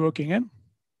I'm working in.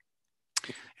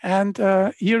 And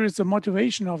here is the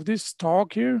motivation of this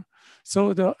talk here.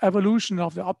 So the evolution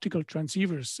of the optical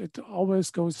transceivers, it always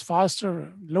goes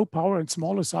faster, low power and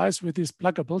smaller size with these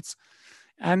pluggables.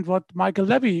 And what Michael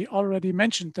Lebby already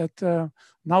mentioned, that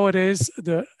nowadays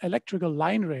the electrical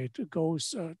line rate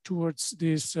goes towards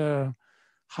these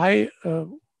high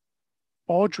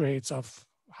baud rates of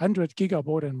 100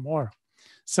 gigabaud and more.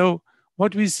 So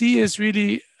what we see is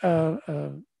really,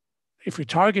 if we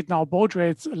target now baud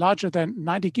rates larger than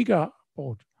 90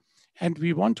 gigabaud, and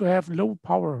we want to have low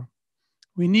power,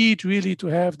 we need really to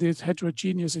have this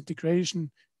heterogeneous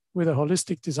integration with a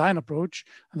holistic design approach.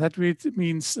 And that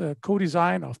means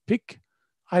co-design of PIC,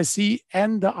 IC,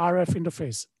 and the RF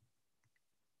interface.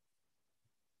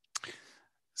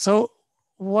 So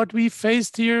what we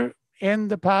faced here in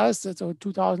the past, so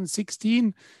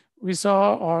 2016, we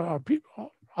saw, or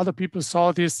other people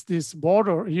saw this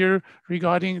border here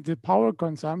regarding the power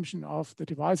consumption of the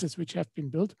devices which have been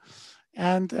built.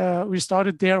 And we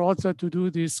started there also to do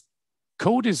this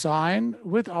co-design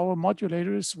with our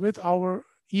modulators, with our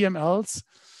EMLs,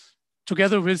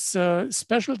 together with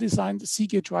special designed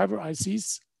CK driver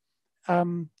ICs,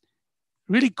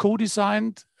 really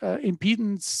co-designed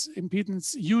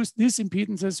impedance, use these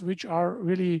impedances which are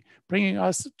really bringing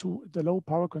us to the low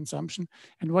power consumption.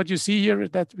 And what you see here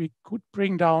is that we could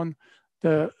bring down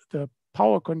the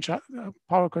power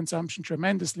consumption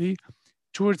tremendously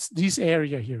towards this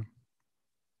area here.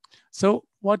 So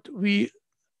what we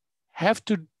have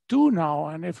to do now,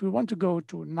 and if we want to go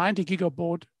to 90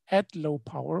 gigabaud at low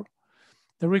power,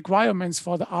 the requirements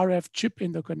for the RF chip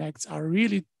interconnects are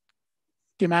really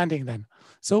demanding then.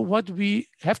 So what we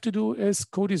have to do is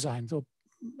co-design. So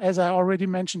as I already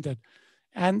mentioned that,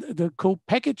 and the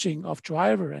co-packaging of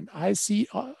driver and IC,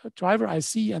 driver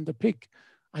IC and the PIC,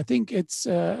 I think it's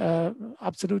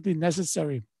absolutely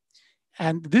necessary.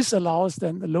 And this allows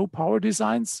then the low power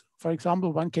designs. For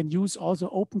example, one can use also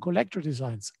open collector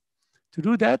designs. To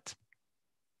do that,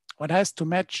 one has to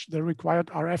match the required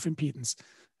RF impedance.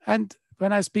 And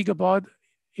when I speak about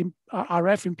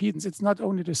RF impedance, it's not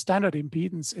only the standard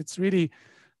impedance, it's really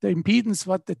the impedance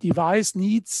what the device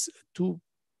needs to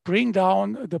bring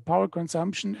down the power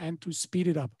consumption and to speed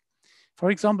it up. For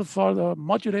example, for the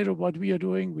modulator, what we are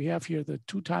doing, we have here the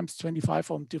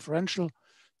 2x25 ohm differential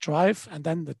drive, and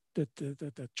then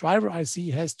the driver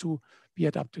IC has to be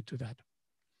adapted to that.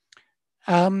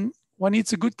 One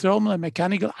needs a good thermal and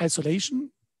mechanical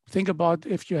isolation. Think about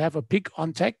if you have a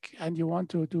PIC-on-TEC and you want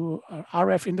to do an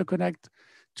RF interconnect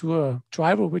to a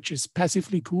driver which is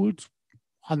passively cooled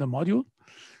on the module.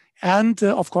 And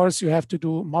of course, you have to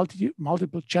do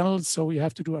multiple channels, so you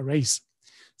have to do arrays.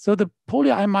 So the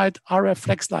polyimide RF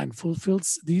flex line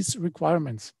fulfills these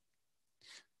requirements.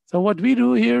 So what we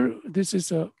do here, this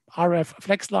is a RF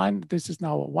flex line. This is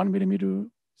now a 1 millimeter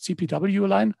CPW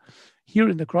line. Here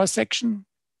in the cross section,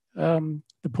 the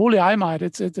polyimide,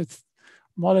 it's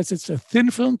more or less it's a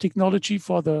thin film technology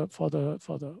for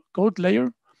the gold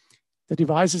layer. The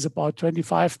device is about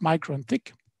 25 micron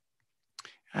thick.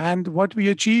 And what we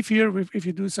achieve here, if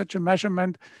you do such a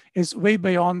measurement, is way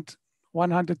beyond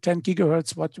 110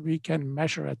 gigahertz, what we can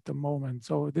measure at the moment.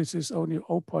 So this is only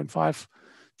 0.5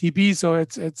 dB, so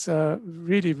it's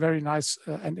really very nice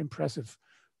and impressive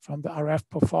from the RF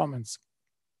performance.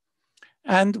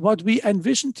 And what we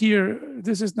envisioned here,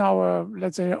 this is now a,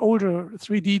 let's say, an older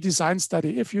 3D design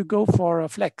study. If you go for a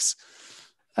flex,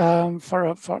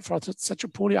 for such a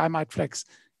polyimide flex,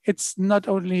 it's not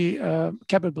only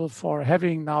capable for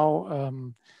having now,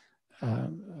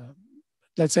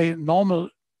 let's say, normal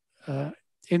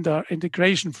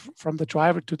integration from the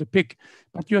driver to the PIC,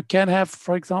 but you can have,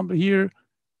 for example, here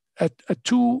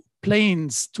two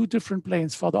different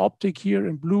planes for the optic here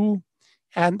in blue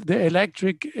and the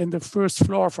electric in the first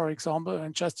floor, for example,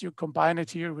 and just you combine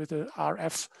it here with the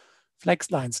RF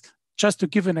flex lines, just to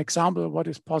give an example of what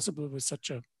is possible with such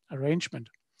an arrangement.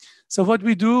 So what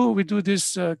we do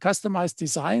this customized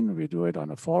design. We do it on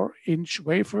a 4-inch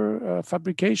wafer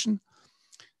fabrication.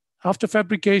 After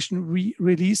fabrication, we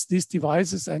release these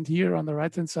devices, and here on the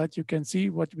right-hand side, you can see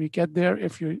what we get there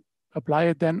if you apply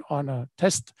it then on a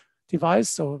test device.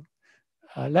 So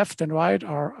left and right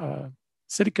are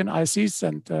silicon ICs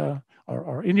and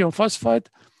or indium phosphide,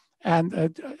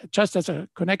 and just as a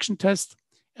connection test,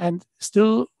 and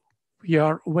still we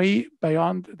are way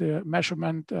beyond the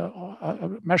measurement,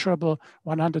 measurable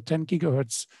 110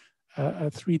 gigahertz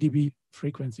 3 dB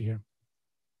frequency here.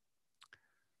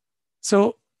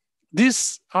 So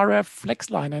this RF flex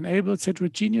line enables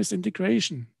heterogeneous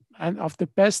integration and of the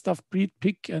best of breed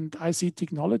PIC and IC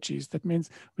technologies. That means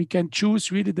we can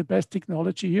choose really the best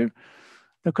technology here.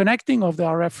 The connecting of the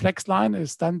RF flex line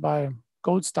is done by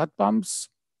gold stud bumps,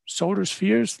 solder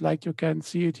spheres, like you can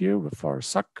see it here for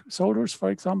SUC solders, for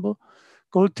example,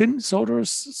 gold tin solders.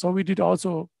 So we did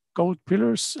also gold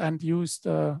pillars and used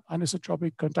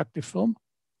anisotropic conductive film.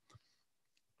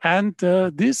 And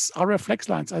these RF flex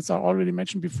lines, as I already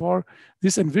mentioned before,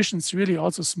 this envisions really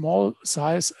also small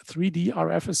size 3D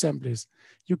RF assemblies.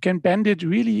 You can bend it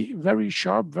really very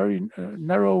sharp, very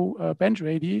narrow bend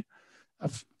radii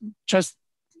of just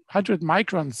 100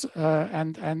 microns,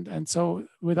 and so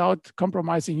without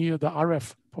compromising here the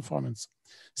RF performance.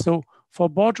 So for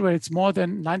baud rates more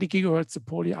than 90 gigahertz, the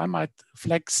polyimide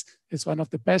flex is one of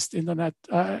the best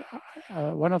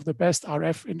one of the best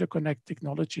RF interconnect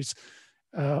technologies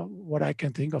what I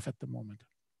can think of at the moment.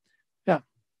 Yeah,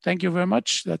 thank you very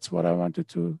much. That's what I wanted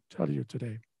to tell you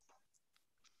today.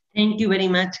 Thank you very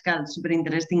much, Carl. Super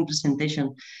interesting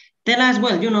presentation. Tell us,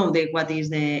 well, you know what is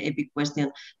the epic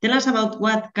question. Tell us about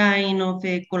what kind of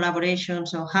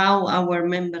collaborations or how our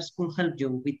members could help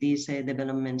you with these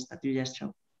developments that you just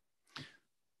showed.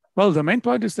 Well, the main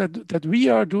point is that we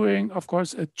are doing, of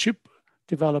course, a chip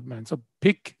development, so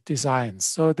PIC designs.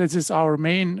 So this is our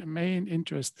main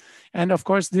interest. And of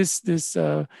course, this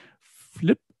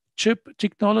flip chip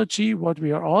technology, what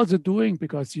we are also doing,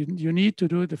 because you need to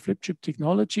do the flip chip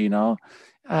technology now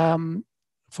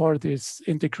for this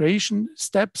integration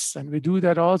steps. And we do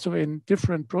that also in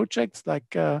different projects,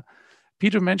 like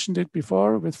Peter mentioned it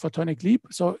before with Photonic Leap.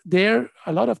 So there,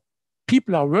 a lot of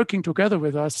people are working together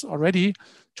with us already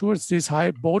towards this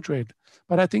high baud rate.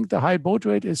 But I think the high baud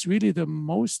rate is really the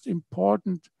most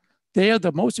important. There,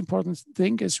 the most important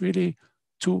thing is really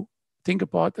to think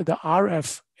about the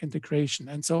RF integration.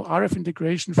 And so RF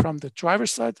integration from the driver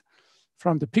side,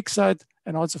 from the PIC side,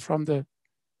 and also from the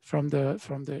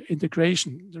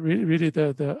integration, really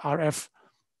the RF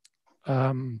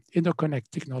interconnect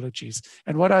technologies.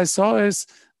 And what I saw is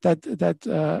that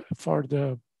for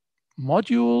the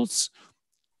modules,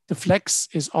 the flex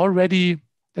is already,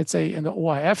 let's say, in the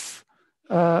OIF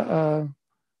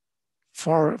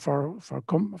for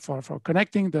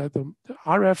connecting the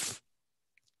RF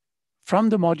from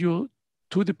the module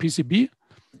to the PCB.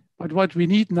 But what we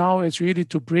need now is really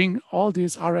to bring all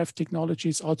these RF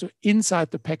technologies also inside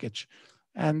the package.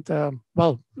 And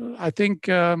well, I think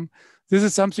this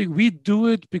is something we do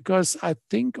it because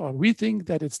we think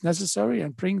that it's necessary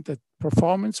and bring the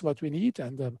performance what we need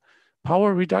and the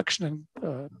power reduction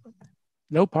and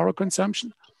low power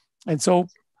consumption. And so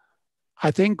I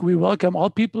think we welcome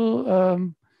all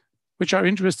people which are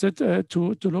interested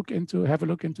to have a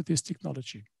look into this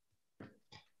technology.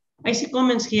 I see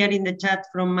comments here in the chat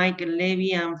from Michael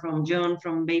Lebby and from John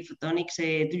from Photonics.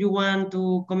 Do you want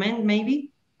to comment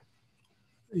maybe?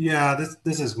 Yeah,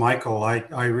 this is Michael.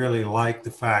 I really like the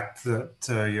fact that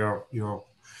you're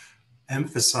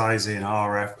emphasizing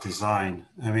RF design.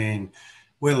 I mean,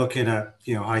 we're looking at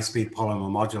high-speed polymer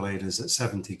modulators at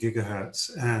 70 gigahertz,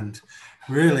 and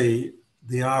really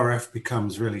the RF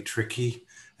becomes really tricky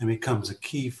and becomes a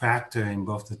key factor in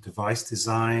both the device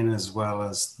design as well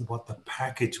as what the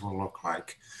package will look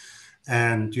like.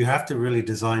 And you have to really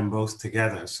design both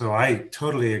together. So I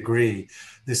totally agree.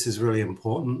 This is really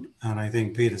important. And I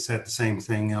think Peter said the same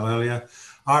thing earlier.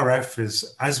 RF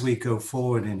is, as we go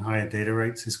forward in higher data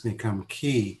rates, is going to become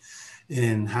key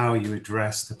in how you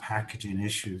address the packaging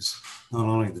issues, not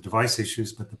only the device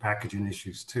issues, but the packaging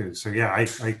issues too. So yeah, I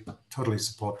totally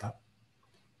support that.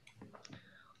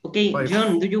 Okay,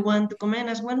 John, do you want to comment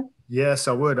as well? Yes,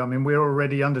 I would. I mean, we're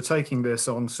already undertaking this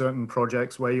on certain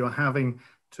projects where you're having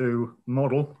to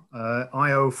model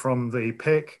I/O from the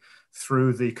PIC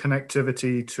through the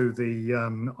connectivity to the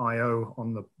I/O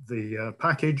on the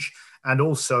package, and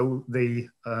also the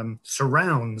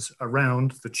surrounds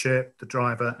around the chip, the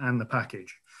driver, and the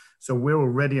package. So we're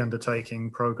already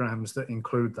undertaking programs that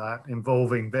include that,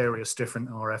 involving various different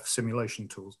RF simulation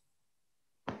tools.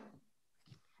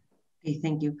 Okay,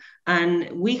 thank you. And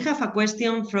we have a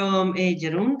question from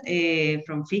Jeroen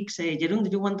from PHIX. Jeroen, do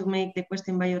you want to make the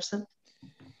question by yourself?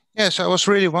 Yes, I was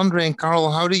really wondering,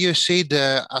 Carl, how do you see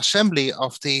the assembly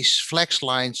of these flex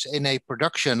lines in a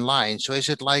production line? So is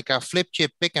it like a flip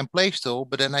chip pick and place tool,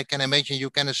 but then I can imagine you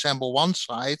can assemble one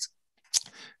side,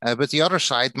 but the other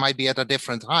side might be at a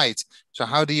different height. So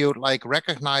how do you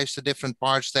recognize the different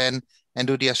parts then and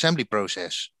do the assembly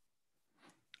process?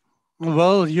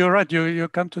 Well, you're right. You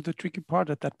come to the tricky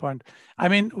part at that point. I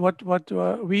mean, what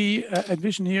we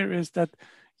envision here is that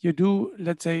you do,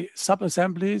 let's say,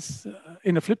 sub-assemblies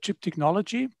in a flip chip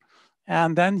technology,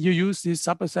 and then you use these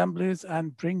sub-assemblies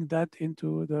and bring that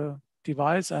into the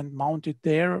device and mount it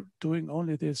there, doing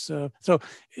only this. So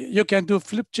you can do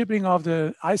flip chipping of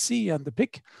the IC and the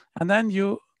PIC, and then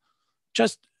you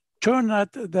just turn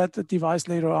that device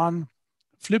later on,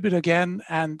 flip it again,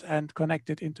 and connect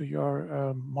it into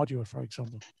your module, for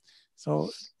example.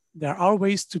 So there are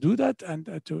ways to do that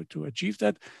and to achieve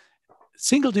that.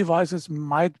 Single devices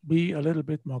might be a little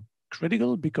bit more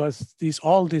critical because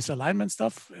all this alignment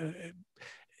stuff,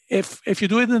 if you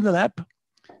do it in the lab,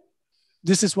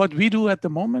 this is what we do at the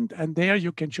moment, and there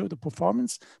you can show the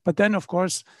performance. But then, of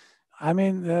course, I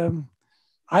mean,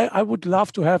 I would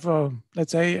love to have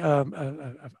let's say,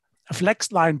 a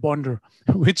flex line bonder,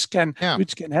 which can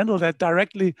handle that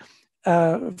directly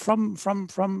from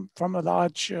a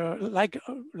large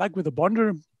like with a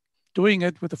bonder, doing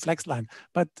it with a flex line.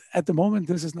 But at the moment,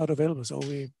 this is not available. So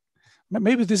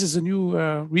maybe this is a new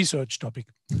research topic.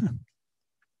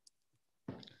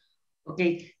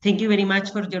 Okay, thank you very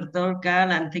much for your talk,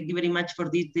 Carl, and thank you very much for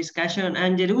this discussion.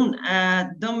 And Jeroen,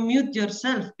 don't mute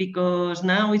yourself because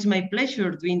now it's my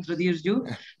pleasure to introduce you.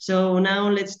 So now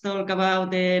let's talk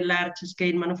about the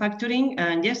large-scale manufacturing.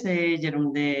 And yes,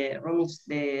 Jeroen, the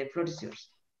floor is yours.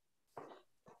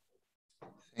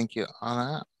 Thank you,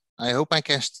 Anna. I hope I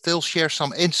can still share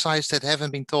some insights that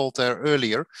haven't been told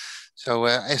earlier. So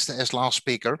as last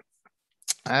speaker.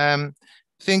 I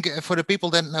think for the people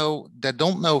that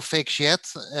don't know PHIX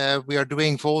yet, we are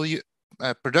doing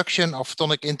production of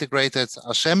photonic integrated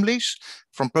assemblies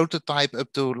from prototype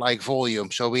up to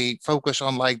volume. So we focus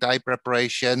on die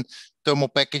preparation, thermal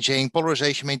packaging,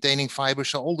 polarization, maintaining fibers,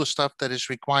 so all the stuff that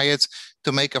is required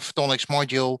to make a photonics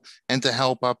module and to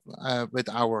help up with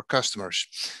our customers.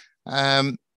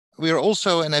 We are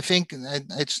also, and I think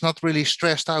it's not really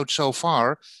stressed out so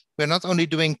far, we're not only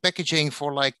doing packaging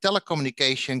for like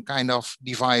telecommunication kind of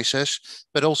devices,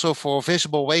 but also for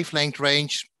visible wavelength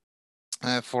range,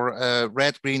 for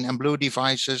red, green, and blue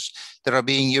devices that are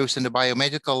being used in the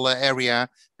biomedical area,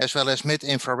 as well as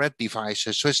mid-infrared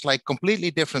devices. So it's like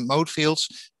completely different mode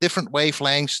fields, different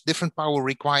wavelengths, different power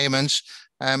requirements.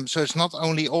 So it's not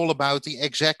only all about the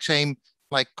exact same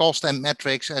like cost and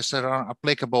metrics as that are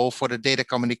applicable for the data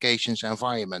communications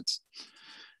environment.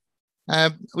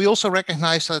 We also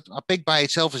recognize that a PIC by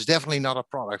itself is definitely not a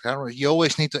product. You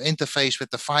always need to interface with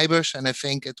the fibers, and I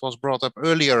think it was brought up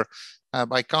earlier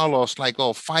by Carlos, like,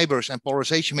 well, fibers and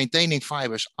polarization maintaining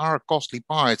fibers are a costly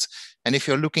part. And if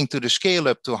you're looking to the scale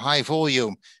up to high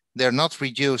volume, they're not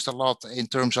reduced a lot in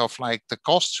terms of like the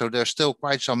cost. So there's still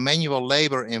quite some manual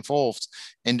labor involved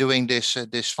in doing this,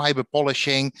 this fiber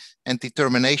polishing and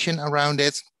determination around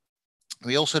it.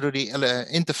 We also do the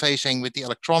interfacing with the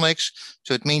electronics.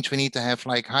 So it means we need to have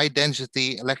like high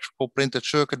density electrical printed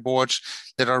circuit boards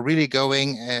that are really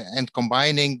going and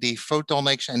combining the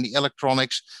photonics and the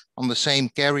electronics on the same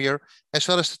carrier, as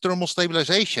well as the thermal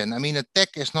stabilization. I mean, a tech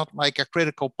is not like a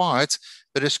critical part,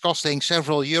 but it's costing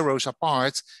several euros a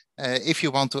part if you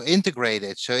want to integrate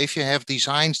it. So if you have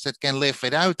designs that can live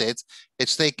without it,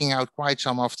 it's taking out quite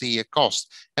some of the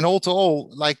cost. And all to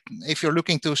all, like if you're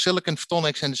looking to silicon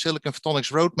photonics and the silicon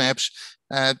photonics roadmaps,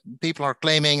 people are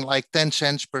claiming like 10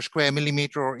 cents per square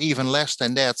millimeter or even less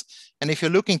than that. And if you're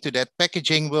looking to that,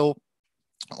 packaging will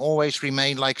always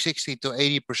remain like 60 to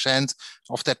 80%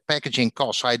 of that packaging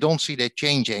cost. So I don't see that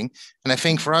changing. And I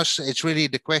think for us, it's really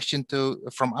the question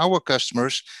from our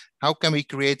customers, how can we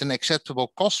create an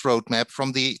acceptable cost roadmap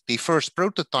from the first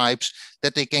prototypes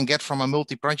that they can get from a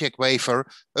multi-project wafer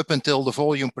up until the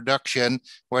volume production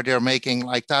where they're making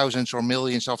like thousands or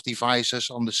millions of devices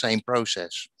on the same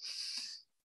process.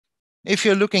 If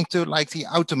you're looking to like the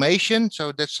automation,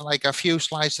 so that's like a few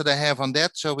slides that I have on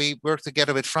that. So we work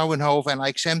together with Fraunhofer and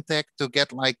AEMtec to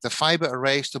get like the fiber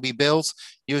arrays to be built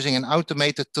using an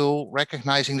automated tool,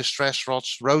 recognizing the stress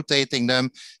rods, rotating them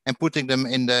and putting them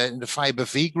in the fiber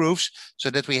V grooves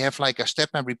so that we have like a step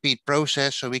and repeat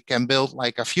process. So we can build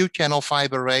like a few channel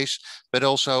fiber arrays, but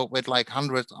also with like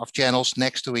hundreds of channels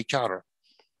next to each other.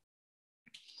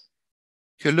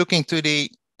 If you're looking to the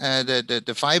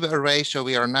fiber array, so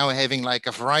we are now having like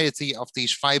a variety of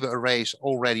these fiber arrays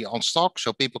already on stock,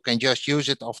 so people can just use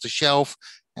it off the shelf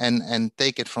and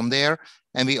take it from there.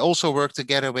 And we also work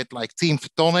together with like Teem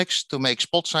Photonics to make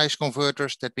spot size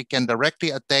converters that we can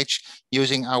directly attach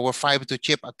using our fiber to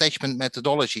chip attachment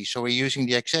methodology. So we're using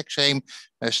the exact same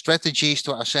strategies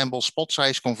to assemble spot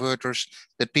size converters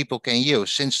that people can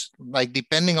use. Since like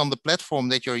depending on the platform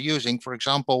that you're using, for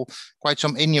example, quite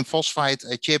some indium phosphide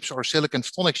chips or silicon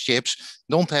photonics chips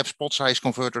don't have spot size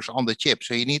converters on the chip.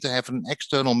 So you need to have an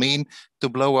external mean to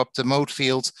blow up the mode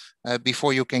field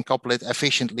before you can couple it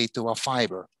efficiently to a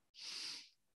fiber.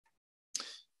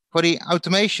 For the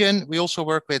automation, we also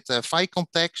work with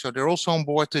ficonTEC, so they're also on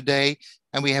board today.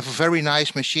 And we have a very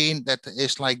nice machine that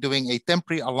is like doing a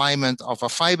temporary alignment of a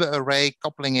fiber array,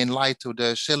 coupling in light to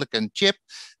the silicon chip.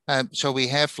 So we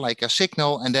have like a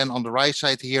signal, and then on the right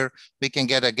side here, we can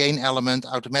get a gain element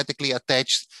automatically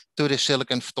attached to the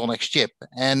silicon photonics chip.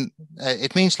 And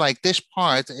it means like this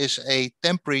part is a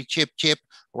temporary chip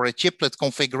or a chiplet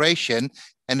configuration.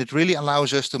 And it really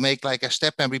allows us to make like a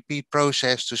step and repeat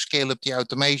process to scale up the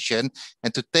automation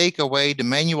and to take away the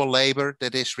manual labor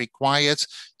that is required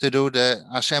to do the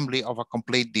assembly of a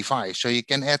complete device. So you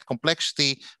can add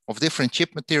complexity of different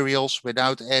chip materials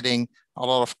without adding a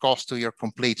lot of cost to your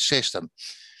complete system.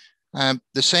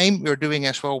 The same we're doing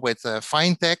as well with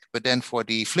ficonTEC, but then for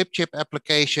the flip chip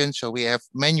application. So we have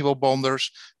manual bonders.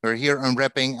 We're here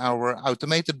unwrapping our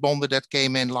automated bonder that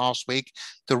came in last week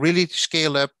to really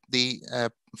scale up the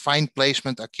fine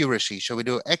placement accuracy. So we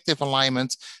do active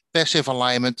alignment, passive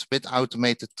alignment with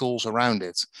automated tools around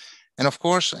it. And of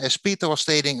course, as Peter was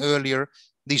stating earlier,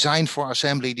 design for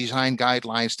assembly, design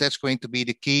guidelines, that's going to be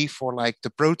the key for like the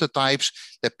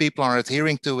prototypes that people are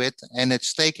adhering to it. And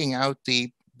it's taking out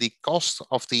the cost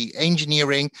of the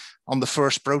engineering on the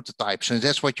first prototypes. And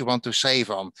that's what you want to save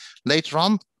on. Later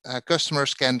on,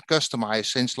 customers can customize,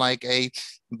 since like a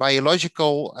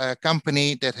biological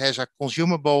company that has a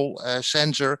consumable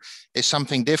sensor is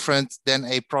something different than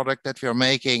a product that we're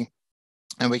making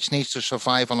and which needs to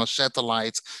survive on a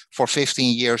satellite for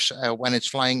 15 years when it's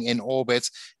flying in orbit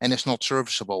and is not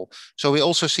serviceable. So we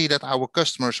also see that our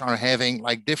customers are having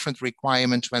like different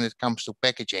requirements when it comes to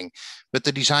packaging. But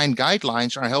the design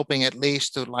guidelines are helping at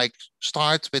least to like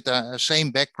start with the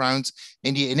same background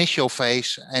in the initial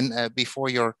phase and before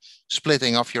you're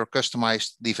splitting off your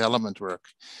customized development work.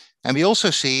 And we also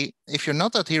see if you're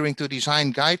not adhering to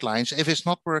design guidelines, if it's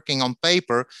not working on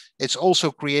paper, it's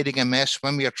also creating a mess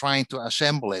when we are trying to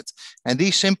assemble it. And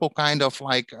these simple kind of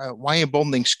like wire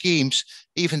bonding schemes,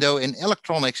 even though in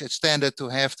electronics it's standard to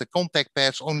have the contact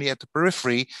pads only at the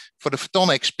periphery, for the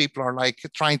photonics, people are like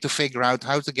trying to figure out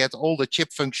how to get all the chip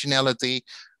functionality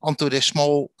onto this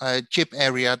small chip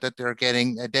area that they're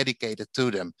getting dedicated to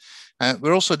them.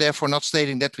 We're also therefore not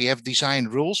stating that we have design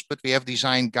rules, but we have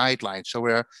design guidelines. So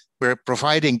we're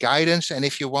providing guidance, and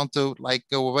if you want to like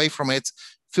go away from it,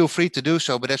 feel free to do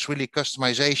so, but that's really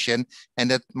customization, and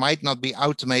that might not be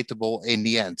automatable in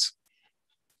the end.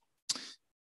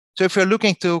 So if we're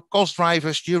looking to cost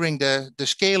drivers during the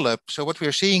scale up, so what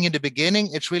we're seeing in the beginning,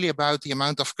 it's really about the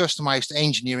amount of customized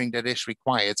engineering that is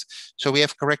required. So we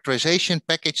have characterization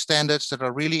package standards that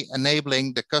are really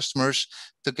enabling the customers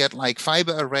to get like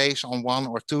fiber arrays on one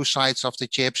or two sides of the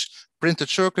chips, printed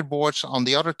circuit boards on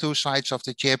the other two sides of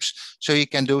the chips, so you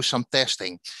can do some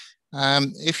testing.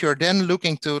 If you're then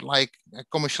looking to like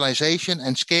commercialization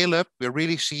and scale up, we're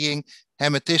really seeing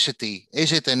hermeticity.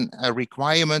 Is it a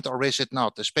requirement or is it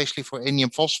not? Especially for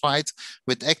indium phosphide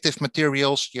with active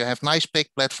materials, you have nice PIC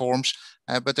platforms,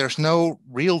 but there's no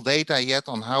real data yet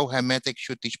on how hermetic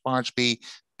should these parts be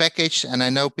packaged. And I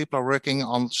know people are working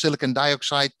on silicon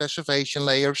dioxide passivation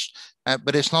layers,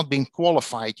 but it's not been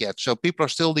qualified yet. So people are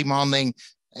still demanding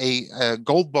a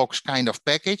gold box kind of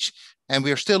package. And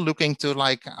we're still looking to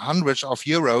like hundreds of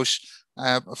euros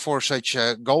for such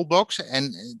a gold box.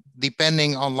 And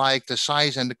depending on like the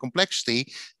size and the complexity,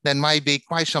 there might be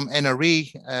quite some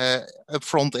NRE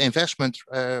upfront investment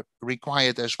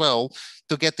required as well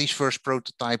to get these first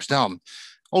prototypes done.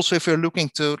 Also, if you're looking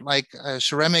to like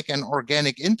ceramic and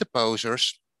organic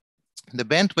interposers, the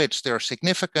bandwidths, they're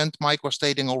significant. Mike was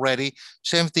stating already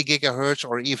 70 gigahertz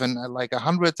or even like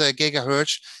 100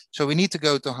 gigahertz. So we need to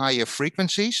go to higher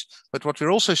frequencies. But what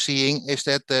we're also seeing is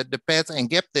that the pad and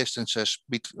gap distances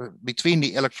between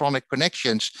the electronic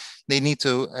connections, they need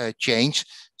to change.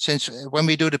 Since when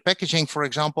we do the packaging, for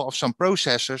example, of some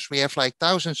processors, we have like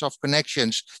thousands of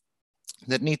connections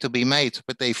that need to be made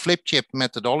with a flip chip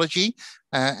methodology.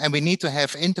 And we need to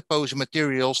have interposer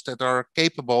materials that are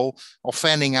capable of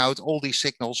fanning out all these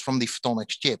signals from the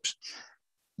photonics chips.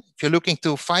 If you're looking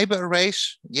to fiber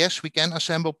arrays, yes, we can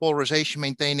assemble polarization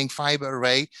maintaining fiber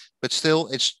array, but still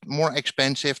it's more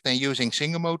expensive than using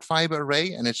single mode fiber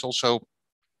array. And it's also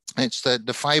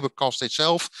the fiber cost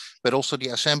itself, but also the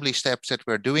assembly steps that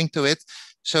we're doing to it.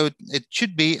 So it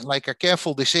should be like a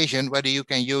careful decision whether you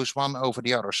can use one over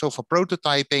the other. So for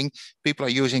prototyping, people are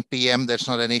using PM, that's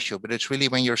not an issue, but it's really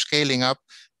when you're scaling up,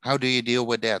 how do you deal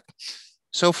with that?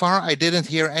 So far, I didn't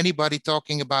hear anybody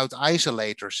talking about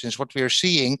isolators, since what we're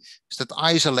seeing is that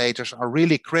isolators are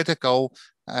really critical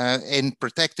in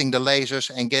protecting the lasers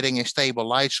and getting a stable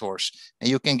light source. And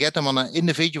you can get them on an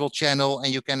individual channel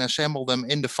and you can assemble them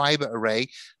in the fiber array,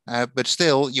 but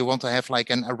still you want to have like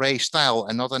an array style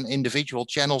and not an individual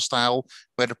channel style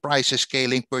where the price is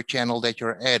scaling per channel that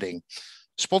you're adding.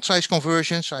 Spot size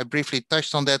conversions, I briefly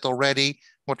touched on that already,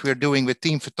 what we're doing with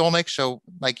Teem Photonics. So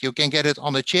like you can get it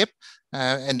on a chip,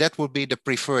 and that would be the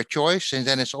preferred choice, and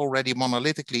then it's already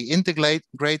monolithically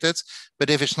integrated. But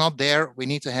if it's not there, we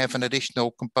need to have an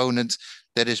additional component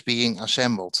that is being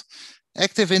assembled.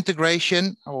 Active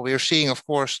integration, we're seeing, of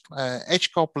course,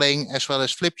 edge coupling as well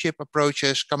as flip chip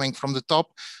approaches coming from the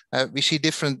top. We see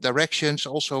different directions,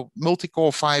 also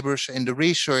multi-core fibers in the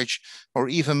research, or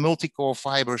even multi-core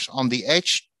fibers on the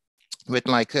edge, with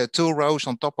like 2 rows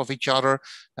on top of each other,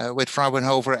 with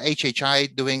Fraunhofer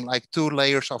HHI doing like 2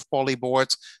 layers of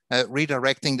polyboard,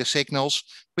 redirecting the signals.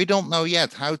 We don't know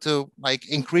yet how to like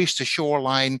increase the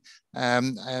shoreline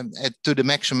to the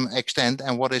maximum extent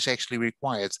and what is actually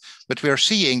required. But we're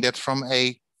seeing that from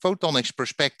a photonics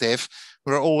perspective,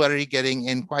 we're already getting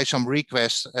in quite some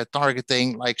requests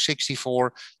targeting like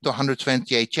 64 to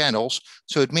 128 channels.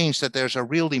 So it means that there's a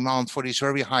real demand for these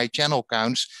very high channel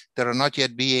counts that are not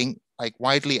yet being like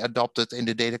widely adopted in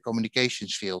the data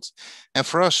communications field. And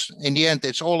for us, in the end,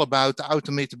 it's all about the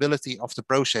automatability of the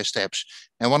process steps.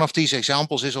 And one of these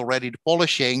examples is already the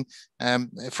polishing.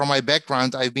 From my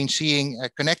background, I've been seeing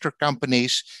connector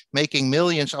companies making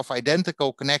millions of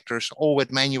identical connectors, all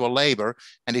with manual labor,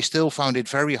 and they still found it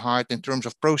very hard in terms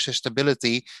of process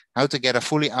stability, how to get a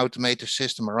fully automated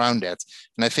system around that.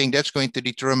 And I think that's going to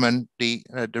determine the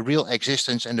real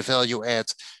existence and the value add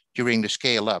during the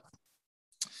scale up.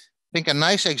 I think a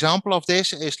nice example of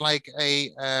this is like a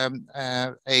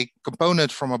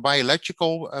component from a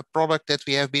biological product that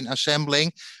we have been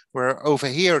assembling, where over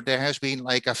here there has been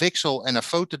like a VCSEL and a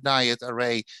photodiode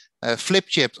array flip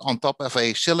chip on top of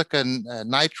a silicon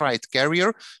nitride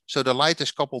carrier. So the light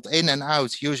is coupled in and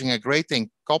out using a grating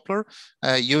coupler.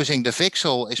 Using the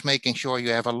VCSEL is making sure you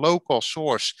have a low-cost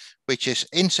source, which is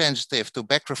insensitive to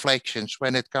back reflections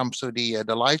when it comes to the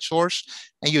light source.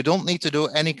 And you don't need to do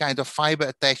any kind of fiber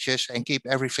attaches and keep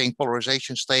everything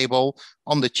polarization stable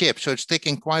on the chip. So it's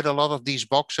ticking quite a lot of these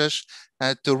boxes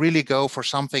to really go for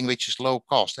something which is low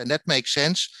cost. And that makes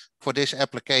sense for this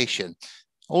application.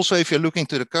 Also, if you're looking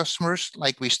to the customers,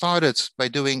 like we started by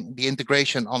doing the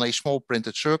integration on a small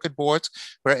printed circuit board,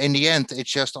 where in the end,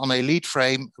 it's just on a lead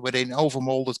frame with an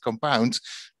overmolded compound.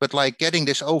 But like getting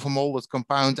this overmolded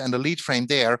compound and the lead frame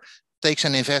there takes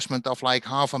an investment of like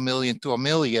 $500,000 to $1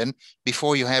 million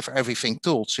before you have everything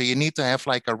tooled. So you need to have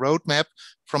like a roadmap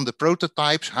from the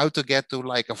prototypes, how to get to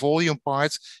like a volume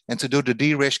part and to do the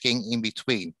de-risking in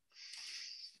between.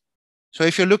 So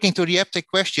if you're looking to the AEMtec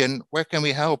question, where can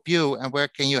we help you and where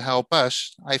can you help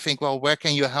us? I think, well, where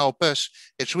can you help us?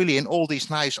 It's really in all these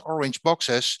nice orange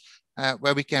boxes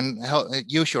where we can help,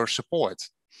 use your support.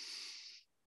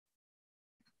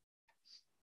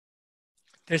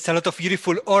 There's a lot of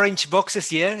beautiful orange boxes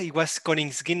here. It was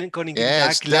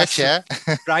yes, last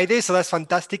Friday, so that's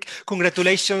fantastic.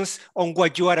 Congratulations on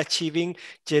what you are achieving,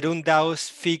 Jeroen Douws,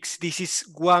 PHIX. This is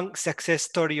one success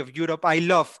story of Europe. I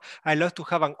love to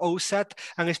have an OSAT,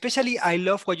 and especially I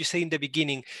love what you said in the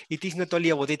beginning. It is not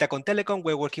only about datacom telecom.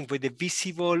 We're working with the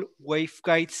visible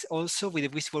waveguides, also with the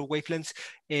visible wavelengths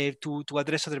to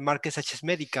address other markets such as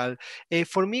medical.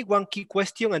 For me, one key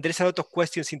question, and there's a lot of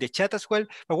questions in the chat as well,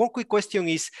 but one quick question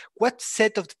is, what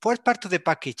part of the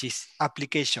package is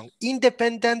application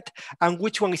independent and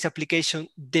which one is application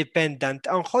dependent?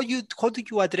 And how do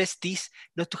you address this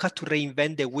not to have to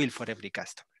reinvent the wheel for every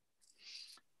customer?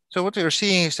 So what we're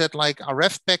seeing is that like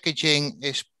RF packaging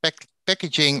is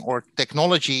packaging or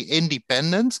technology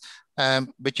independent,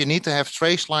 but you need to have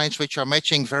trace lines which are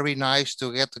matching very nice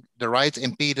to get the right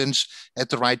impedance at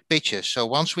the right pitches. So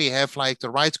once we have like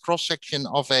the right cross section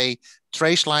of a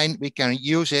trace line, we can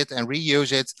use it and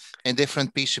reuse it in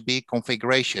different PCB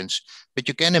configurations. But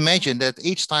you can imagine that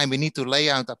each time we need to lay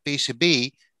out a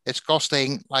PCB, it's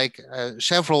costing like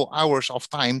several hours of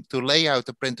time to lay out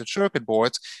the printed circuit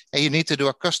board, and you need to do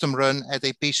a custom run at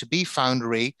a PCB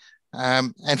foundry.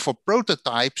 And for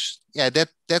prototypes, yeah,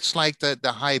 that's like the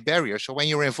high barrier. So when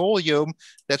you're in volume,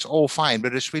 that's all fine,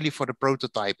 but it's really for the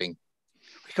prototyping.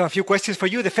 We got a few questions for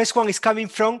you. The first one is coming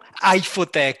from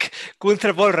Aifotec.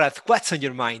 Gunther Bollrath, what's on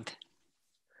your mind?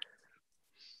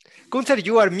 Gunther,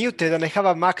 you are muted and I have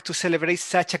a Mac to celebrate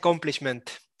such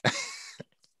accomplishment.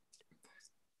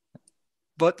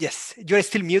 But yes, you're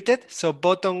still muted. So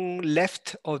bottom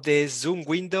left of the Zoom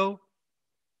window.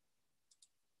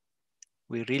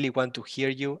 We really want to hear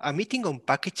you. A meeting on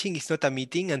packaging is not a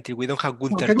meeting until we don't have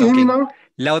Gunther Can talking. you hear me now?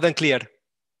 Loud and clear.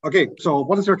 Okay, so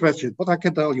what is your question? What I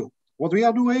can tell you? What we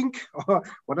are doing, or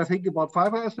what I think about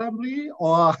fiber assembly,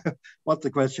 or what's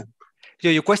the question?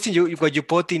 Your question, what you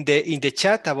put in the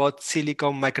chat about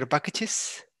silicon micro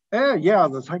packages? Yeah,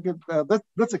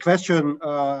 that's a question.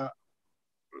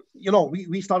 You know,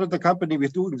 we started the company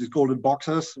with doing these golden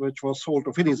boxes, which was sold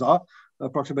to Finisa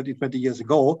approximately 20 years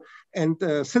ago. And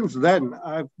since then,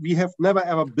 we have never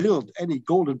ever built any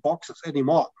golden boxes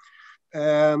anymore.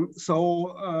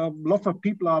 So lots of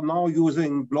people are now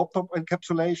using blow-top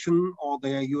encapsulation, or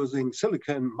they are using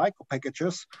silicon micro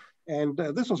packages. And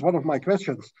this was one of my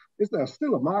questions. Is there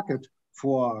still a market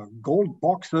for gold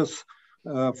boxes,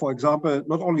 for example,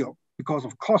 not only because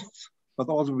of costs, but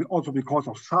also because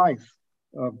of size?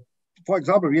 For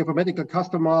example, we have a medical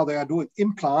customer, they are doing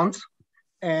implants,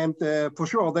 and for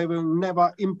sure, they will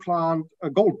never implant a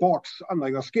gold box under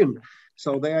your skin.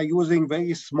 So they are using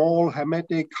very small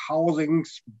hermetic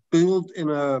housings built in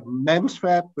a MEMS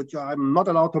fab, which I'm not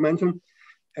allowed to mention.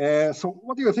 So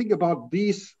what do you think about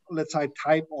these, let's say,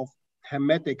 type of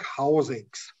hermetic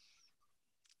housings?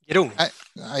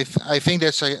 I think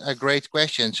that's a great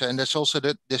question. So, and that's also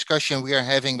the discussion we are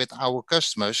having with our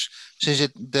customers, since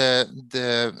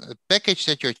the package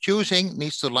that you're choosing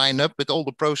needs to line up with all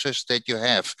the process that you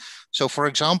have. So for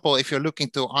example, if you're looking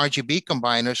to RGB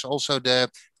combiners, also the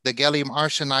gallium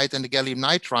arsenide and the gallium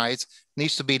nitride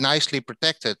needs to be nicely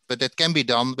protected, but that can be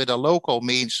done with a local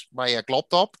means by a glob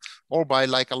top or by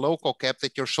like a local cap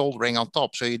that you're soldering on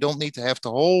top. So you don't need to have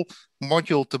the whole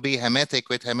module to be hermetic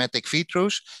with hermetic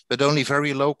feed-throughs, but only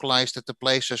very localized at the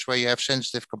places where you have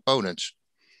sensitive components.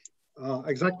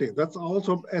 Exactly. That's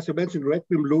also, as you mentioned, red,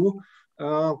 green, blue.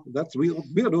 That's we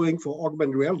are doing for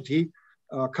augmented reality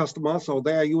customers. So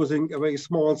they are using a very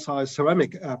small size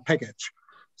ceramic package.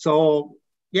 So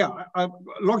Yeah,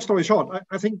 long story short,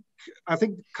 I think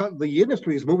the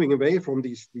industry is moving away from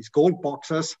these gold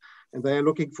boxes, and they're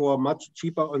looking for much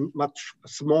cheaper and much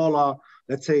smaller,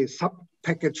 let's say, sub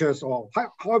packages, or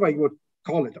however you would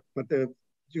call it, but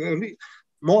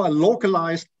more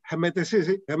localized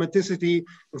hermeticity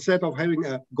instead of having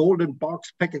a golden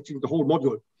box packaging the whole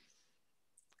module.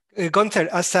 Gunther,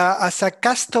 as a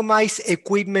customized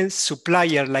equipment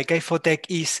supplier like Aifotec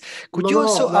is, could you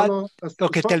also add?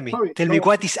 Okay, tell me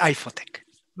what is Aifotec?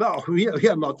 No, we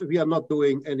are not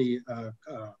doing any.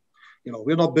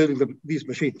 We're not building these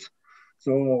machines.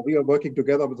 So we are working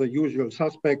together with the usual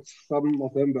suspects. Some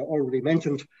of them were already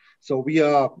mentioned. So we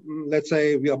are, let's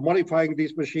say, we are modifying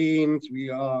these machines. We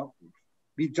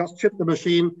just shipped the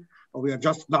machine. We are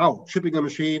just now shipping a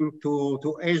machine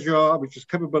to Asia, which is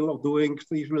capable of doing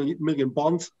 3 million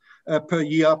bonds per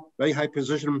year, very high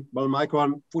precision, 1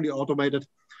 micron, fully automated.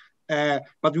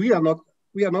 But we are not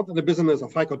in the business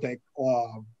of ficonTEC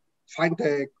or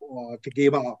ficonTEC or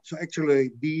Tegema. So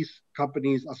actually, these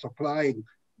companies are supplying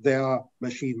their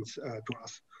machines to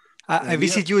us. I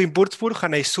visited you in Würzburg,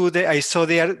 and I saw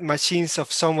their machines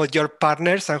of some of your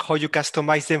partners and how you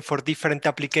customize them for different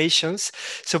applications.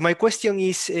 So my question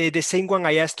is the same one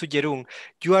I asked to Jeroen.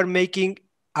 You are making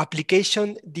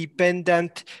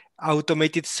application-dependent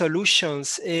automated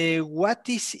solutions. What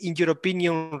is, in your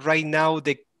opinion, right now,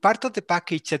 the part of the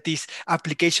package that is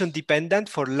application-dependent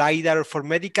for LiDAR or for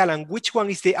medical, and which one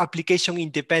is the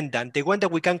application-independent, the one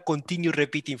that we can continue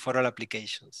repeating for all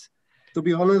applications? To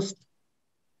be honest,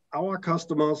 our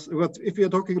customers, if you're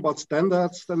talking about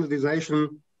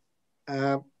standardization,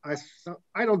 I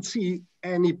don't see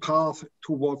any path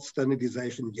towards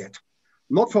standardization yet.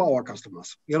 Not for our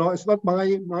customers. It's not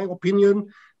my opinion,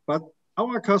 but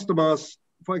our customers,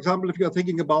 for example, if you're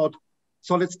thinking about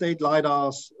solid-state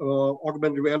LiDARs,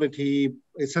 augmented reality,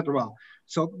 etc.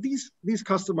 So these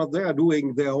customers, they are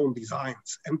doing their own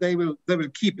designs, and they will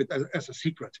keep it as a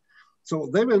secret. So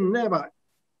they will never,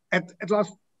 at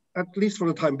least for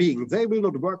the time being, they will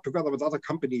not work together with other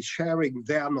companies sharing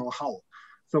their know-how.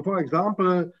 So, for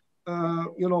example,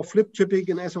 flip chipping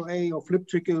in SOA or flip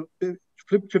chipping in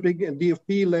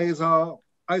DFB laser,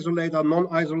 isolator,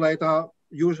 non-isolator,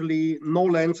 usually no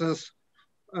lenses,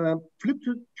 flip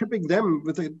chipping them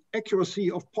with an accuracy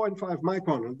of 0.5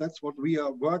 micron. And that's what we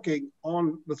are working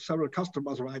on with several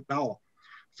customers right now.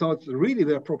 So it's really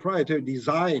their proprietary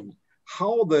design,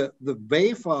 how the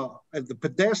wafer and the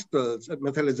pedestals and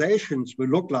metallizations will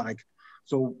look like.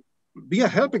 So we are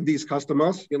helping these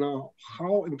customers,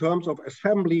 how in terms of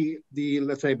assembly,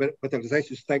 let's say,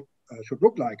 metallization stack should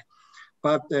look like.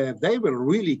 But they will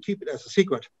really keep it as a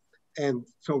secret. And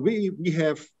so we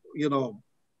have,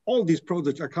 all these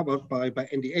projects are covered by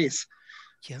NDAs.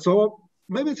 Yeah. So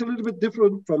maybe it's a little bit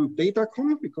different from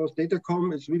Datacom, because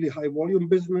Datacom is really high volume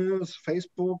business,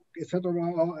 Facebook, etc.,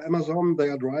 Amazon, they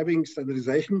are driving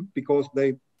standardization because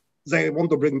they want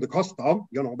to bring the cost down.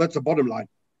 That's the bottom line.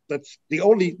 That's the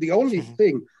only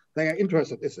thing they are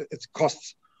interested in, it's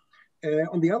costs.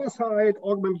 On the other side,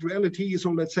 augmented reality,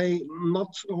 so let's say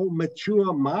not so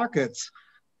mature markets,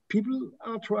 people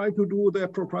are trying to do their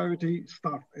proprietary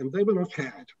stuff and they will not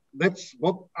share it. That's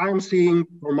what I'm seeing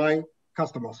for my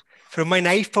customers. From my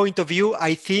naive point of view,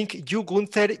 I think you,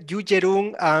 Gunther, you,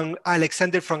 Jeroen, and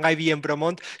Alexander from IBM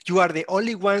Bromont, you are the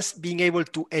only ones being able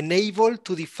to enable,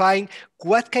 to define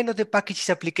what kind of the package is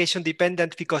application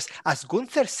dependent, because as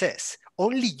Gunther says,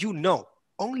 only you know.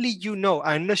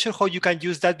 I'm not sure how you can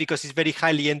use that because it's very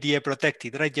highly NDA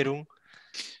protected, right, Jeroen?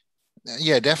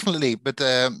 Yeah, definitely. But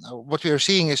what we are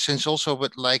seeing is, since also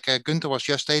with, like Gunther was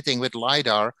just stating, with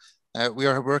LiDAR, we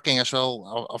are working as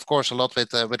well, of course, a lot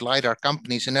with LiDAR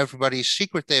companies, and everybody's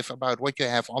secretive about what you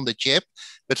have on the chip.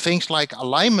 But things like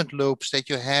alignment loops that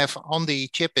you have on the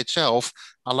chip itself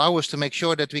allow us to make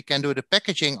sure that we can do the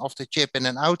packaging of the chip in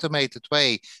an automated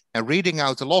way and reading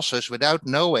out the losses without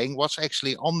knowing what's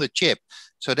actually on the chip.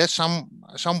 So that's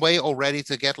some way already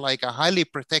to get like a highly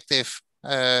protective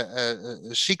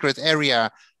secret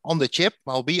area on the chip,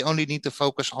 while we only need to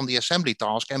focus on the assembly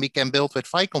task, and we can build with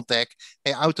ficonTEC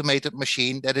an automated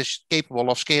machine that is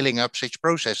capable of scaling up such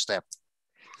process step.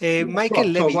 Michael,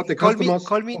 Lebby,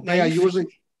 call me naive.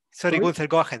 Sorry, Gunther,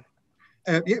 go ahead.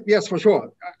 Yes, for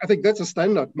sure. I think that's a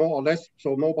standard, more or less.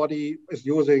 So nobody is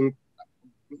using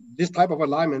this type of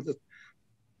alignment.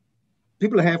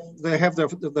 People have their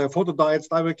photodiodes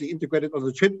directly integrated on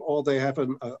the chip, or they have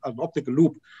an optical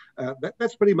loop.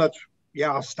 That's pretty much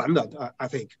standard, I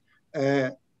think.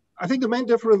 I think the main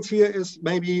difference here is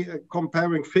maybe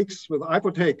comparing PHIX with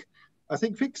Aifotec. I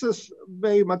think PHIX is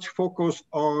very much focused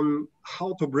on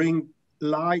how to bring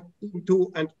light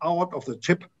into and out of the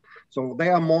chip. So they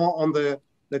are more on the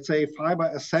let's say,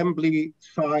 fiber assembly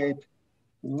side,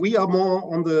 we are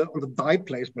more on the die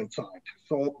placement side.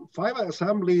 So fiber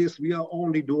assemblies, we are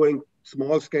only doing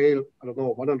small scale, I don't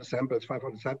know, 100 samples,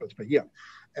 500 samples per year.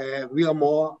 We are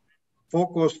more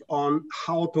focused on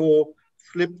how to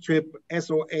flip chip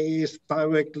SOAs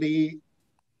directly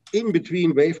in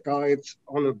between waveguides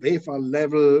on a wafer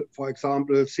level, for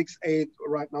example, 6/8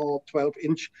 right now,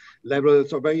 12-inch level,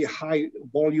 so very high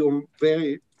volume,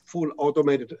 very full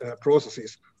automated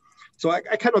processes. So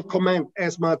I cannot comment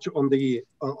as much on the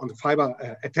fiber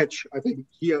attach. I think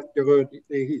here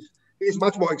he's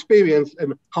much more experienced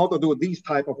in how to do these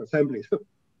type of assemblies.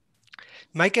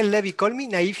 Michael Lebby, call me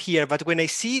naive here, but when I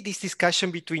see this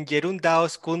discussion between Jeroen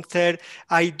Daus, Gunther,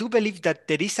 I do believe that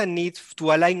there is a need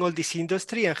to align all this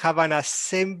industry and have an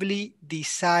assembly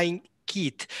design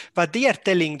kit. But they are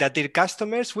telling that their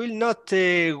customers will not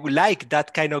like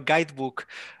that kind of guidebook.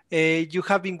 You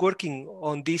have been working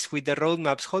on this with the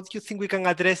roadmaps. How do you think we can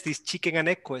address this chicken and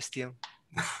egg question?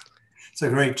 It's a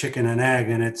great chicken and egg,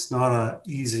 and it's not an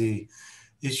easy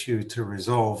issue to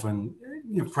resolve. And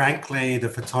frankly, the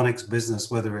photonics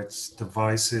business, whether it's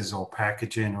devices or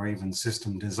packaging or even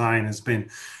system design, has been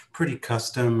pretty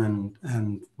custom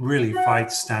and really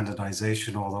fights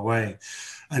standardization all the way.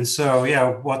 And so, yeah,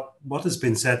 what has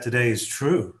been said today is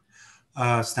true.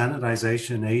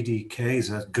 Standardization ADKs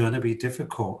are going to be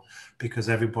difficult because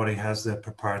everybody has their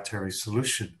proprietary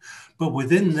solution. But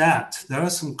within that, there are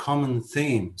some common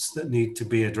themes that need to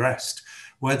be addressed,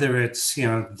 whether it's,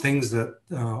 things that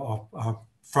are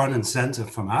front and center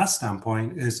from our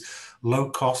standpoint is low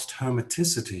cost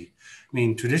hermeticity. I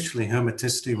mean, traditionally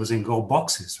hermeticity was in gold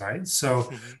boxes, right? So,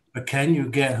 but can you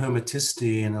get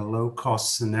hermeticity in a low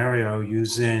cost scenario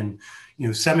using,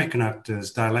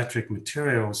 semiconductors, dielectric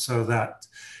materials, so that,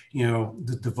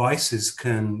 the devices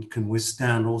can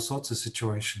withstand all sorts of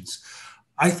situations?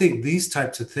 I think these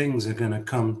types of things are going to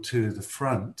come to the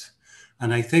front.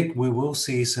 And I think we will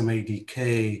see some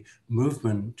ADK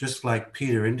movement, just like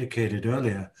Peter indicated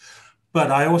earlier.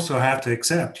 But I also have to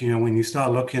accept, when you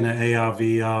start looking at AR,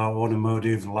 VR,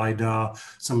 automotive, LiDAR,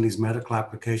 some of these medical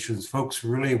applications, folks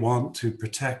really want to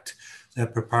protect their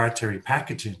proprietary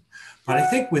packaging. But I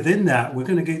think within that, we're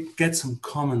going to get some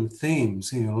common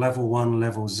themes, level 1,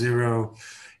 level 0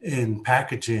 in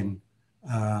packaging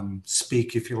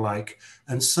speak, if you like.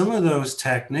 And some of those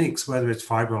techniques, whether it's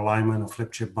fiber alignment or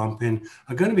flip chip bumping,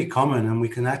 are going to be common, and we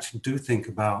can actually think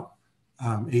about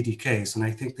ADKs, and I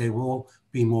think they will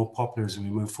be more popular as we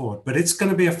move forward. But it's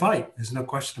going to be a fight. There's no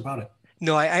question about it.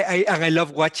 No, I love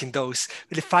watching those.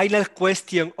 The final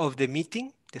question of the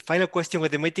meeting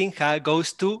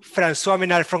goes to François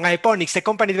Menard from Photonics, a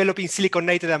company developing silicon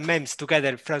nitride and MEMS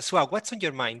together. François, what's on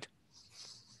your mind?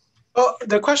 Well,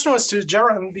 the question was to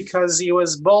Jeroen because he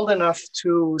was bold enough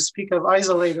to speak of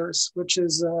isolators, which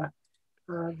is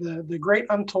the great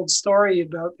untold story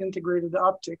about integrated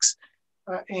optics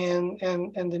and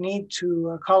the need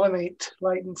to collimate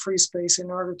light and free space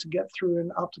in order to get through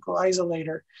an optical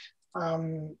isolator.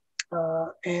 I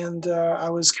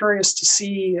was curious to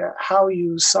see how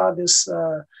you saw this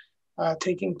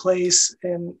taking place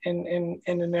in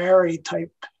an array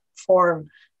type form,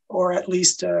 or at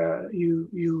least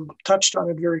you touched on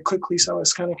it very quickly. So I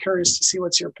was kind of curious to see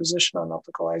what's your position on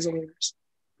optical isolators.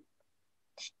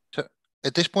 So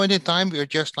at this point in time, we're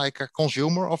just like a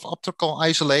consumer of optical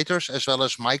isolators as well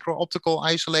as micro optical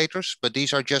isolators, but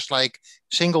these are just like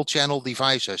single channel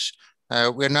devices.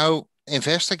 We're now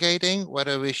investigating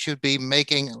whether we should be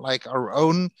making like our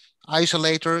own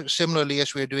isolator, similarly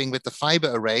as we're doing with the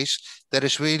fiber arrays, that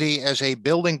is really as a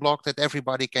building block that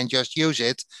everybody can just use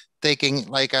it, taking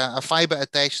like a fiber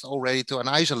attached already to an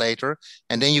isolator,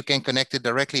 and then you can connect it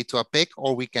directly to a PIC,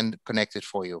 or we can connect it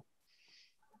for you.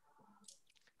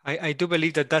 I do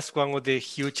believe that that's one of the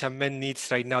huge unmet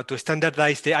needs right now, to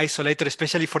standardize the isolator,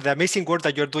 especially for the amazing work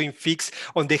that you're doing, PHIX,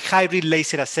 on the hybrid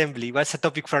laser assembly. That's a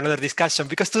topic for another discussion,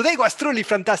 because today was truly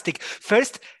fantastic.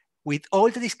 First, with all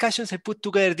the discussions, I put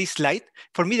together this slide.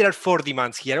 For me, there are 4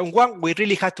 demands here. On one, we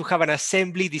really had to have an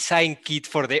assembly design kit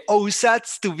for the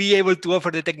OSATs to be able to offer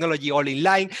the technology all in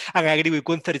line. And I agree with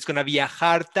Gunther, it's going to be a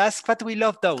hard task, but we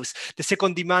love those. The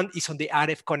second demand is on the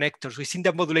RF connectors. We've seen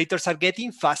that modulators are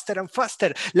getting faster and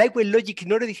faster. Lightwave Logic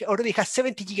already has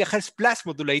 70 gigahertz plus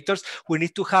modulators. We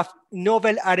need to have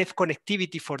novel RF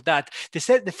connectivity for that.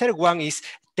 The third one is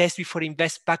test before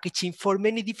invest packaging for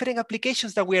many different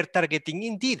applications that we are targeting.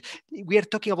 Indeed, we are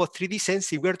talking about 3D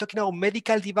sensing, we are talking about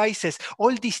medical devices.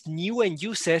 All these new end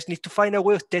users need to find a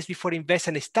way of test before invest,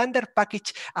 and a standard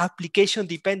package application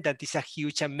dependent is a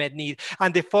huge unmet need.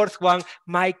 And the fourth one,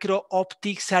 micro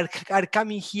optics are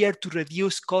coming here to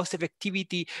reduce cost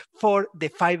effectivity for the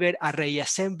fiber array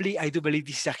assembly. I do believe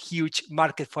this is a huge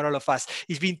market for all of us.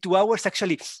 It's been 2 hours,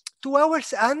 actually 2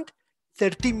 hours and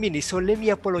 13 minutes. So let me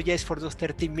apologize for those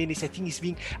 13 minutes. I think it's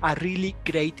been a really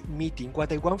great meeting.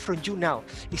 What I want from you now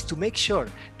is to make sure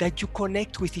that you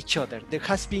connect with each other. There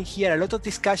has been here a lot of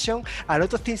discussion, a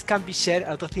lot of things can be shared,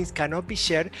 a lot of things cannot be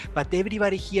shared, but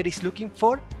everybody here is looking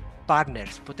for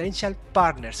partners, potential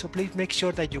partners. So please make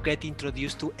sure that you get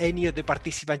introduced to any of the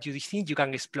participants you think you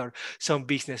can explore some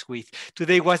business with.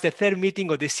 Today was the 3rd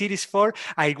meeting of the Series 4.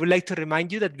 I would like to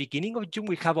remind you that beginning of June,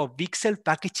 we have a VCSEL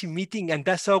packaging meeting, and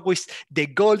that's always the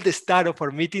gold star of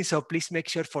our meeting. So please make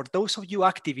sure for those of you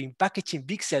active in packaging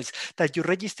VCSELs that you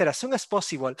register as soon as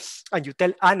possible, and you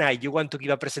tell Anna you want to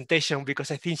give a presentation,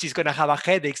 because I think she's going to have a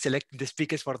headache selecting the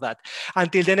speakers for that.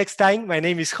 Until the next time, my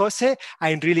name is Jose.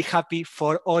 I'm really happy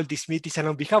for all these meetings, and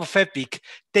on behalf of EPIC,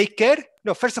 take care.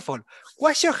 No, first of all,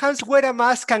 wash your hands, wear a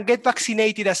mask, and get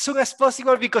vaccinated as soon as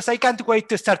possible, because I can't wait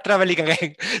to start traveling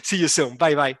again. See you soon.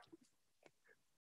 Bye-bye.